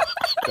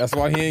 That's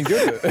why he ain't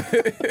good.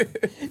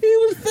 He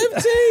was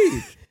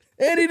 15.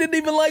 And he didn't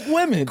even like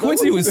women.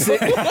 Quincy was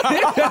sick. Tevin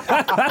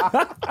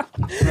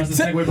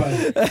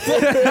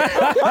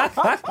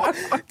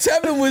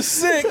was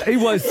sick. He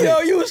was sick.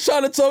 Yo, you was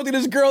trying to talk to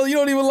this girl. You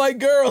don't even like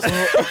girls.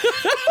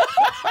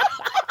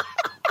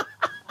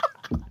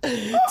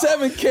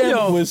 Tevin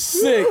Campbell was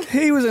sick.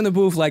 He was in the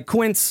booth like,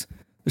 Quince,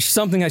 there's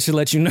something I should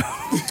let you know.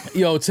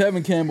 Yo,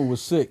 Tevin Campbell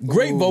was sick.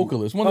 Great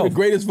vocalist. One of the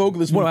greatest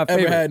vocalists we've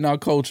ever had in our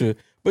culture.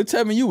 But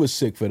Tevin, you was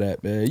sick for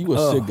that, man. You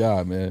a sick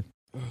guy, man.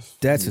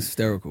 That's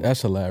hysterical.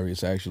 That's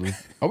hilarious, actually.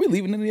 Are we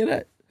leaving any of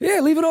that?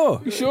 Yeah, leave it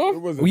all. You sure?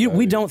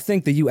 We don't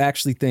think that you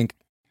actually think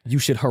you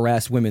should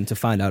harass women to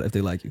find out if they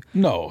like you.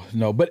 No.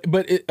 But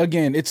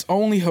again, it's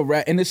only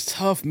harass, and it's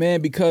tough,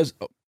 man, because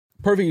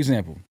perfect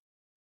example.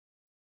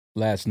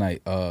 Last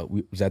night,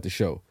 we was at the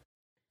show,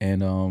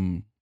 and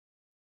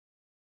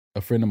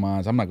a friend of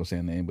mine's, I'm not gonna say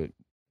her name, but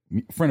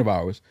a friend of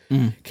ours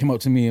came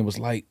up to me and was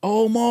like,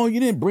 "Oh, Mo, you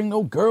didn't bring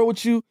no girl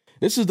with you.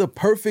 This is the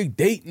perfect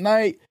date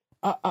night."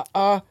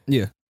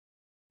 Yeah.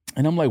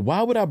 And I'm like,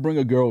 why would I bring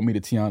a girl with me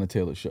to Tiana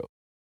Taylor's show?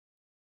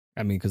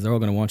 I mean, because they're all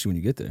going to want you when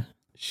you get there.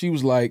 She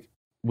was like,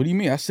 what do you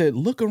mean? I said,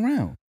 look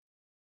around.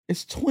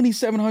 It's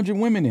 2,700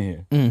 women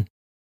in here.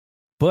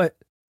 But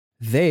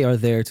they are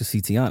there to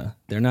see Tiana.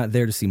 They're not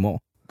there to see Mo.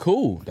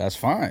 Cool. That's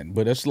fine.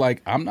 But it's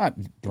like, I'm not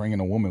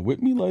bringing a woman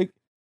with me. Like,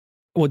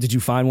 well, did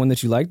you find one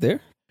that you liked there?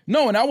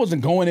 No, and I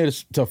wasn't going there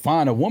to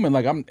find a woman.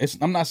 Like, I'm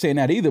not saying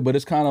that either, but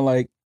it's kind of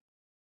like,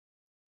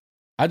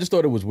 I just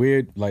thought it was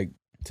weird, like,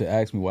 to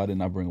ask me why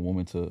didn't I bring a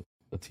woman to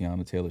a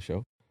Tiana Taylor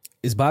show.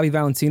 Is Bobby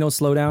Valentino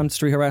slow down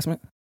street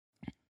harassment?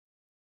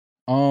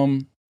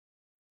 He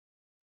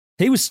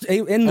was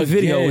in the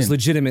video was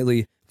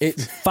legitimately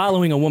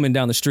following a woman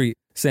down the street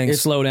saying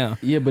slow down.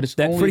 Yeah, but it's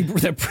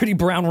that pretty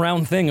brown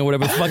round thing or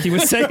whatever the fuck he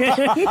was saying.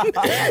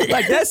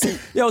 Like that's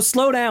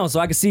slow down so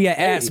I can see your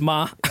ass,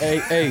 ma.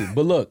 Hey,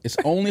 but look, it's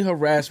only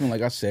harassment,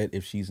 like I said,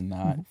 if she's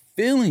not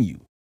feeling you.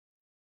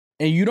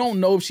 And you don't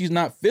know if she's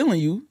not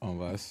feeling you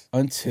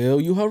until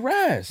you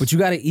harass. But you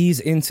got to ease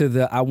into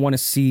the I want to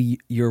see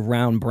your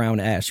round brown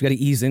ass. You got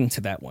to ease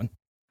into that one.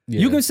 Yeah.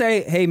 You can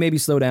say, hey, maybe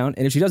slow down.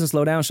 And if she doesn't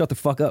slow down, shut the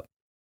fuck up.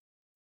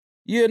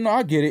 Yeah, no,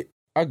 I get it.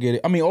 I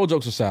mean, all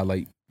jokes aside,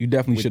 like, you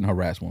definitely shouldn't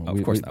harass one.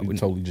 Of course not. We're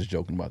totally just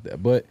joking about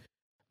that. But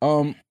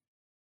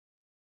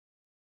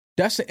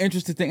that's an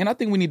interesting thing. And I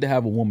think we need to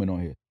have a woman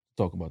on here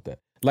to talk about that.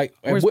 Like,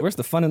 where's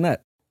the fun in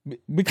that?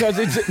 Because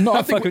it's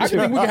I think we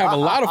can have a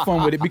lot of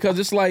fun with it because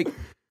it's like,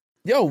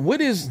 yo,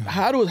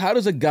 how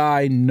does a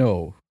guy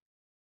know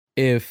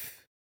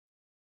if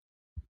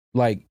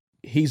like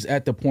he's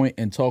at the point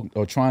and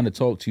trying to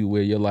talk to you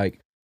where you're like,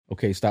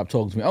 okay, stop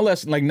talking to me.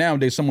 Unless like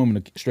nowadays some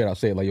women straight out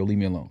say it like, yo, leave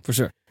me alone. For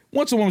sure.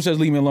 Once a woman says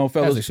leave me alone,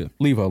 fellas,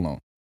 leave her alone.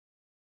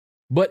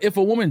 But if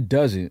a woman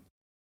doesn't,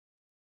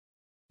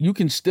 you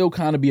can still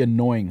kind of be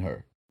annoying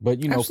her.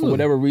 But for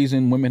whatever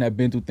reason, women have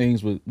been through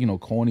things with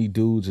corny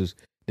dudes is.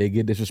 They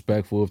get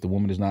disrespectful if the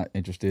woman is not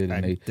interested,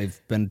 and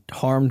they've been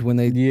harmed when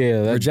they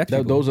reject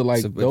people. Those are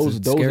like those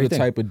are the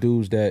type of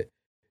dudes that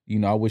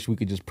I wish we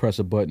could just press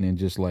a button and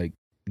just like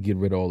get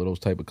rid of all of those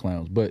type of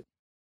clowns. But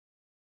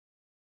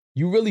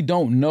you really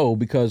don't know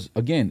because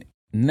again,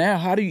 now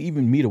how do you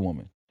even meet a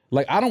woman?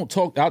 Like I don't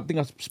talk. I think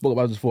I spoke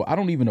about this before. I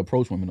don't even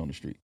approach women on the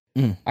street.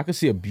 I could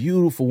see a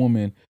beautiful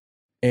woman,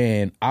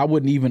 and I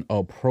wouldn't even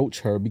approach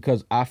her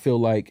because I feel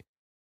like,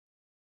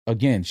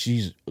 again,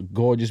 she's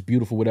gorgeous,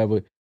 beautiful,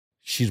 whatever.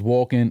 She's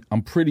walking.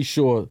 I'm pretty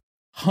sure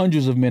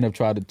hundreds of men have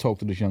tried to talk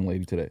to this young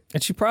lady today.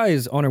 And she probably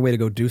is on her way to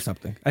go do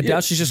something. I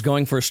doubt she's just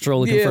going for a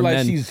stroll looking for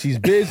men. She's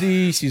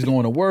busy. She's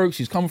going to work.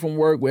 She's coming from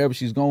work. Wherever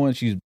she's going,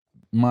 she's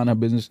minding her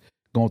business,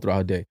 going throughout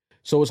her day.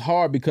 So it's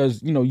hard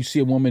because, you see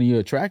a woman and you're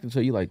attracted to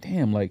her. You're like,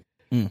 damn, like,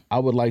 I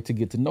would like to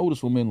get to know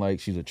this woman.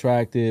 Like, she's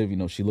attractive.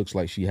 She looks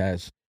like she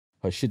has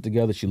her shit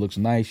together. She looks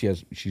nice.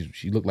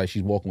 She looks like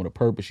she's walking with a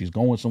purpose. She's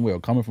going somewhere or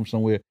coming from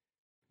somewhere.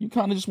 You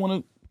kind of just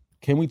want to,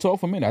 can we talk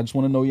for a minute? I just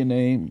want to know your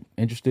name,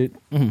 interested.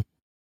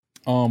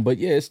 But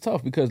yeah, it's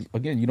tough because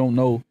again, you don't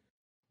know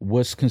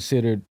what's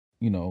considered,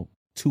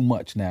 too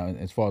much now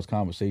as far as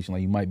conversation.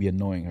 Like you might be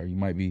annoying her, you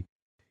might be,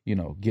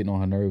 getting on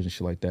her nerves and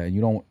shit like that. And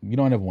you don't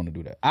ever want to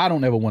do that. I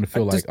don't ever want to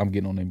feel like I'm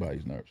getting on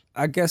anybody's nerves.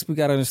 I guess we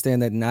got to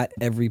understand that not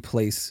every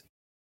place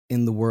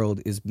in the world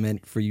is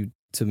meant for you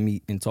to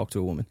meet and talk to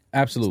a woman.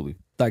 Absolutely.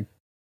 Like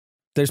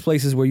there's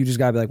places where you just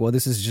gotta be like, well,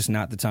 this is just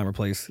not the time or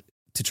place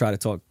to try to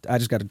talk. I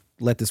just got to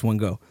let this one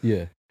go.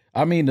 Yeah.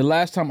 I mean, the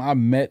last time I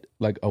met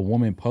like a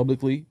woman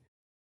publicly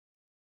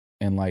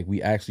and like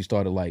we actually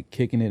started like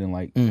kicking it and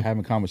like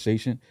having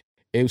conversation,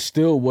 it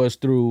still was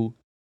through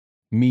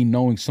me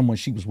knowing someone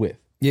she was with.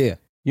 Yeah.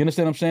 You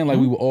understand what I'm saying? Like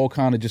we were all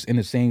kind of just in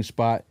the same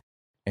spot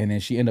and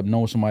then she ended up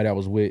knowing somebody I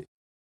was with.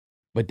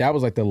 But that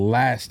was like the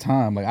last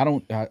time. Like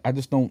I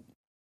just don't,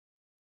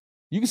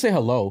 you can say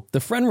hello. The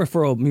friend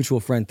referral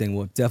mutual friend thing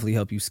will definitely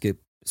help you skip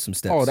some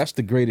steps. Oh, that's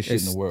the greatest shit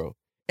in the world.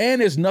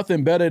 And there's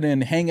nothing better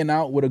than hanging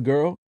out with a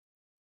girl,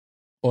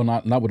 or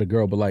not with a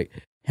girl, but like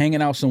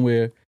hanging out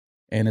somewhere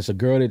and it's a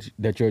girl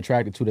that you're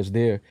attracted to that's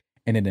there,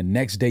 and then the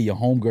next day your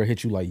homegirl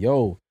hits you like,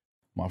 yo,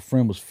 my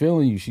friend was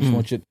feeling you. She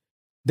wants you.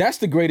 That's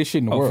the greatest shit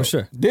in the world.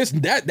 For sure.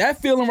 That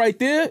feeling right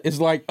there is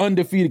like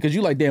undefeated because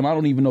you like, damn, I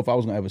don't even know if I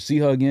was gonna ever see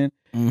her again.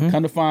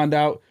 Come to find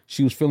out,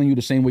 she was feeling you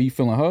the same way you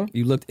feeling her.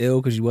 You looked ill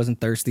because you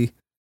wasn't thirsty.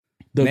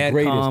 The Mad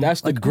greatest. calm.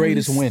 That's the Like,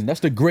 greatest oh, win. That's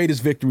the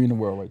greatest victory in the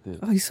world right there.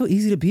 Oh, he's so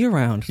easy to be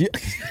around. Yeah.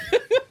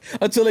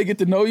 Until they get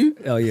to know you.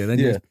 Oh yeah, then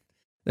Yeah.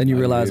 you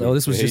realize, hate oh, it.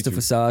 this was They just a hate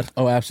you. facade.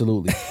 Oh,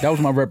 absolutely. That was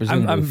my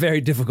representative. I'm very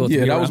difficult. Yeah,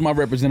 to be that around. was my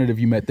representative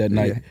you met that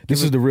night. Yeah.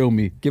 This is the real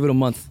me. Give it a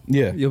month.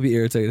 Yeah. You'll be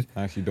irritated.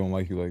 I actually don't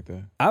like you like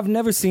that. I've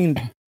never seen,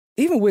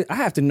 even with, I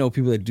have to know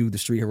people that do the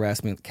street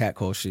harassment,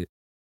 catcall shit.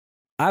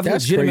 I've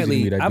That's crazy to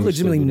me that I've dudes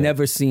still legitimately do that.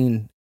 never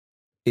seen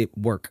it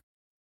work.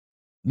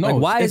 No,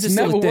 Like, why it's is it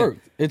still never a thing?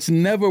 worked. It's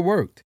never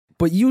worked.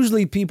 But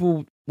usually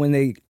people, when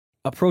they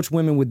approach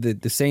women with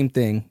the same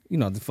thing, you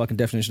know, the fucking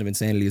definition of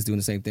insanity is doing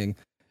the same thing,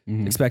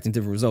 expecting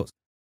different results.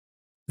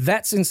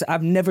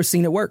 I've never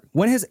seen it work.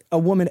 When has a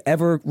woman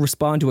ever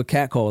responded to a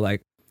catcall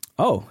like,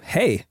 oh,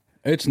 hey?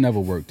 It's never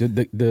worked.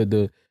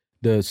 The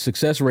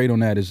success rate on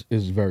that is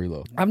very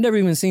low. I've never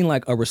even seen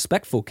like a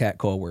respectful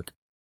catcall work.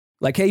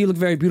 Like, hey, you look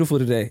very beautiful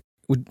today.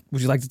 Would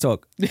you like to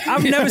talk?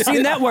 I've never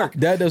seen that work.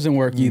 That doesn't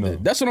work either. No.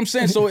 That's what I'm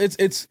saying. So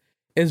it's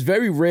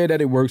very rare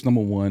that it works.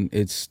 Number one,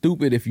 it's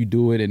stupid if you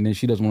do it and then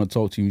she doesn't want to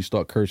talk to you. You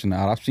start cursing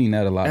out. I've seen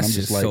that a lot. That's I'm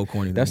just just like, so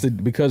corny to That's me.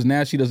 because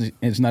now she doesn't.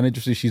 It's not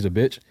interested. She's a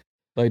bitch.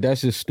 Like that's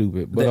just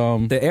stupid.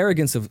 But The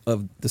arrogance of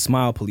the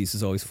smile police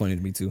is always funny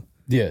to me too.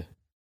 yeah.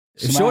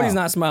 If Smile. Shorty's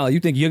not smiling,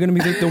 you think you're gonna be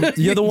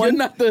you're the one? You're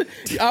not the.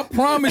 I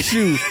promise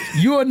you,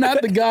 you are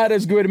not the guy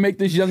that's going to make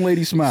this young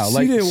lady smile. She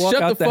Like, didn't walk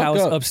shut out the the fuck house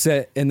up.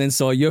 upset and then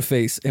saw your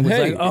face and was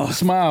Hey, like, "Oh,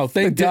 smile.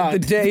 Thank the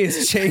God. day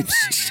has changed."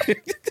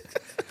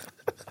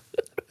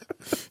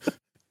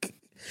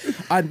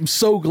 I'm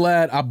so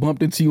glad I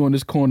bumped into you on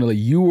this corner. Like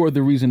you are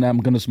the reason that I'm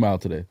going to smile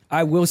today.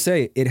 I will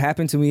say it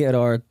happened to me at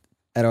our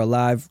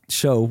live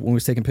show when we were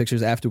taking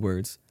pictures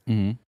afterwards,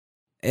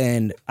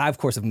 and I of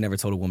course have never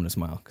told a woman to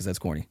smile because that's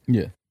corny.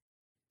 Yeah.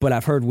 But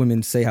I've heard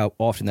women say how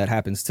often that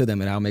happens to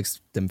them and how it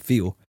makes them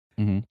feel.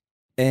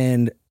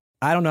 And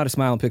I don't know how to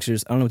smile in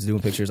pictures. I don't know what to do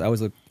in pictures. I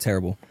always look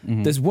terrible.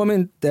 This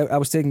woman that I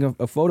was taking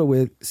a photo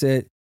with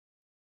said,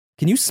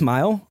 "Can you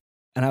smile?"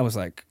 And I was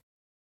like,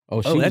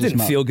 Oh, "Oh, that didn't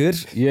feel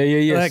good."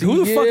 Yeah. Like,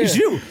 who the fuck is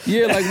you?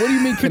 Yeah, like what do you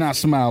mean? Can I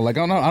smile? Like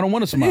I don't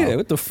want to smile. Yeah,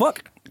 what the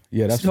fuck?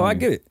 Yeah, that's so I funny.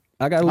 get it.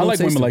 I got a I little like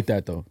taste women of like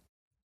that though.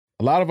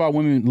 A lot of our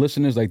women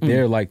listeners, like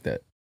they're like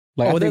that.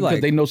 Like Oh, I they're think because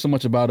like- they know so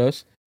much about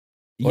us,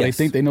 or they Yes.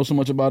 think they know so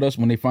much about us.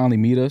 When they finally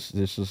meet us,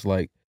 it's just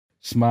like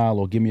smile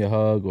or give me a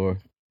hug or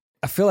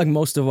I feel like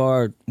most of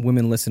our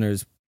women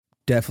listeners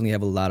definitely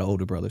have a lot of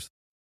older brothers.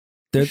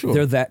 They're sure.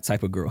 they're that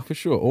type of girl. for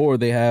sure. Or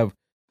they have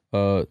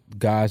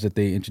guys that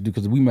they introduce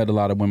because we met a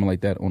lot of women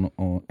like that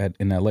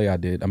in LA.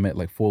 I met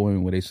like 4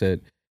 women where they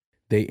said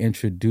they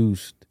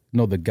introduced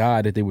the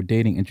guy that they were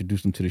dating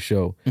introduced them to the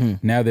show.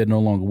 Now they're no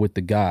longer with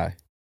the guy,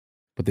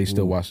 but they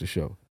still watch the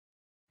show.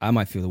 I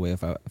might feel the way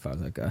if I was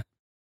that guy.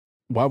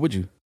 Why would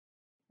you?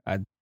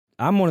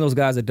 I'm one of those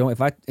guys that don't. If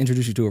I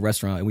introduce you to a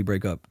restaurant and we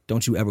break up,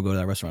 don't you ever go to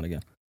that restaurant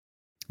again.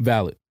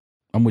 Valid.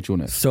 I'm with you on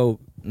that. So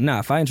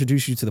if I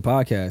introduce you to the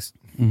podcast,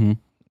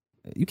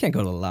 you can't go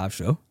to the live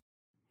show.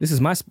 This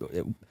is my.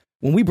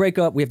 When we break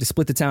up, we have to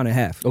split the town in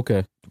half.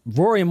 Okay.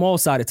 Rory and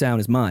Maul's side of town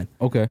is mine.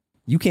 Okay.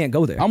 You can't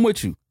go there. I'm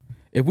with you.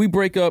 If we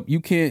break up, you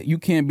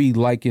can't be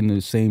liking the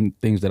same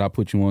things that I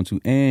put you onto,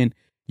 and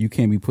you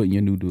can't be putting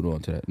your new dude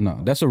onto that. No,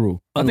 that's a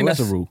rule. I think that's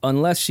a rule.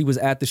 Unless she was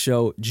at the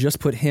show, just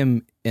put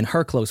him and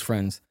her close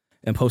friends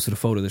and posted a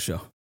photo of the show.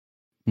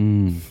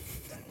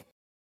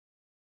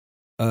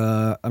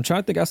 I'm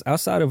trying to think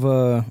outside of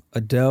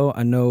Adele.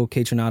 I know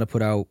Kate Trinata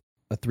put out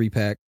a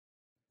 3-pack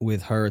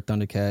with her,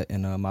 Thundercat,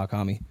 and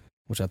Makami,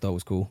 which I thought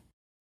was cool.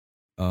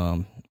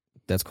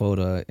 That's called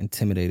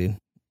Intimidated,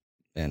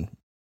 and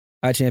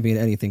I champion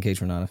anything Kate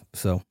Trinata,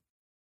 so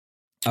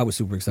I was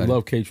super excited.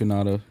 Love Kate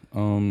Trinata.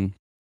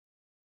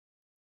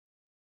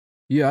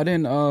 Yeah, I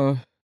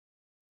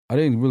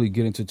didn't really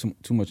get into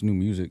too much new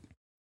music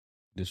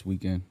this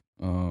weekend.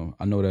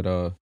 I know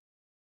that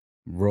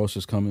Ross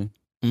is coming.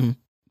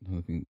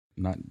 I think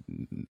not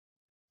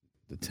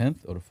the 10th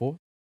or the 4th.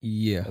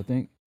 Yeah, I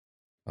think.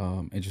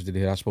 Interested to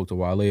hear. I spoke to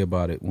Wale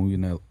about it when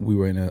we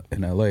were in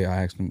LA.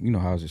 I asked him,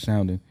 how's it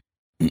sounding?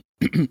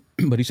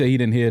 But he said he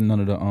didn't hear none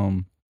of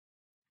the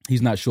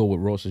he's not sure what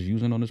Ross is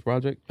using on this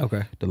project.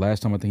 okay. The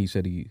last time I think he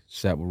said he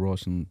sat with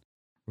Ross and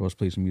Ross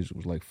played some music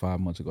was like 5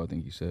 months ago, I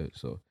think he said.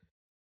 So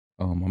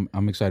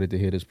I'm excited to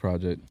hear this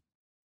project.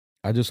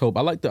 I just hope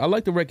I like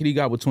the record he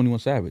got with 21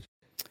 Savage.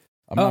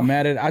 I'm not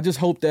mad at it. I just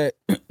hope that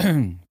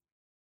I'm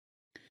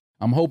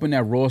hoping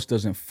that Ross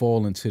doesn't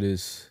fall into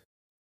this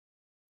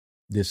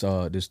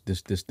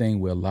thing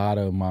where a lot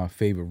of my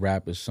favorite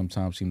rappers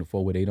sometimes seem to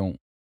fall where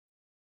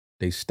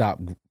they stop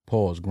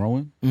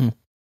growing.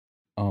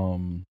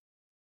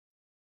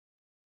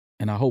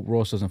 And I hope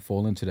Ross doesn't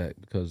fall into that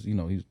because he's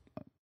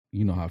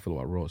how I feel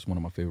about Ross, one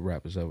of my favorite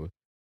rappers ever,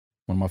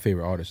 one of my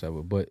favorite artists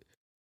ever. But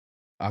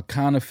I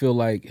kind of feel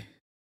like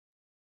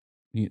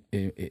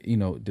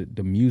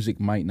the music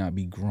might not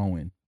be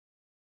growing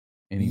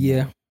anymore.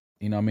 Yeah.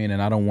 You know what I mean?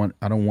 And I don't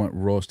want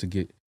Ross to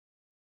get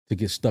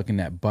stuck in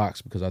that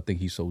box because I think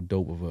he's so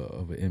dope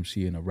of an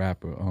MC and a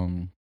rapper.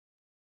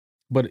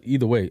 But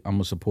either way, I'm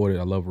gonna support it.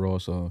 I love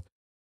Ross.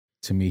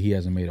 To me, he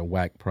hasn't made a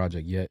whack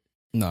project yet.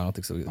 No, I don't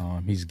think so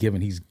either.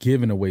 He's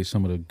given away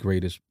some of the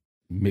greatest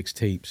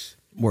mixtapes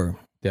Word.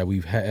 that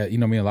we've had. You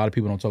know what I mean? A lot of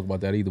people don't talk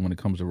about that either when it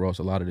comes to Ross.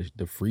 A lot of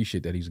the free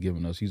shit that he's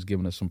given us. He's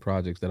given us some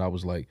projects that I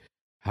was like,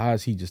 how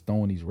is he just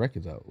throwing these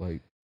records out?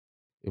 Like,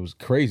 it was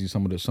crazy.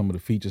 Some of the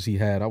features he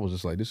had, I was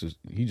just like,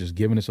 he just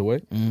giving this away.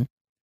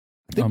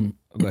 Mm-hmm.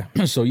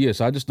 Okay. So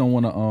yes, I just don't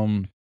want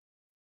to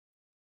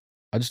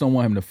I just don't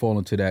want him to fall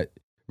into that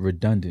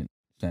redundant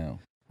sound.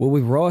 Well,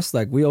 with Ross,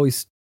 like we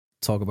always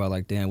talk about,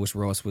 like, damn, wish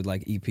Ross would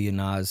like EP a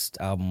Nas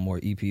album or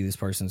EP this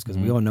person's, because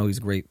we all know he's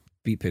a great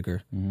beat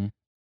picker. Mm-hmm.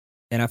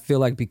 And I feel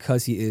like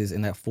because he is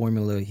in that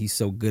formula he's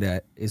so good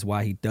at is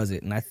why he does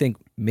it. And I think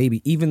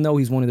maybe even though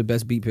he's one of the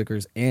best beat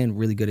pickers and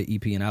really good at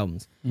EP and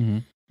albums,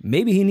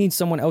 maybe he needs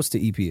someone else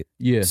to EP it.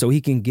 Yeah. So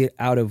he can get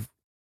out of,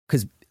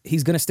 because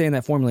he's going to stay in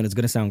that formula and it's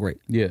going to sound great.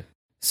 Yeah.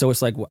 So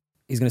it's like,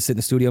 he's going to sit in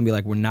the studio and be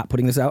like, we're not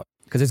putting this out,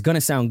 because it's going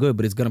to sound good,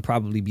 but it's going to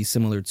probably be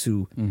similar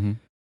to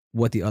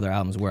what the other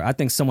albums were. I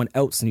think someone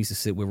else needs to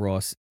sit with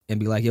Ross and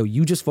be like, yo,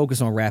 you just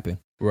focus on rapping.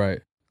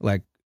 Right.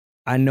 Like,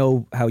 I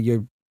know how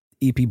your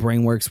EP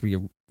brain works, where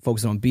you're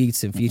focusing on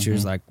beats and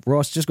features. Like,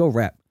 Ross, just go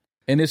rap.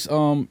 And it's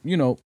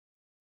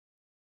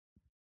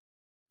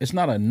it's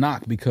not a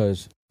knock,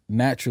 because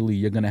naturally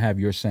you're gonna have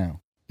your sound.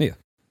 Yeah.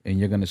 And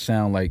you're gonna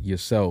sound like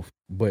yourself,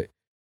 but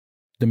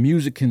the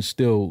music can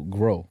still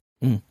grow.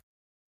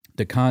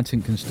 The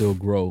content can still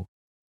grow.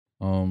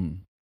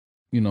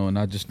 And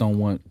I just don't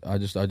want. I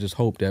just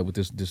hope that with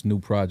this new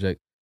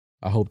project,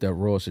 I hope that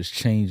Ross is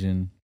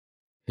changing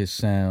his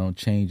sound,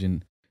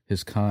 changing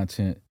his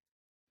content,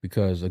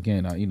 because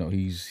again,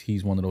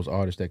 he's one of those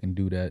artists that can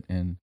do that,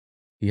 and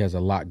he has a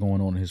lot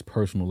going on in his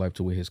personal life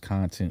to where his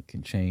content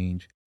can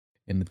change,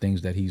 and the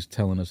things that he's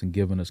telling us and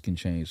giving us can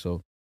change.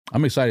 So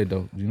I'm excited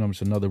though.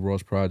 It's another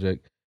Ross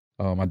project.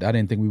 I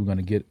didn't think we were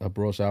gonna get a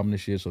Ross album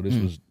this year, so this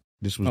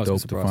was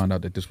dope to find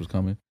out that this was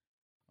coming.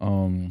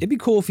 It'd be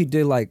cool if he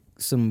did like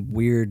some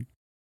weird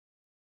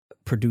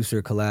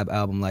producer collab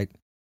album, like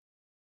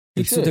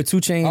the 2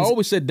 Chainz. I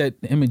always said that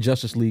him and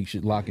Justice League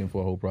should lock in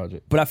for a whole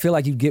project. But I feel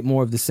like you get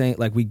more of the same.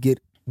 Like, we get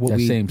what That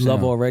we same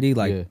love sound. already.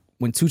 Like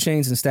when 2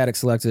 Chainz and Static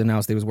Selected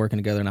announced they was working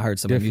together, and I heard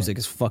some of the Different. music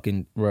is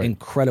fucking Right.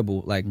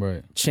 incredible. Like,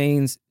 Right.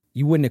 Chainz,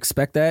 you wouldn't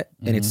expect that,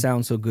 and it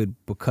sounds so good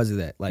because of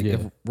that. Like,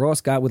 if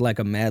Ross got with like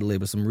a Mad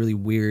Lib or some really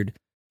weird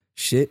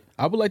shit,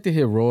 I would like to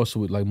hear Ross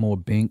with like more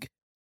Bink.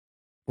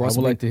 Ross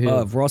I would like to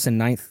hear Ross and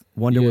Ninth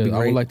Wonder would be I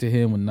great. would like to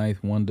hear him with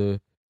Ninth Wonder.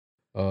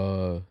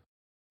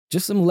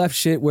 Just some left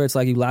shit where it's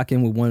like you lock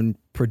in with one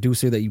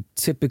producer that you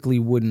typically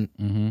wouldn't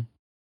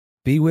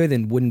be with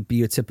and wouldn't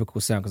be a typical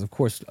sound. Because of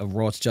course a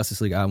Ross Justice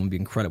League album would be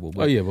incredible.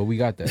 But but we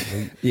got that.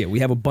 we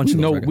have a bunch of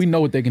those records. We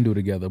know what they can do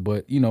together,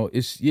 but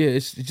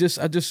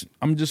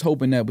I'm just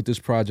hoping that with this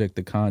project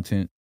the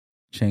content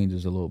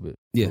changes a little bit.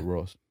 Yeah. with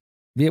Ross.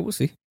 Yeah, we'll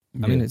see.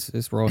 I mean,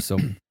 it's Ross, so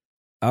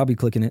I'll be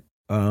clicking it.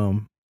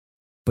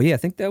 But yeah, I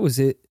think that was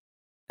it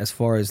as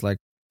far as like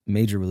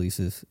major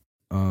releases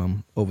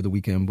over the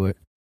weekend. But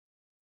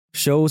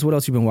shows, what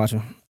else you been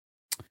watching?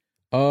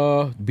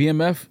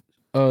 BMF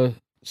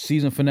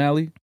season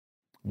finale.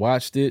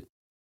 Watched it.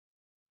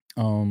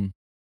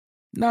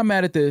 Not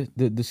mad at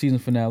the season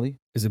finale.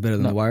 Is it better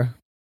than The Wire?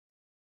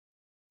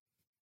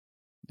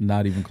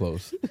 Not even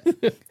close.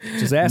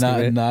 Just asking,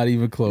 man. Not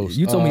even close.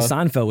 You told me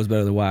Seinfeld was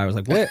better than The Wire. I was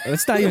like, what?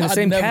 It's not even the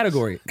same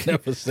category.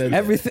 Never said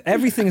that.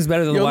 Everything is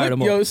better than The Wire.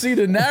 Yo, see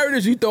the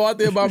narratives you throw out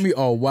there about me.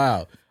 Oh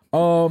wow.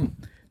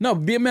 No,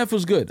 BMF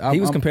was good. He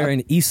was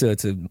comparing Issa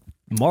to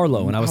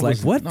Marlo, and I was like,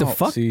 what the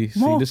fuck? See,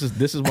 this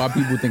is why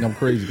people think I'm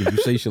crazy, because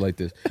you say shit like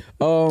this.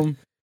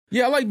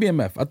 Yeah, I like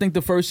BMF. I think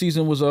the first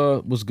season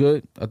was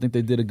good. I think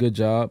they did a good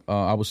job.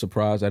 I was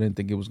surprised. I didn't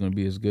think it was going to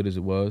be as good as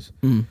it was.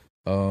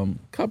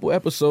 Couple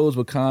episodes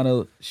were kind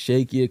of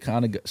shaky. It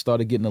kind of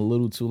started getting a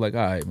little too like, all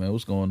right, man,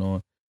 what's going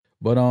on?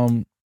 But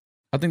I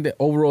think that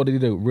overall they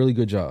did a really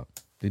good job.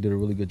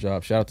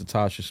 Shout out to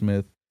Tasha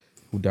Smith,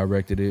 who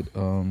directed it.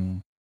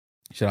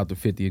 Shout out to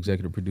 50,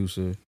 executive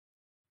producer.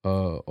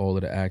 All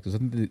of the actors. I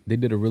think they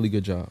did a really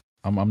good job.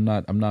 I'm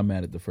not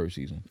mad at the first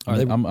season.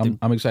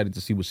 I'm excited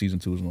to see what season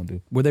 2 is going to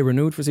do. Were they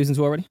renewed for season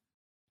 2 already?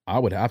 I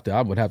would have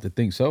to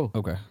think so.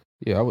 Okay.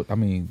 Yeah, I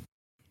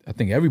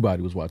think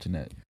everybody was watching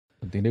that.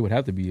 I think they would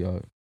have to be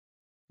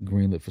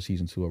greenlit for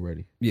season 2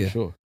 already. Yeah, for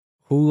sure.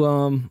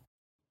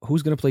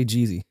 Who's gonna play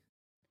Jeezy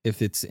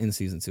if it's in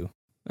season 2?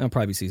 It'll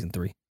probably be season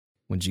 3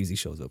 when Jeezy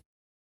shows up.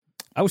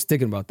 I was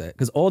thinking about that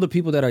because all the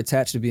people that are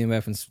attached to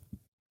BMF and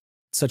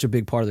such a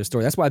big part of their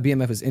story. That's why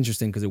BMF is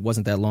interesting, because it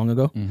wasn't that long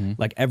ago.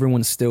 Like,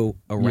 everyone's still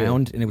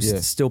around, and it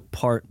was still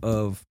part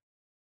of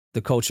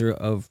the culture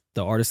of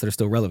the artists that are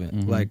still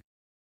relevant. Like,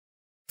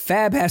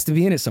 Fab has to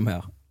be in it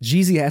somehow.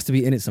 Jeezy has to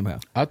be in it somehow.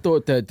 I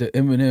thought that the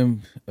Eminem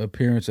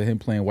appearance of him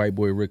playing White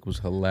Boy Rick was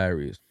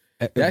hilarious.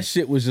 That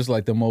shit was just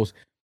like the most.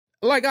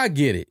 like I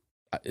get it.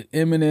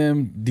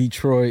 Eminem,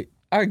 Detroit,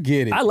 I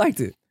get it. I liked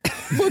it.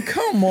 But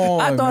come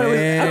on, I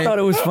thought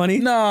it was funny.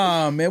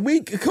 Nah,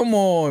 man, come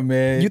on,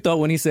 man. You thought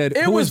when he said,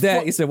 "Who was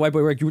that?" He said, "White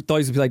Boy Rick." You thought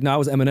he was like, "No, it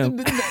was Eminem."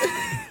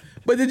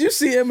 But did you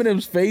see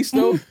Eminem's face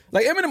though?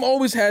 Like Eminem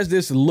always has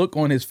this look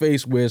on his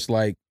face where it's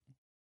like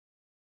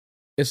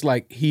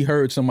he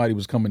heard somebody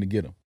was coming to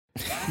get him.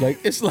 Like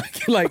it's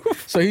like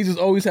so he just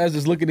always has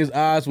this look in his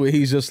eyes where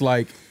he's just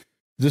like,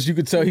 you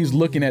could tell he's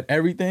looking at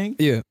everything.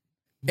 Yeah,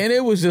 and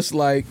it was just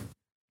like,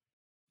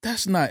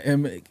 that's not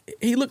Eminem.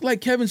 He looked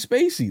like Kevin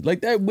Spacey.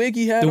 Like that wig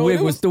he had.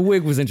 The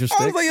wig was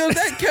interesting. I was like, yo, is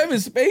that Kevin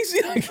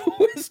Spacey? Like,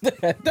 who is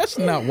that? That's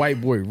not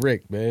White Boy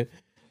Rick, man.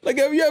 Like,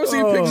 have you ever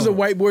seen pictures of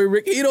White Boy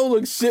Rick? He don't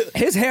look shit.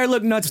 His hair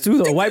looked nuts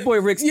too, though. White Boy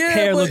Rick's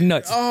hair looked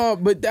nuts. Oh,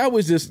 but that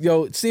was just,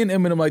 seeing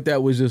Eminem like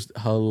that was just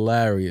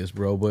hilarious,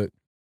 bro. But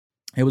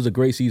it was a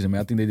great season,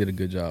 man. I think they did a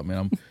good job,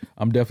 man.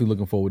 I'm definitely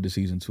looking forward to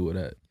season 2 of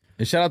that.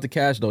 And shout out to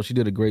Cash, though. She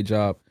did a great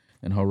job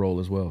in her role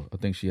as well. I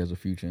think she has a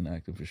future in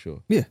acting for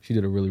sure. Yeah. She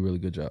did a really, really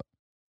good job.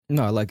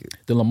 No, I like it.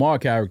 The Lamar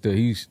character,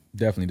 he's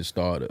definitely the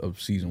star of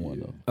season 1,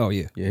 though. Oh,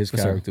 yeah. Yeah, his For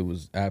character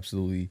was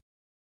absolutely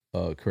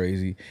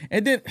crazy.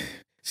 And then,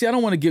 see, I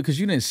don't want to give, because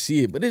you didn't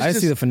see it, but it's I didn't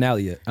just, see the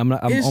finale yet. I'm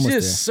it's almost there.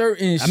 just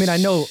certain I mean, I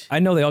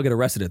know they all get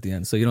arrested at the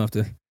end, so you don't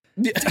have to.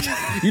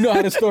 You know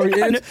how the story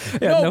ends?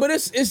 Yeah, but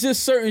it's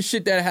just certain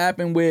shit that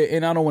happened where,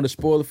 and I don't want to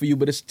spoil it for you,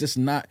 but it's just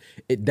not,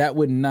 that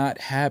would not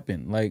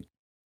happen. Like,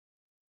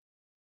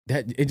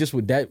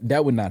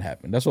 that would not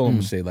happen. That's all I'm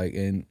going to say. Like,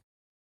 and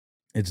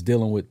it's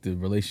dealing with the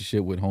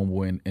relationship with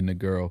homeboy and the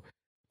girl.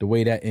 The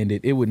way that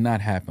ended, it would not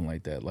happen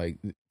like that. Like,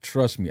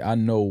 trust me, I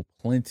know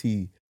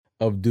plenty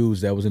of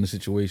dudes that was in a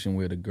situation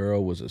where the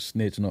girl was a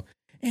snitch and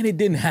it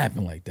didn't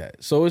happen like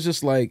that. So it's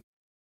just like,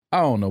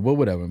 I don't know, but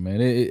whatever,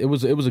 man. It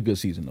was a good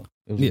season though.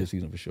 It was a good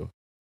season for sure.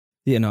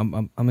 Yeah,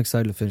 no, I'm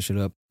excited to finish it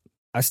up.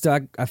 I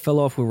fell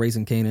off with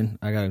Raising Kanan.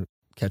 I gotta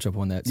catch up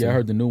on that. Yeah, I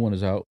heard the new one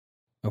is out.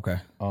 Okay.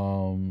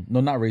 No,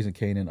 not Raising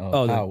Kanan.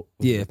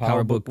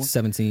 Power Book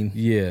 17.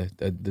 Yeah,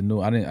 the new.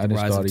 I didn't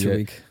start it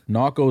yet.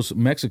 Narcos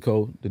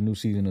Mexico, the new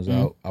season is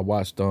out. I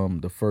watched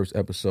the first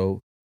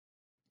episode.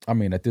 I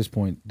mean, at this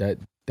point,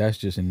 that's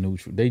just in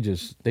neutral.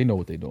 They know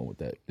what they're doing with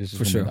that. This is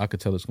for sure. I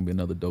could tell it's gonna be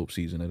another dope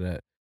season of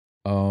that.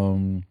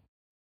 Also,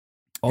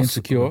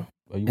 Insecure.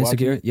 Are you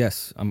Insecure? watching?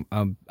 Yes.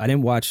 I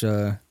didn't watch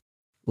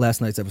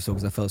last night's episode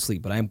because I fell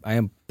asleep, but I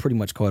am pretty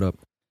much caught up.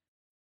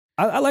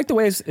 I like the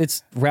way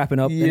it's wrapping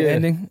up and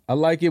ending. I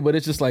like it, but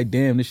it's just like,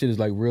 damn, this shit is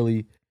like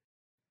really.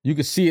 You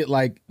could see it,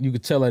 like you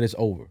could tell that it's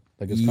over,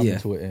 like it's coming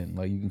to an end.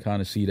 Like you can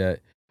kind of see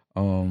that.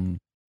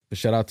 But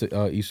shout out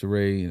to Issa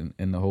Rae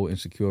and the whole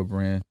Insecure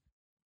brand.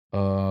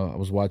 I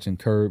was watching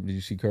Curb. Did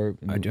you see Curb?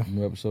 I do.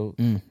 New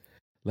episode.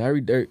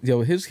 Larry Dirt,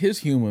 his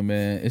humor,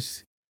 man.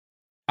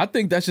 I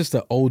think that's just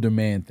an older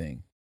man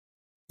thing.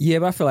 Yeah,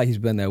 but I feel like he's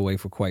been that way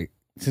for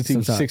since he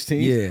was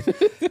 16. Yeah,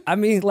 I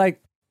mean,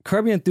 like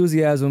Curb Your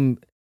Enthusiasm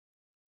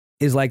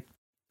is like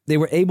they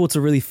were able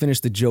to really finish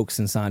the jokes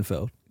in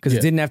Seinfeld because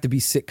it didn't have to be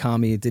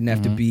sitcom-y, it didn't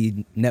have to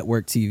be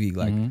network TV.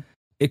 Like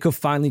it could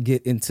finally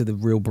get into the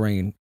real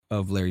brain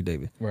of Larry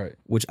David, right?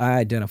 Which I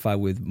identify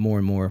with more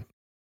and more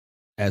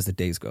as the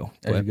days go.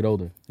 As you get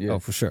older, oh,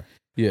 for sure.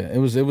 Yeah, it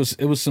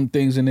was some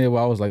things in there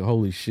where I was like,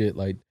 holy shit,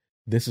 like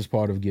this is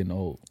part of getting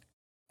old.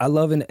 I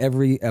love in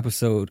every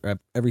episode, or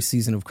every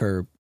season of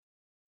Curb,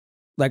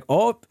 like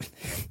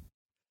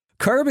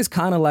Curb is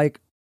kind of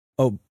like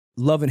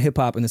Love and Hip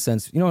Hop in the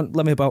sense, Love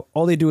and Hip Hop,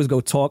 all they do is go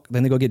talk,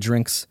 then they go get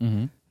drinks,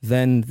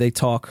 then they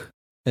talk,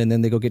 and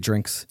then they go get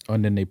drinks.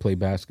 And then they play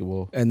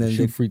basketball, and then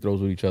shoot free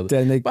throws with each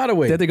other. By the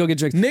way, then they go get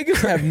drinks.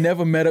 Niggas have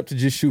never met up to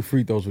just shoot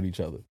free throws with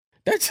each other.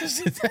 That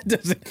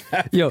doesn't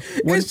happen.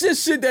 It's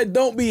just shit that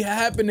don't be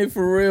happening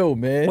for real,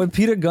 man. When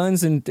Peter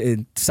Guns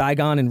and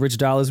Saigon and Rich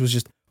Dollars was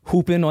just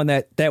hooping on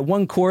that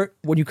one court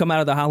when you come out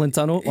of the Holland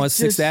Tunnel on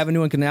 6th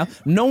Avenue and Canal,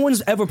 no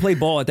one's ever played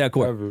ball at that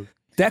court. Ever.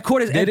 That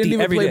court is empty. They didn't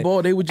even every play day.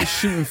 ball. They were just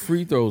shooting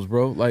free throws,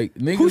 bro. Like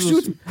niggas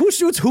who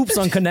shoots hoops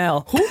on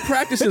Canal? Who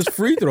practices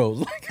free throws?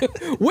 Like,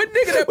 what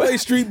nigga that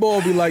plays street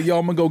ball be like, yo,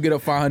 I'm gonna go get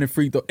up 500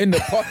 free throws in the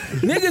park?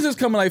 Niggas is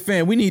coming like,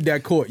 fam, we need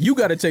that court. You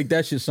got to take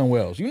that shit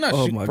somewhere else. You're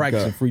not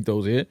practicing free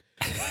throws here.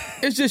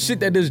 It's just shit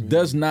that just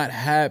does not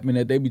happen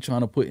that they be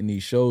trying to put in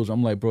these shows.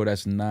 I'm like, bro,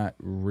 that's not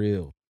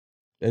real.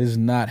 That does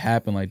not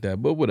happen like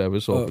that. But whatever,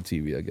 it's all for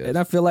TV, I guess. And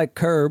I feel like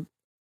Curb,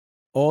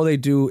 all they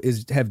do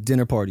is have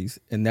dinner parties,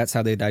 and that's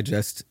how they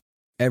digest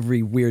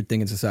every weird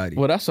thing in society.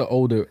 Well,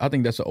 I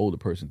think that's an older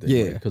person thing.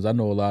 Yeah. Because I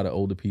know a lot of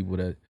older people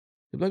that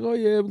they're like, oh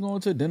yeah, we're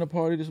going to a dinner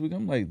party this week.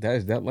 I'm like,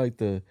 is that like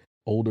the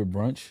older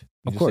brunch?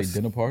 Of course.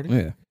 Say dinner party?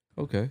 Yeah.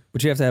 Okay.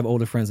 But you have to have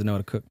older friends that know how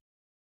to cook.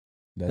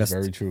 That's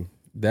very true.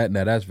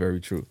 That's very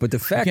true. But the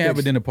fact you can't have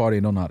a dinner party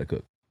and don't know how to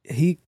cook.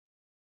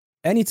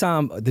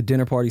 Anytime the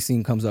dinner party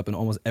scene comes up in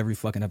almost every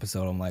fucking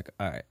episode, I'm like,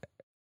 all right,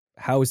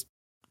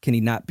 can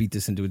he not beat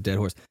this into a dead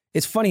horse?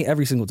 It's funny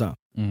every single time.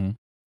 Mm-hmm.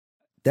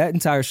 That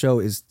entire show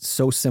is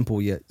so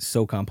simple yet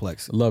so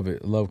complex. Love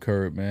it. Love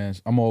Curb, man.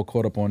 I'm all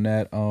caught up on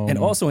that. And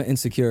also in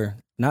Insecure,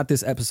 not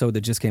this episode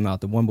that just came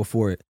out, the one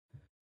before it.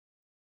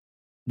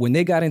 when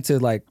they got into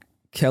like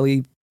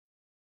Kelly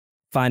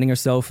finding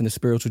herself in the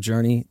spiritual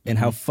journey and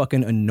how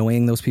fucking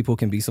annoying those people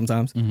can be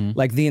sometimes.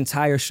 Like the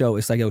entire show,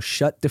 it's like, yo,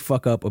 shut the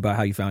fuck up about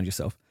how you found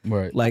yourself.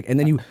 Right. Like, and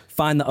then you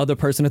find the other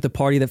person at the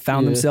party that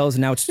found themselves,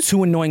 and now it's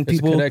two annoying It's a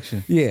people.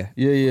 connection. Yeah.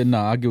 Yeah.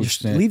 No, I get what you're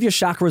saying. Leave your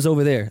chakras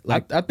over there.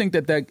 Like, I think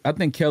I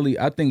think Kelly.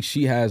 I think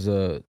she has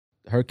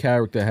her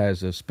character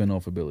has a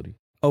spin-off ability.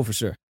 oh, for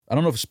sure. I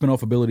don't know if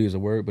spin-off ability is a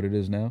word, but it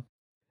is now.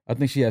 I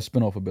think she has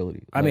spin-off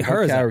ability. I mean,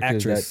 her as an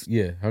character is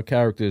actress. her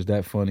character is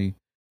that funny.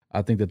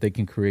 I think that they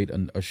can create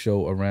a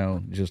show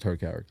around just her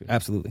character.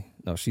 Absolutely.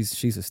 No, she's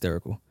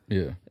hysterical.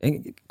 Yeah.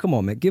 And come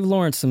on, man, give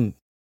Lawrence some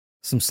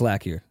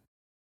slack here.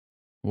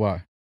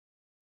 Why?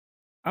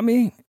 I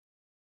mean,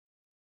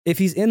 if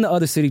he's in the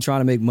other city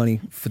trying to make money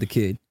for the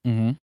kid,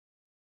 Mm-hmm.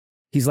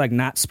 he's like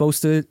not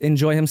supposed to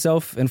enjoy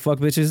himself and fuck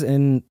bitches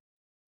and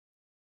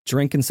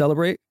drink and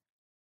celebrate.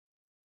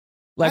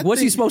 Like,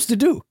 what's he supposed to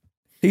do?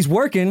 He's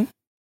working,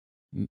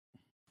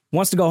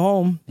 wants to go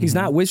home. He's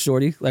not with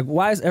Shorty. Like,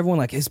 why is everyone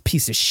like, his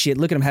piece of shit?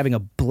 Look at him having a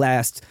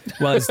blast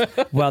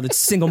while the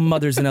single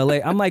mother's in LA.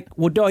 I'm like,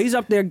 well, dog, he's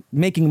up there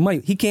making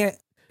money. He can't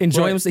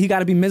enjoy himself. He got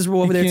to be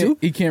miserable over there too.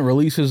 He can't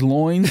release his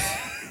loins.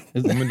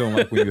 Women don't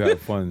like when you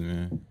have fun,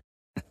 man.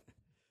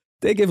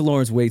 They give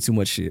Lawrence way too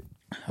much shit.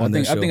 I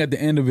think at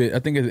the end of it,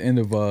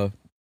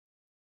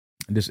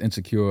 this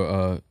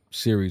Insecure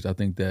series, I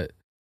think that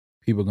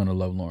people are gonna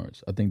love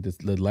Lawrence. I think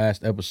the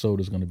last episode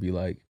is gonna be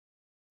like,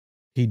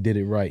 he did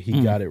it right.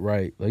 He got it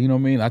right. Like, you know what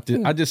I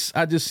mean? I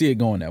just see it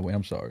going that way.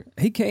 I'm sorry.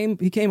 He came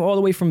all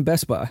the way from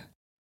Best Buy.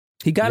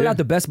 He got it out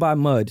the Best Buy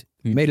mud,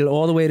 made it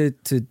all the way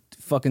to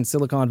fucking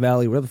Silicon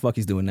Valley, whatever the fuck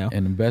he's doing now.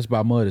 And the Best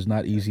Buy mud is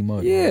not easy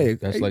mud. Yeah. Bro.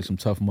 That's like some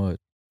tough mud.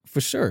 For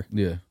sure.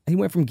 Yeah. He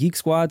went from Geek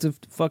Squad to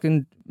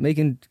fucking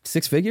making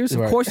six figures. Of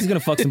Right. course he's gonna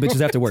fuck some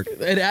bitches after work.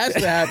 It has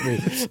to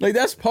happen. Like,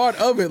 that's part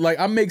of it. Like,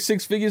 I make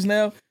six figures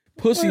now.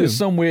 Pussy is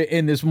somewhere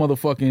in this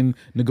motherfucking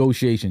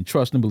negotiation.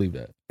 Trust and believe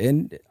that.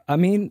 And I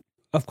mean,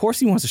 of course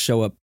he wants to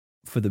show up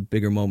for the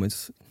bigger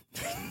moments.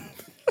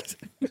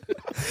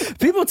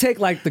 People take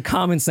like the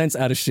common sense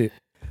out of shit.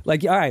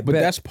 Like, all right, But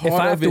bet. that's part if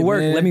I have of to it, work,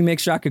 man. let me make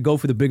sure I could go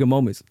for the bigger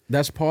moments.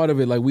 That's part of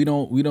it. Like, we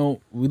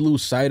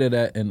lose sight of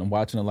that and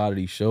watching a lot of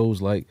these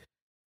shows. Like,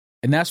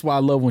 and that's why I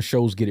love when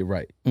shows get it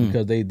right,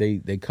 because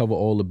they cover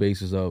all the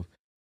bases of,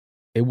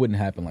 it wouldn't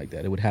happen like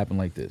that. It would happen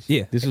like this.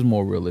 Yeah. This is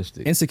more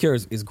realistic. Insecure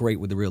is great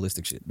with the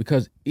realistic shit.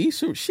 Because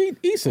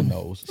Issa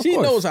knows. She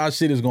knows how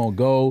shit is gonna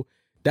go.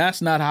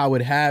 That's not how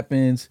it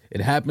happens. It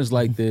happens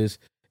like this.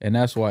 And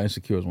that's why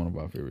Insecure is one of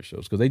our favorite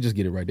shows, because they just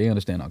get it right. They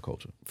understand our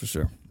culture. For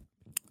sure.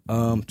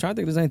 Trying to think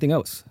if there's anything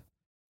else.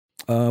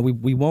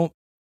 We won't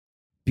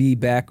be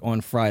back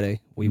on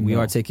Friday. We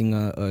are taking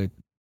a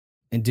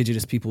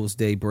Indigenous Peoples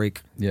Day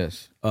break.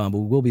 Yes. But we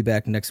will be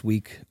back next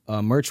week.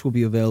 Merch will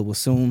be available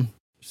soon.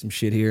 Some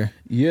shit here.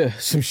 Yeah,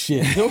 some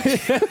shit. Yo,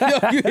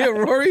 you hear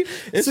Rory?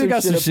 It's So we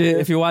got some up shit. there.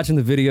 If you're watching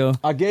the video,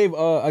 I gave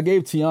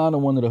Tiana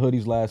one of the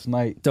hoodies last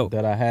night. Dope.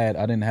 That I had.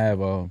 I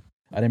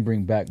didn't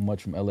bring back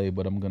much from LA,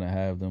 but I'm gonna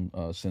have them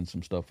send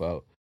some stuff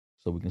out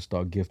so we can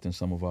start gifting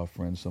some of our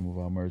friends some of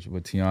our merch.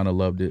 But Tiana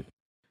loved it.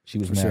 She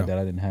was For mad sure. that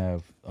I didn't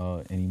have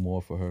any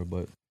more for her,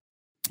 but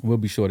we'll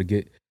be sure to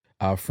get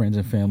our friends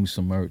and family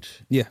some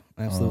merch. yeah,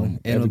 absolutely.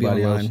 And it'll be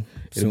Everybody online else,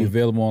 it'll soon. be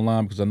available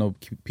online, because I know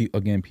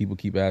people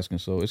keep asking,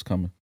 so it's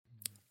coming.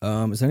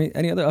 Is there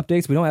any other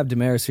updates? We don't have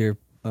Damaris here.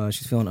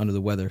 She's feeling under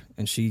the weather,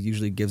 and she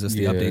usually gives us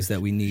the Yeah. updates that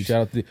we need.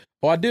 Shout out to.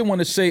 Oh, I did want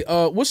to say,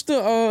 what's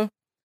the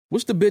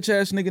bitch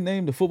ass nigga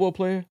name? The football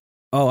player?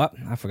 Oh,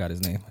 I forgot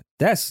his name.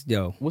 That's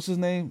What's his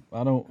name?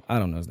 I don't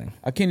know his name.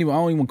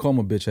 even call him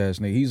a bitch ass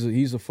nigga.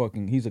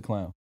 He's a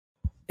clown.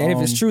 And if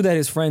it's true that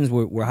his friends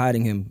were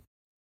hiding him,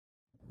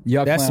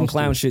 Y'all that's some clowns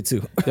clown shit too.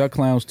 too. Y'all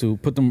clowns too.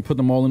 Put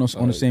them all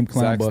on the same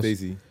clown Zach bus.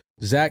 Stacy.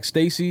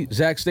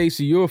 Zach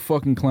Stacy, you're a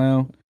fucking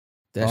clown.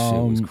 That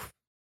shit was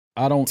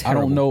I don't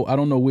terrible.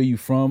 know where you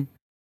from.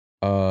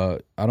 I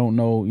don't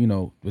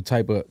know, the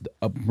type of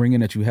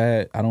upbringing that you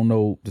had. I don't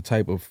know the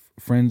type of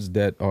friends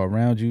that are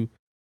around you.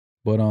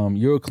 But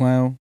you're a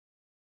clown.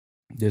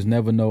 There's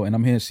never no, and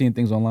I'm seeing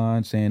things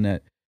online saying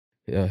that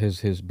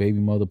his baby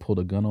mother pulled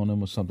a gun on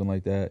him or something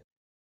like that.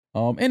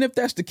 And if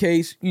that's the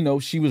case,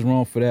 she was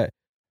wrong for that.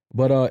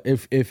 But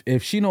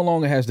if she no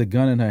longer has the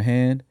gun in her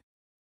hand,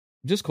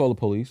 just call the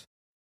police.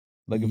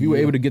 Like, if you were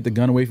able to get the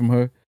gun away from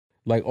her,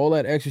 like all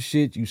that extra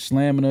shit, you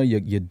slamming her,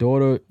 your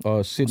daughter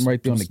sitting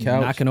right there on the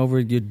couch, knocking over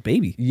your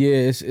baby.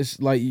 Yeah, it's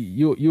like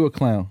you're a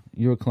clown.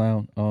 You're a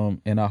clown.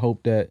 And I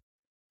hope that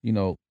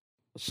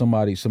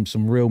somebody,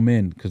 some real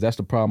men, because that's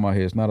the problem out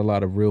here. It's not a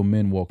lot of real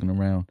men walking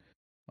around.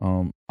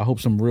 I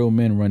hope some real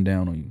men run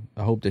down on you.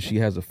 I hope that she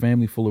has a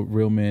family full of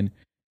real men,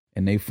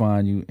 and they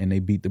find you and they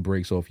beat the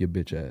brakes off your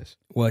bitch ass.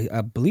 Well,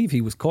 I believe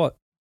he was caught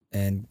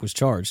and was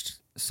charged.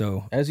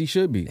 So As he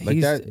should be. Like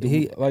he's- that.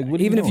 he- Like,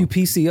 what are even if you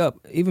doing? PC up,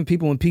 even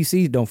people in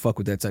PC don't fuck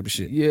with that type of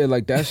shit. Yeah,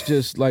 like that's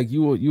just like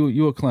you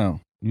a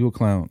clown. You a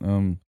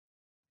clown.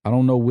 I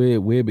don't know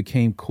where it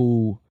became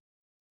cool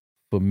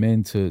for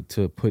men to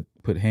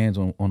put hands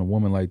on a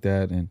woman like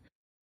that, and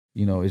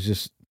it's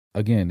just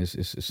again,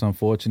 it's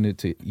unfortunate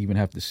to even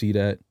have to see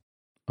that.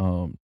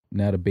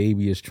 Now the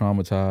baby is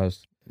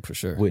traumatized, For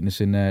sure.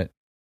 witnessing that.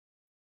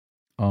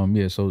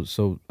 Yeah,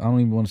 so I don't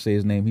even want to say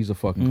his name. He's a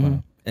fucking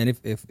clown. And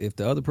if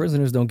the other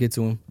prisoners don't get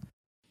to him,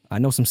 I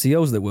know some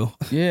COs that will.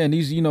 Yeah, and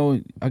he's,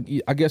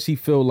 I guess he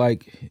feel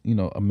like,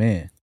 a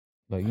man.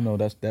 Like,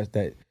 that's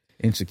that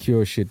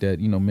insecure shit that,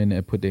 men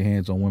that put their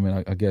hands on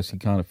women. I guess he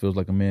kind of feels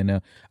like a man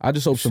now. I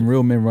just hope some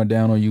real men run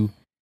down on you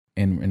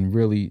and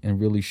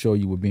really show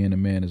you what being a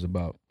man is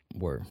about.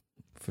 Word.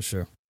 For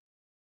sure.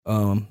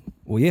 Well,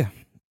 yeah.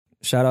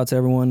 Shout out to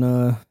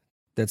everyone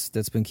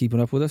that's been keeping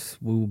up with us.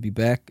 We will be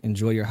back.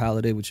 Enjoy your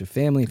holiday with your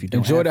family. If you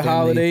don't Enjoy have the family,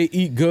 holiday,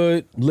 eat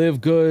good,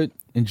 live good,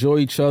 enjoy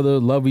each other,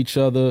 love each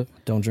other.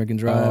 don't drink and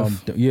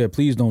drive. Yeah,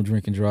 please don't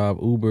drink and drive.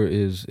 Uber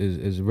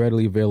is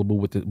readily available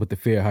with the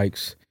fare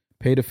hikes.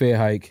 Pay the fare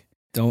hike.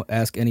 Don't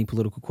ask any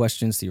political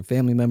questions to your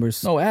family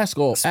members. No, ask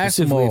them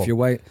Specifically all. if you're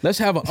white. Let's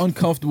have an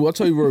uncomfortable. I'll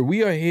tell you, Rory,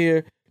 we are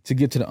here to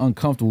get to the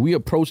uncomfortable. We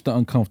approach the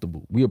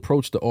uncomfortable. We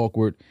approach the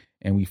awkward,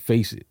 and we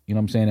face it. You know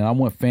what I'm saying? And I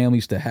want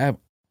families to have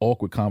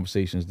awkward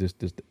conversations. This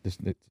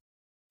I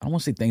don't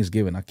want to say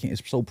Thanksgiving. I can't.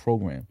 It's so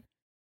programmed.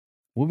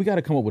 Well, we got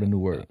to come up with a new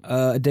word.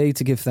 A day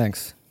to give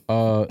thanks.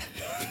 A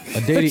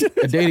day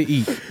to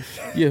eat.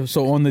 Yeah.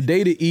 So on the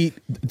day to eat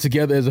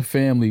together as a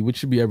family, which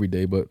should be every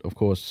day, but of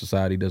course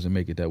society doesn't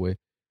make it that way.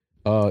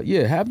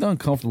 Yeah, have the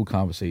uncomfortable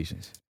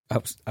conversations.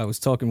 I was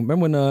talking.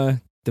 Remember when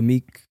the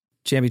Meek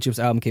Championships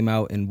album came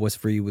out and What's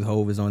Free with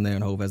Hove is on there,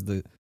 and Hove has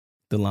the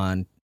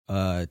line,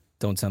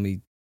 "Don't tell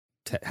me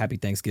Happy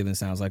Thanksgiving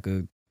sounds like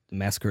a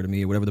massacre to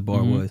me," or whatever the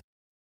bar was.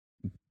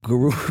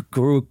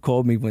 Guru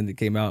called me when it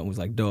came out and was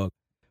like, "Dog,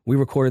 we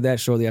recorded that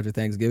shortly after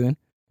Thanksgiving,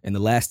 and the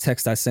last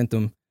text I sent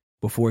him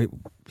before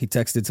he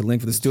texted to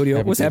link for the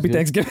studio was Happy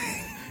Thanksgiving."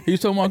 He was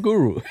talking about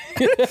Guru.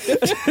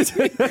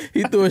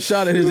 He threw a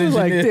shot at his engineer.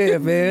 Like,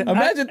 damn, man.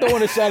 Imagine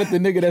throwing a shot at the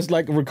nigga that's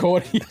like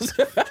recording.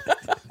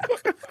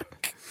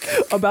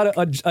 About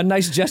a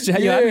nice gesture.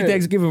 Hey, yo, Happy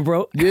Thanksgiving,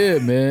 bro. Yeah,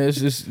 man.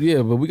 It's just,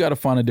 but we got to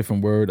find a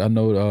different word. I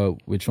know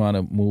we're trying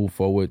to move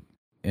forward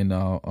in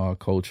our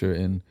culture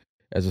and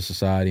as a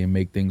society and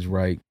make things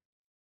right.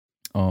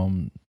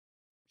 So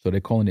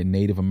they're calling it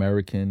Native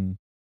American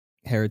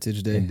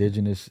Heritage Day.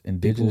 Indigenous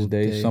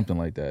Day, something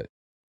like that.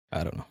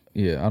 I don't know.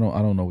 Yeah, I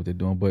don't know what they're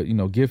doing, but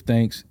give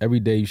thanks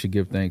every day. You should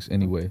give thanks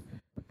anyway.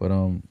 But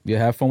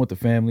have fun with the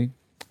family.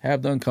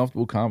 Have the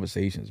uncomfortable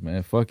conversations,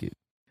 man. Fuck it.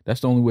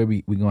 That's the only way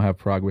we gonna have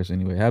progress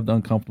anyway. Have the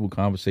uncomfortable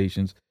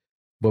conversations,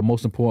 but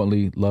most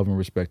importantly, love and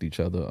respect each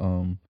other.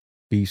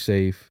 Be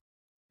safe,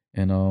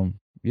 and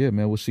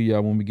man, we'll see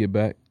y'all when we get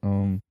back.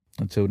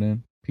 Until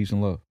then, peace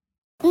and love.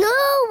 No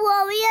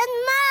worry